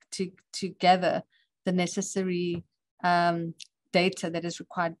to gather the necessary data that is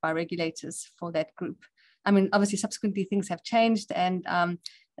required by regulators for that group. I mean, obviously, subsequently things have changed, and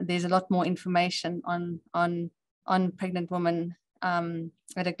there's a lot more information on pregnant women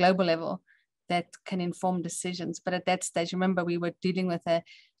at a global level that can inform decisions. But at that stage, remember, we were dealing with a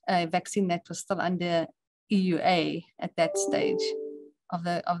vaccine that was still under EUA at that stage of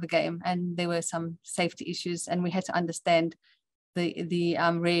the game, and there were some safety issues, and we had to understand the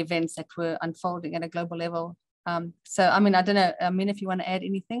rare events that were unfolding at a global level. So, I mean, I don't know, Amin, if you want to add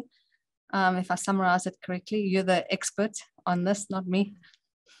anything, if I summarize it correctly. You're the expert on this, not me.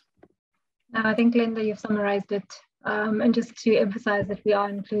 No, I think, Linda, you've summarized it. And just to emphasize that we are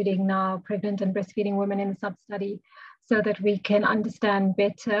including now pregnant and breastfeeding women in the sub-study so that we can understand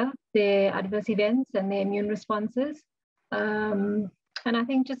better their adverse events and their immune responses. And I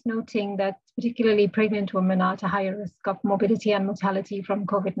think just noting that particularly pregnant women are at a higher risk of morbidity and mortality from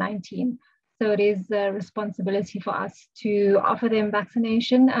COVID-19. So it is a responsibility for us to offer them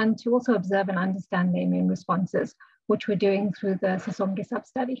vaccination and to also observe and understand their immune responses, which we're doing through the Sisonke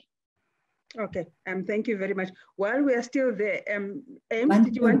sub-study. Okay, thank you very much. While we are still there, Ames,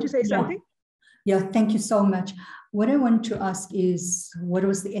 did you want to say something? Yeah, thank you so much. What I want to ask is, what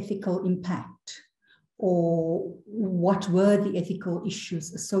was the ethical impact, or what were the ethical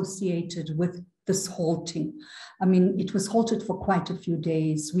issues associated with this halting? I mean, it was halted for quite a few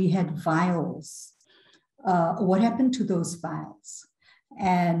days. We had vials. What happened to those vials?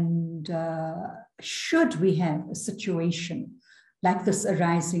 And should we have a situation like this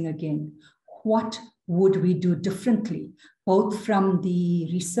arising again, what would we do differently, both from the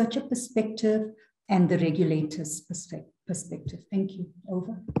researcher perspective and the regulator's perspective? Thank you.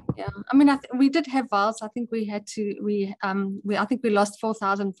 Over. Yeah, I mean, we did have vials. I think we had to. I think we lost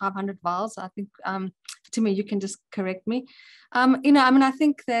 4,500 vials. I think, Timmy, you can just correct me. You know, I mean, I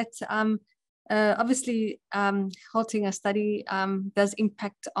think that obviously halting a study does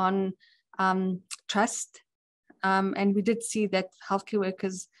impact on trust, and we did see that healthcare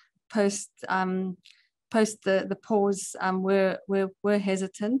workers post the pause were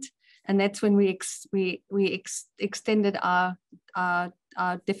hesitant. And that's when we extended our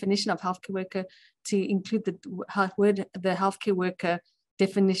definition of healthcare worker to include the healthcare worker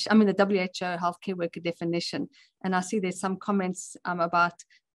definition. I mean, the WHO healthcare worker definition. And I see there's some comments about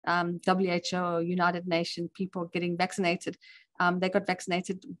WHO or United Nations people getting vaccinated. They got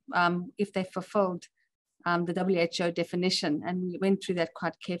vaccinated if they fulfilled the WHO definition, and we went through that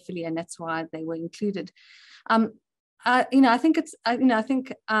quite carefully, and that's why they were included. You know, I think it's, you know, I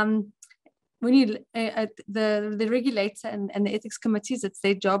think when you, the regulator and the ethics committees, it's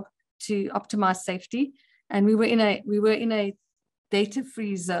their job to optimize safety. And we were in a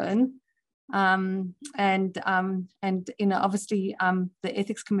data-free zone. And you know, obviously the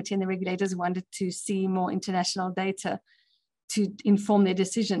ethics committee and the regulators wanted to see more international data to inform their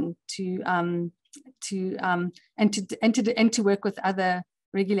decision and to work with other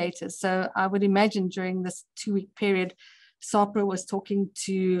regulators. So I would imagine during this 2-week period, SAHPRA was talking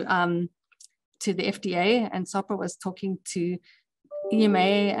to the FDA, and SAHPRA was talking to EMA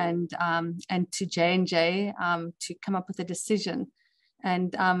and to J&J to come up with a decision.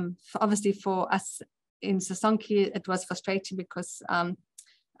 And obviously for us in Sisonke, it was frustrating because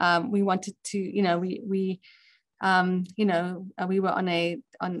we wanted to, you know, we were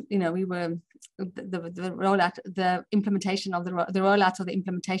the rollout, the implementation of the rollout of the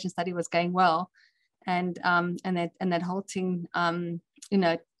implementation study was going well, and that halting, you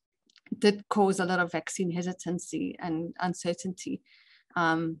know, did cause a lot of vaccine hesitancy and uncertainty.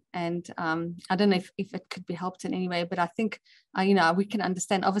 I don't know if it could be helped in any way, but I think, you know, we can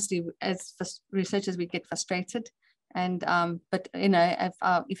understand, obviously, as researchers, we get frustrated. And, but, you know,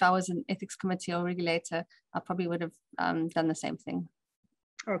 if I was an ethics committee or regulator, I probably would have done the same thing.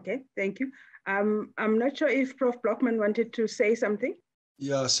 Okay, thank you. I'm not sure if Prof. Blockman wanted to say something.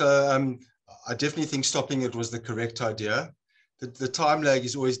 Yeah, so I definitely think stopping it was the correct idea. The time lag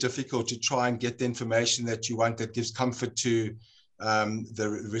is always difficult to try and get the information that you want that gives comfort to the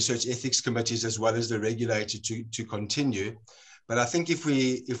research ethics committees as well as the regulator to continue. But I think if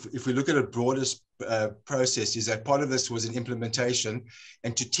we look at a broader process, is that part of this was an implementation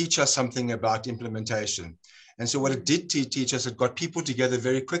and to teach us something about implementation. And so what it did teach us, it got people together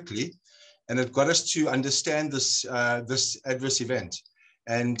very quickly, and it got us to understand this adverse event.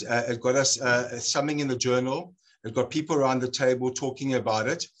 And it got us something in the journal. It got people around the table talking about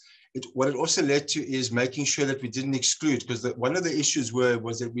it. What it also led to is making sure that we didn't exclude, because one of the issues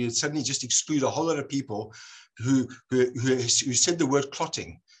was that we would suddenly just exclude a whole lot of people who said the word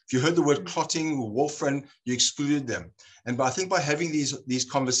clotting. If you heard the word clotting or warfarin, you excluded them. And I think by having these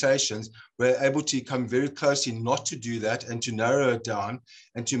conversations, we're able to come very closely not to do that and to narrow it down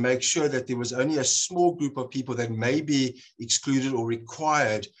and to make sure that there was only a small group of people that may be excluded or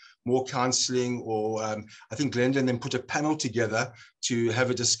required more counseling, or I think Glenda then put a panel together to have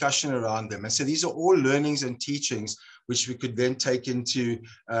a discussion around them. And so these are all learnings and teachings which we could then take into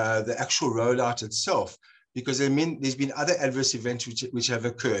the actual rollout itself, because there's been other adverse events which have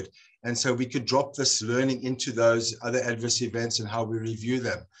occurred. And so we could drop this learning into those other adverse events and how we review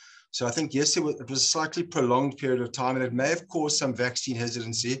them. So I think, yes, it was a slightly prolonged period of time, and it may have caused some vaccine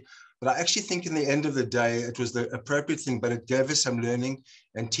hesitancy. But I actually think in the end of the day, it was the appropriate thing, but it gave us some learning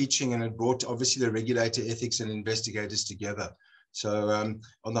and teaching, and it brought obviously the regulator, ethics, and investigators together. So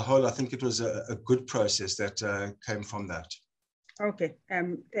on the whole, I think it was a good process that came from that. Okay,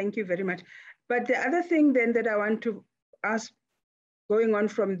 thank you very much. But the other thing then that I want to ask, going on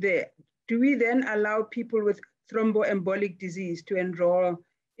from there, do we then allow people with thromboembolic disease to enroll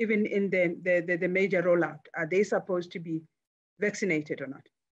even in the major rollout? Are they supposed to be vaccinated or not?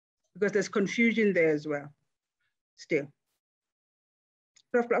 Because there's confusion there as well, still.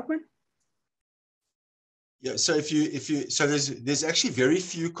 Prof. Blockman? Yeah, so so there's actually very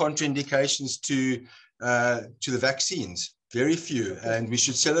few contraindications to the vaccines, very few, and we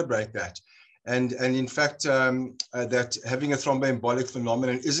should celebrate that. And in fact, that having a thromboembolic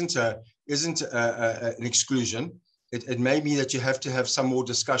phenomenon isn't an exclusion. It may mean that you have to have some more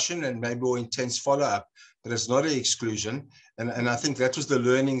discussion and maybe more intense follow-up, but it's not an exclusion. And I think that was the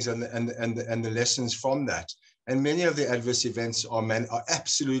learnings and the lessons from that. And many of the adverse events are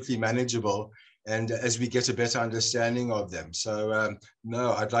absolutely manageable, and as we get a better understanding of them. So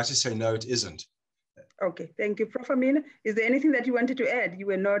no, I'd like to say no, it isn't. Okay, thank you. Prof. Amina, is there anything that you wanted to add? You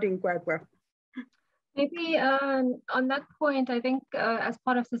were nodding quite well. Maybe on that point, I think as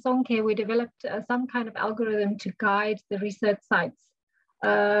part of Sisonke, we developed some kind of algorithm to guide the research sites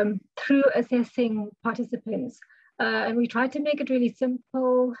through assessing participants. And we tried to make it really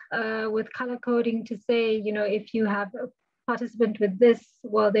simple with color coding to say, you know, if you have a participant with this,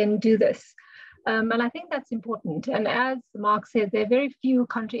 well, then do this. And I think that's important. And as Mark said, there are very few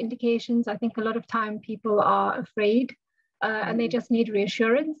contraindications. I think a lot of time people are afraid and they just need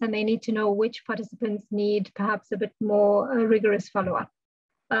reassurance, and they need to know which participants need perhaps a bit more rigorous follow-up.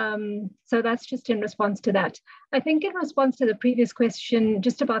 So that's just in response to that. I think in response to the previous question,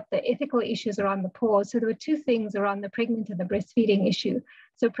 just about the ethical issues around the pause. So there were two things around the pregnant and the breastfeeding issue.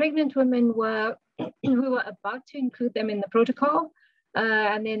 So pregnant women were, we were about to include them in the protocol,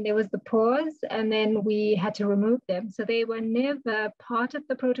 and then there was the pause, and then we had to remove them. So they were never part of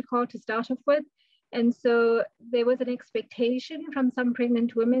the protocol to start off with. And so there was an expectation from some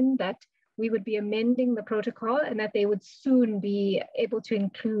pregnant women that we would be amending the protocol and that they would soon be able to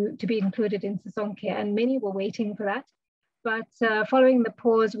be included in Sisonke, and many were waiting for that. But following the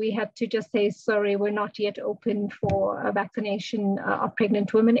pause, we had to just say, sorry, we're not yet open for a vaccination of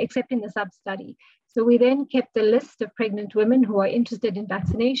pregnant women, except in the sub-study. So we then kept a list of pregnant women who are interested in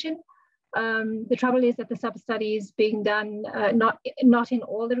vaccination. The trouble is that the sub-study is being done not in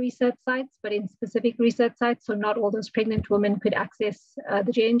all the research sites, but in specific research sites. So not all those pregnant women could access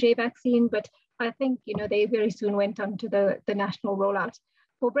the J&J vaccine, but I think, you know, they very soon went on to the national rollout.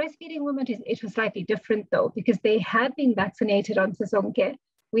 For breastfeeding women, it was slightly different though, because they had been vaccinated on Sisonke.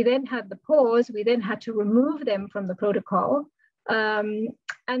 We then had the pause, we then had to remove them from the protocol.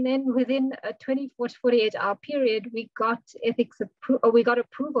 And then within a 24 to 48-hour period, we got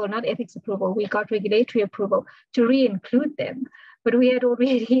approval, not ethics approval, we got regulatory approval to re-include them. But we had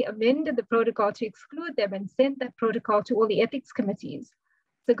already amended the protocol to exclude them and sent that protocol to all the ethics committees.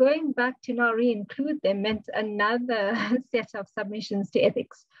 So going back to now re-include them meant another set of submissions to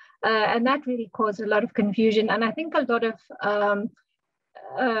ethics. And that really caused a lot of confusion. And I think a lot of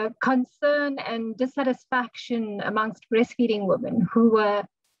concern and dissatisfaction amongst breastfeeding women who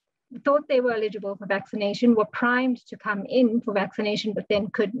thought they were eligible for vaccination, were primed to come in for vaccination, but then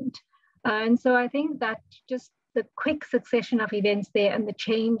couldn't. And so I think that just the quick succession of events there and the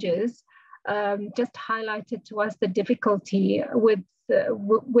changes just highlighted to us the difficulty with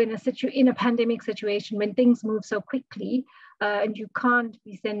when in a pandemic situation, when things move so quickly and you can't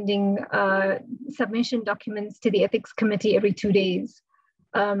be sending submission documents to the ethics committee every 2 days.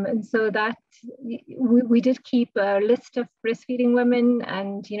 And so that we did keep a list of breastfeeding women,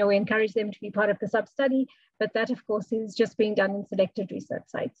 and we encourage them to be part of the sub-study, but that of course is just being done in selected research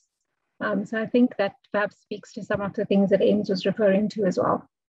sites. So I think that perhaps speaks to some of the things that Ames was referring to as well.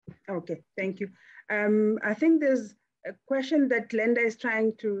 Okay, thank you. I think there's a question that Glenda is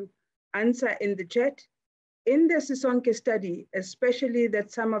trying to answer in the chat. In the Sisonke study, especially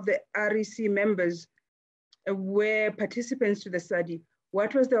that some of the REC members were participants to the study,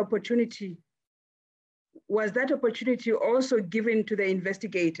 what was the opportunity? Was that opportunity also given to the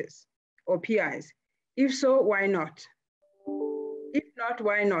investigators or PIs? If so, why not? If not,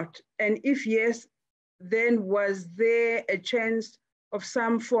 why not? And if yes, then was there a chance of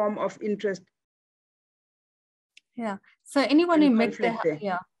some form of interest? Yeah, so anyone who met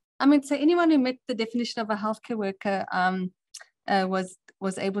so anyone who met the definition of a healthcare worker was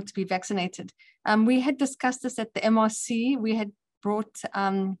able to be vaccinated. We had discussed this at the MRC. We had brought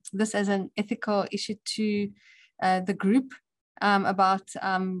this as an ethical issue to the group about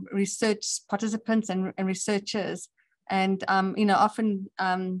research participants and researchers. And, often,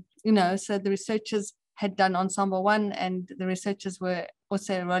 so the researchers had done Ensemble 1, and the researchers were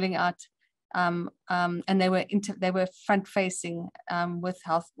also rolling out, and they were front-facing with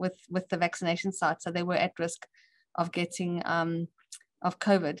the vaccination site. So they were at risk of getting of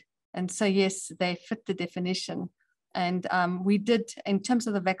COVID. And so, yes, they fit the definition. And we did, in terms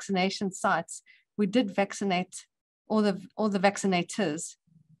of the vaccination sites, we did vaccinate all the vaccinators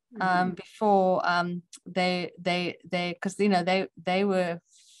before because they were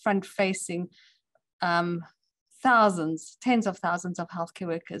front facing thousands, tens of thousands of healthcare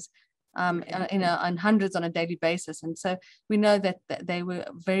workers, and hundreds on a daily basis. And so we know that they were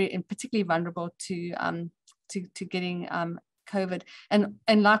particularly vulnerable to getting COVID,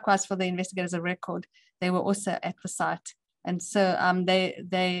 and likewise for the investigators of record, they were also at the site, and so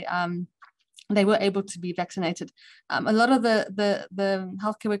they were able to be vaccinated. A lot of the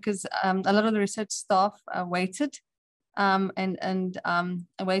healthcare workers, a lot of the research staff waited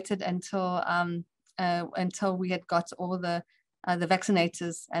waited until we had got all the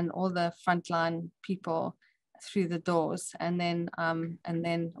vaccinators and all the frontline people through the doors, and then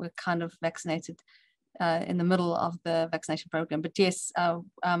we're kind of vaccinated in the middle of the vaccination program. But yes, all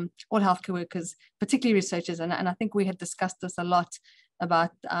healthcare workers, particularly researchers, and I think we had discussed this a lot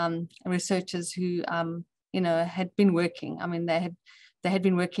about researchers who had been working. I mean, they had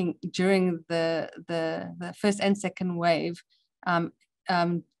been working during the first and second wave,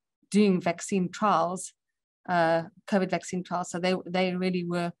 doing vaccine trials, COVID vaccine trials. So they really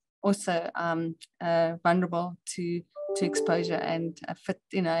were also vulnerable to exposure and fit,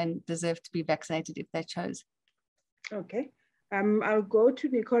 and deserve to be vaccinated if they chose. Okay, I'll go to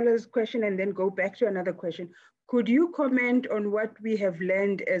Nicola's question and then go back to another question. Could you comment on what we have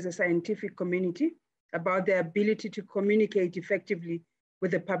learned as a scientific community about the ability to communicate effectively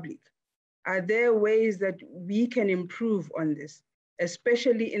with the public? Are there ways that we can improve on this,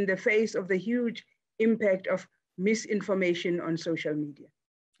 especially in the face of the huge impact of misinformation on social media?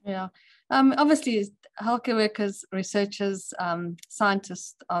 Yeah, obviously healthcare workers, researchers,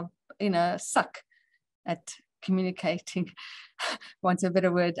 scientists are, suck at communicating, want a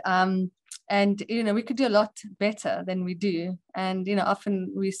better word. And, we could do a lot better than we do. And,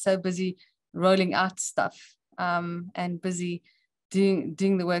 often we're so busy rolling out stuff and busy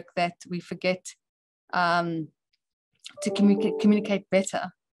doing the work that we forget to communicate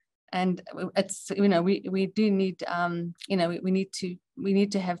better. And it's, we do need, we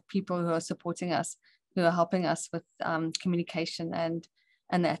need to have people who are supporting us, who are helping us with communication and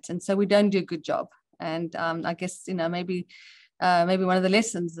that. And so we don't do a good job. And I guess, maybe one of the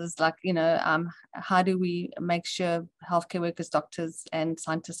lessons is like, how do we make sure healthcare workers, doctors, and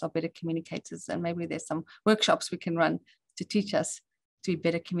scientists are better communicators? And maybe there's some workshops we can run to teach us to be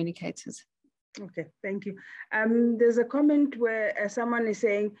better communicators. Okay, thank you. There's a comment where someone is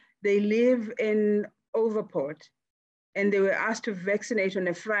saying they live in Overport and they were asked to vaccinate on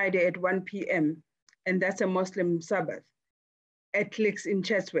a Friday at 1 p.m. And that's a Muslim suburb at Clicks in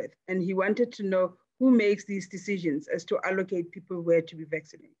Chatsworth. And he wanted to know who makes these decisions as to allocate people where to be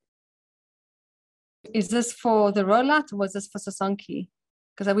vaccinated. Is this for the rollout or was this for Sisonke?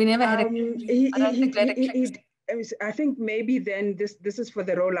 Because we never had I think maybe then this is for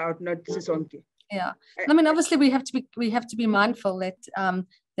the rollout, not Sisonke. Yeah, I mean, obviously we have to be mindful that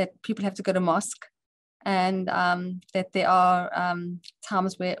that people have to go to mosque, and that there are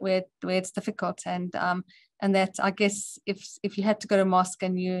times where it's difficult, and that I guess if you had to go to mosque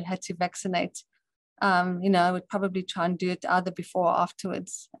and you had to vaccinate, I would probably try and do it either before or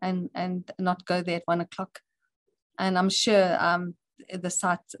afterwards, and not go there at 1 o'clock. And I'm sure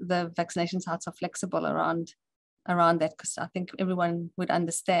the vaccination sites are flexible around that, because I think everyone would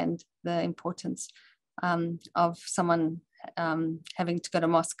understand the importance of someone having to go to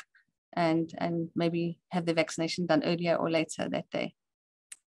mosque and maybe have the vaccination done earlier or later that day.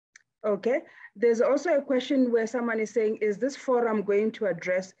 Okay, there's also a question where someone is saying, is this forum going to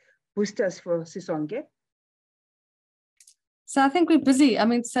address boosters for Sisonke? So I think we're busy. I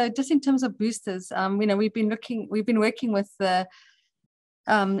mean, so just in terms of boosters, you know, we've been working with the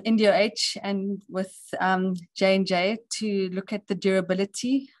NDOH and with J&J to look at the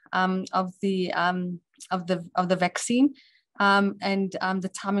durability of the vaccine and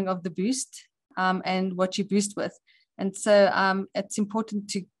the timing of the boost and what you boost with. And so it's important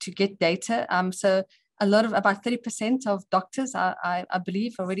to get data. So about 30% of doctors, I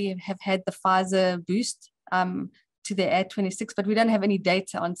believe, already have had the Pfizer boost to their Ad26, but we don't have any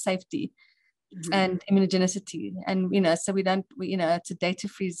data on safety and immunogenicity. And, you know, so it's a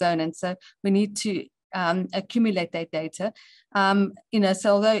data-free zone. And so we need to accumulate that data. You know,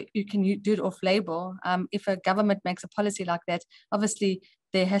 so although you can do it off-label, if a government makes a policy like that, obviously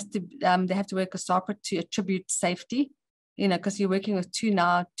they have to work with SARPA to attribute safety, you know, because you're working with two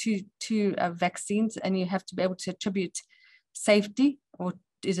vaccines, and you have to be able to attribute safety, or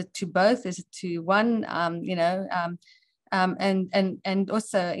is it to both? Is it to one? You know, and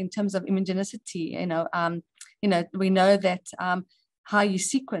also in terms of immunogenicity, you know, we know that how you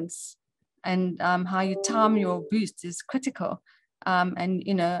sequence and how you time your boost is critical, and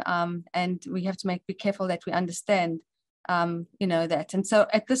you know, and we have to be careful that we understand, you know, that. And so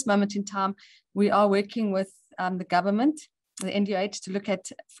at this moment in time, we are working with the government, the NDOH, to look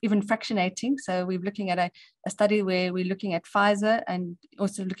at even fractionating. So we're looking at a study where we're looking at Pfizer and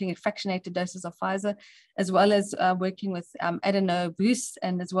also looking at fractionated doses of Pfizer, as well as working with adeno boosts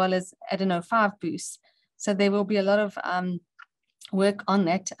and as well as adeno 5 boosts. So there will be a lot of work on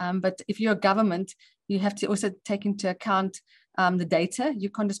that. But if you're a government, you have to also take into account the data. You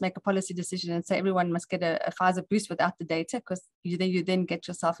can't just make a policy decision and say everyone must get a Pfizer boost without the data, because you then get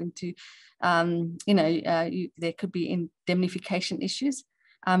yourself into, you know, there could be indemnification issues.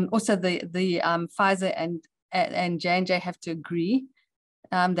 Also, the Pfizer and J&J have to agree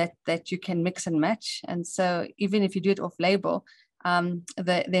that you can mix and match. And so even if you do it off-label,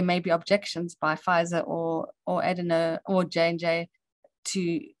 there may be objections by Pfizer or Adeno or J&J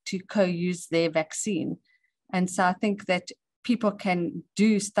to co-use their vaccine. And so I think that people can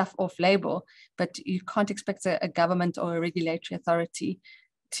do stuff off-label, but you can't expect a government or a regulatory authority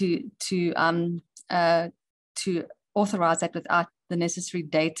to authorize that without the necessary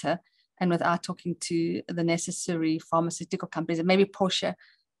data and without talking to the necessary pharmaceutical companies. And maybe Portia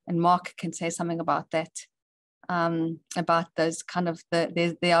and Mark can say something about that, about those kind of,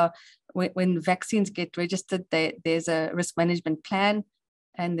 when vaccines get registered, there's a risk management plan,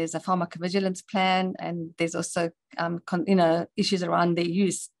 and there's a pharmacovigilance plan, and there's also, you know, issues around their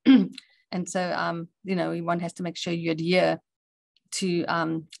use. And so, you know, one has to make sure you adhere to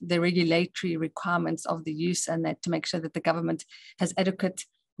the regulatory requirements of the use, and that to make sure that the government has adequate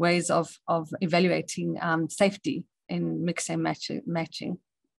ways of evaluating safety in mix and matching.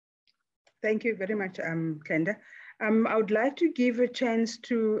 Thank you very much, Glenda. I would like to give a chance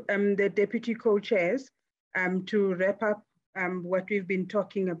to the deputy co-chairs to wrap up what we've been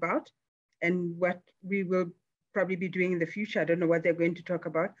talking about and what we will probably be doing in the future. I don't know what they're going to talk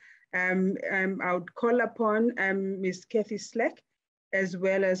about. I would call upon Ms. Kathy Slack, as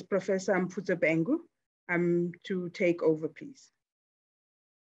well as Professor Mfuzo Bengu, to take over, please.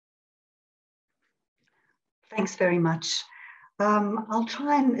 Thanks very much. I'll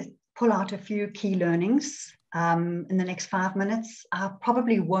try and pull out a few key learnings in the next 5 minutes. I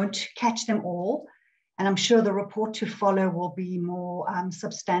probably won't catch them all, and I'm sure the report to follow will be more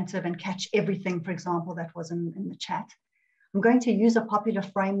substantive and catch everything, for example, that was in the chat. I'm going to use a popular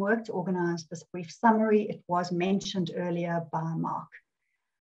framework to organize this brief summary. It was mentioned earlier by Mark.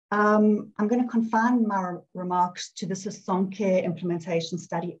 I'm going to confine my remarks to the Sisonke implementation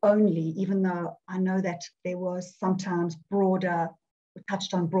study only, even though I know that there was sometimes broader, we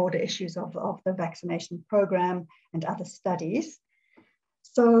touched on broader issues of the vaccination program and other studies.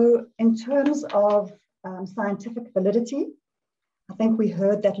 So in terms of scientific validity, I think we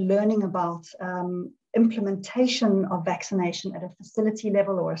heard that learning about implementation of vaccination at a facility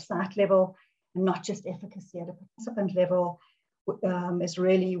level or a site level, and not just efficacy at a participant level,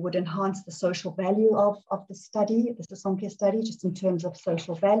 would enhance the social value of the study, the Sisonke study, just in terms of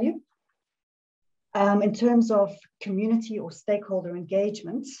social value. In terms of community or stakeholder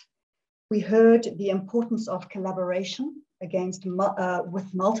engagement, we heard the importance of collaboration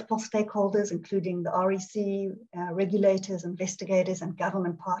with multiple stakeholders, including the REC, regulators, investigators, and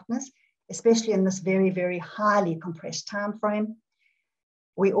government partners, especially in this very, very highly compressed time frame.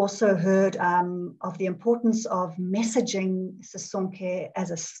 We also heard of the importance of messaging Sisonke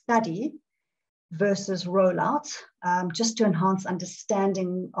as a study versus rollout, just to enhance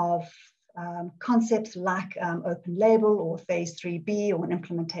understanding of concepts like open label or phase 3B or an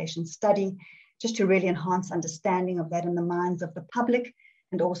implementation study, just to really enhance understanding of that in the minds of the public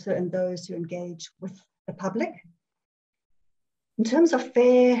and also in those who engage with the public. In terms of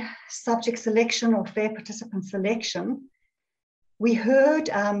fair subject selection or fair participant selection, we heard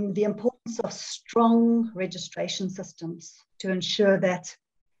the importance of strong registration systems to ensure that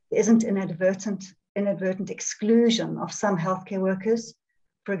there isn't inadvertent exclusion of some healthcare workers,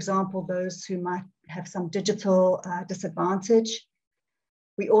 for example, those who might have some digital disadvantage.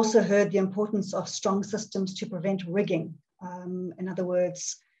 We also heard the importance of strong systems to prevent rigging. In other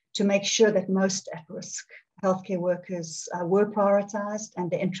words, to make sure that most at-risk healthcare workers were prioritized and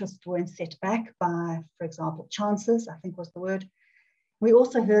their interests weren't set back by, for example, chances, I think was the word. We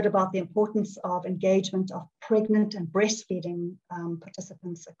also heard about the importance of engagement of pregnant and breastfeeding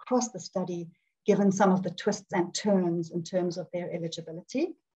participants across the study, given some of the twists and turns in terms of their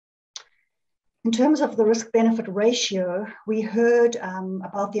eligibility. In terms of the risk-benefit ratio, we heard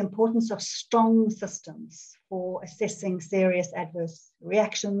about the importance of strong systems for assessing serious adverse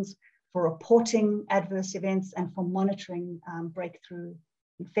reactions, for reporting adverse events, and for monitoring breakthrough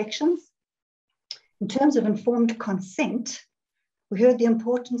infections. In terms of informed consent, we heard the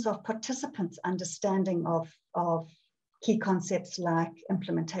importance of participants' understanding of key concepts like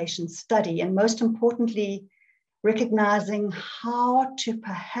implementation study, and most importantly, recognizing how to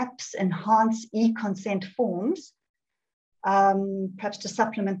perhaps enhance e-consent forms, perhaps to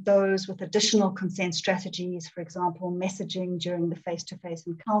supplement those with additional consent strategies, for example, messaging during the face-to-face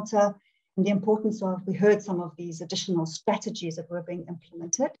encounter, and the importance of, we heard some of these additional strategies that were being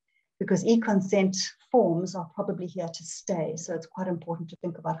implemented, because e-consent forms are probably here to stay. So it's quite important to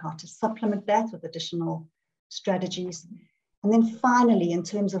think about how to supplement that with additional strategies. And then finally, in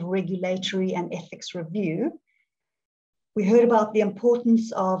terms of regulatory and ethics review, we heard about the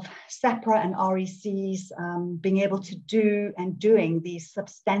importance of SAPRA and RECs being able to do and doing these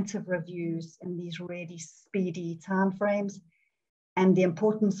substantive reviews in these really speedy timeframes, and the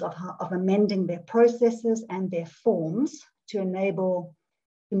importance of amending their processes and their forms to enable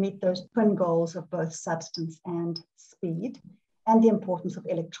to meet those twin goals of both substance and speed, and the importance of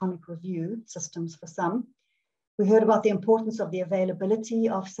electronic review systems for some. We heard about the importance of the availability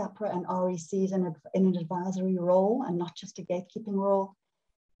of SAPRA and RECs in an advisory role and not just a gatekeeping role.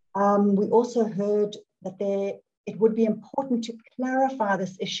 We also heard that it would be important to clarify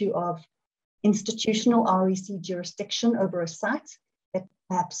this issue of institutional REC jurisdiction over a site that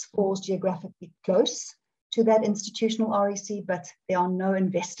perhaps falls geographically close to that institutional REC, but there are no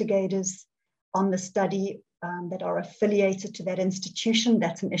investigators on the study that are affiliated to that institution.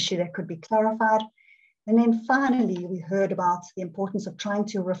 That's an issue that could be clarified. And then finally, we heard about the importance of trying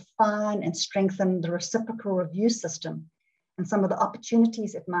to refine and strengthen the reciprocal review system and some of the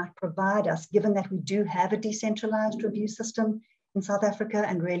opportunities it might provide us, given that we do have a decentralized review system in South Africa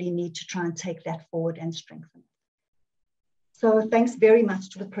and really need to try and take that forward and strengthen it. So thanks very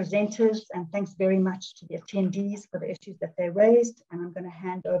much to the presenters and thanks very much to the attendees for the issues that they raised. And I'm going to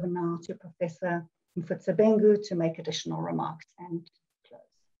hand over now to Professor Mfutsebengu to make additional remarks and close.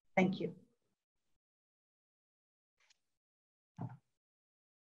 Thank you.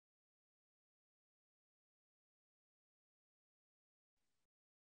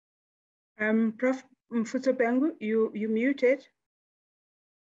 Prof. Mfutsebengu, you muted.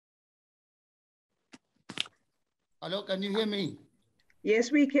 Hello, can you hear me?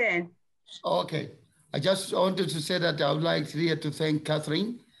 Yes, we can. Okay. I just wanted to say that I would like here to thank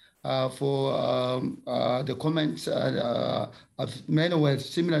Catherine for the comments. Many were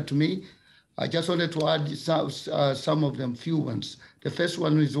similar to me. I just wanted to add some of them, few ones. The first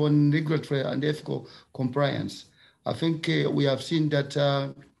one is on regulatory and ethical compliance. I think we have seen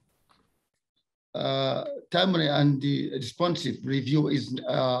that timely and responsive review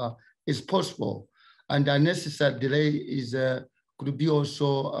is possible, and unnecessary delay is could be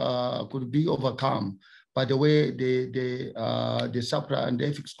also could be overcome by the way the SAPRA and the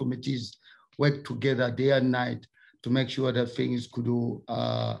ethics committees work together day and night to make sure that things could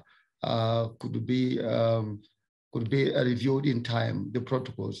be reviewed in time, the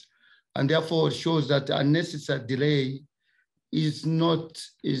protocols, and therefore it shows that unnecessary delay is not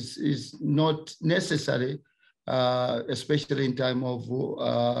necessary, especially in time of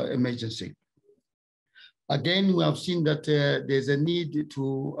emergency. Again, we have seen that there's a need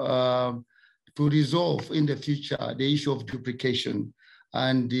to resolve in the future the issue of duplication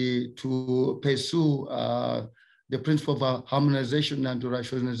and to pursue the principle of harmonization and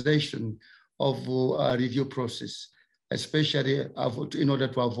rationalization of review process, especially in order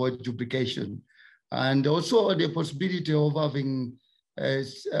to avoid duplication. And also the possibility of having a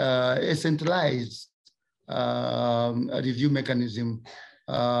centralized review mechanism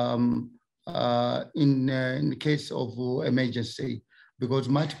in the case of emergency, because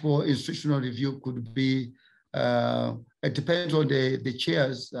multiple institutional review could be, it depends on the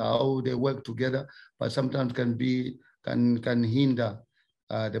chairs, how they work together, but sometimes can hinder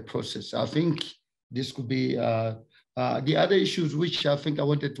the process. I think this could be, the other issues which I think I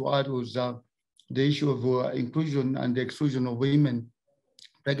wanted to add was the issue of inclusion and the exclusion of women,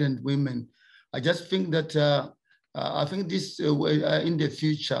 pregnant women. I just think that I think this in the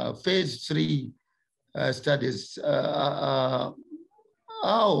future, phase 3 studies are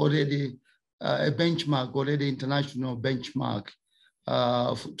already a benchmark, already international benchmark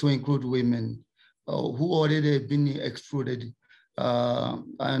to include women who already have been excluded.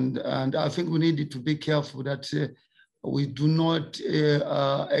 And I think we need to be careful that we do not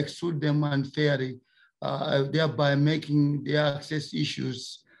exclude them unfairly, thereby making their access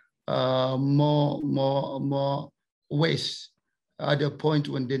issues more worse at the point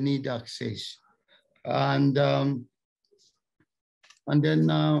when they need access. And then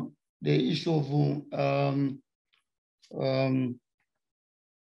the issue of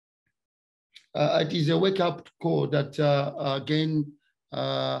it is a wake-up call that again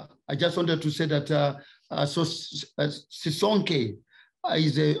I just wanted to say that Sisonke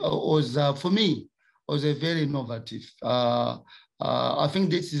was for me was a very innovative. I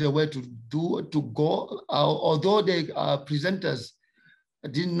think this is a way to go. Although the presenters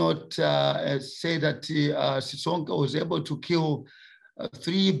did not say that Sisonke was able to kill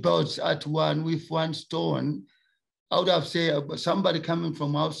 3 birds at with one stone, I would have said somebody coming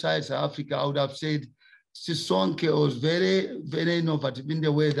from outside South Africa, I would have said Sisonke was very, very innovative in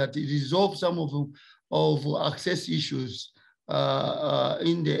the way that it resolved some of access issues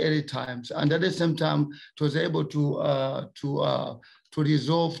in the early times, and at the same time, it was able to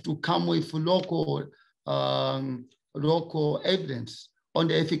resolve, to come with local evidence on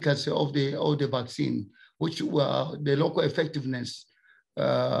the efficacy of the vaccine, which were the local effectiveness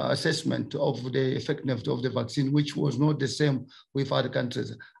assessment of the effectiveness of the vaccine, which was not the same with other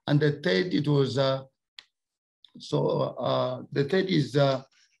countries. And the third, it was the third is that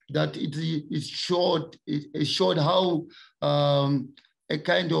it showed how a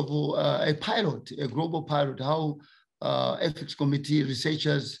kind of a pilot, a global pilot, how ethics committee,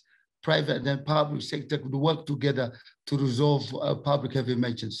 researchers, private and public sector could work together to resolve a public health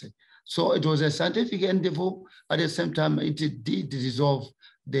emergency. So it was a scientific endeavor. At the same time, it did resolve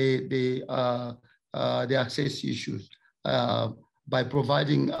the access issues by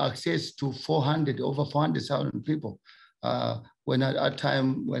providing access to over 400,000 people when at a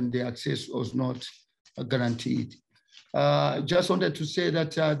time when the access was not guaranteed. Just wanted to say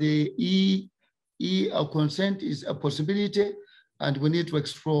that the consent is a possibility, and we need to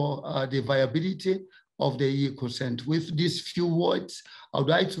explore the viability of the consent. With these few words, I would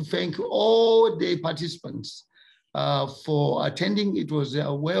like to thank all the participants for attending. It was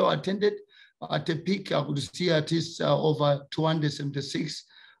well attended. At the peak, I could see at least over 276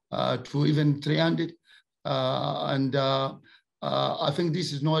 to even 300. And I think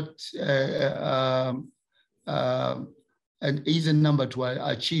this is not an easy number to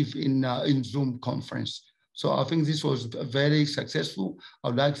achieve in Zoom conference. So I think this was very successful. I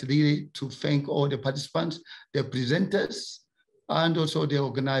would like really to thank all the participants, the presenters, and also the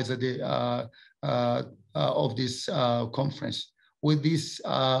organizer of this conference. With these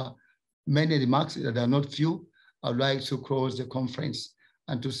many remarks that are not few, I would like to close the conference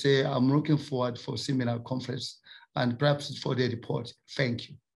and to say I'm looking forward for similar conference and perhaps for the report. Thank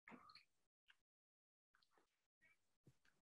you.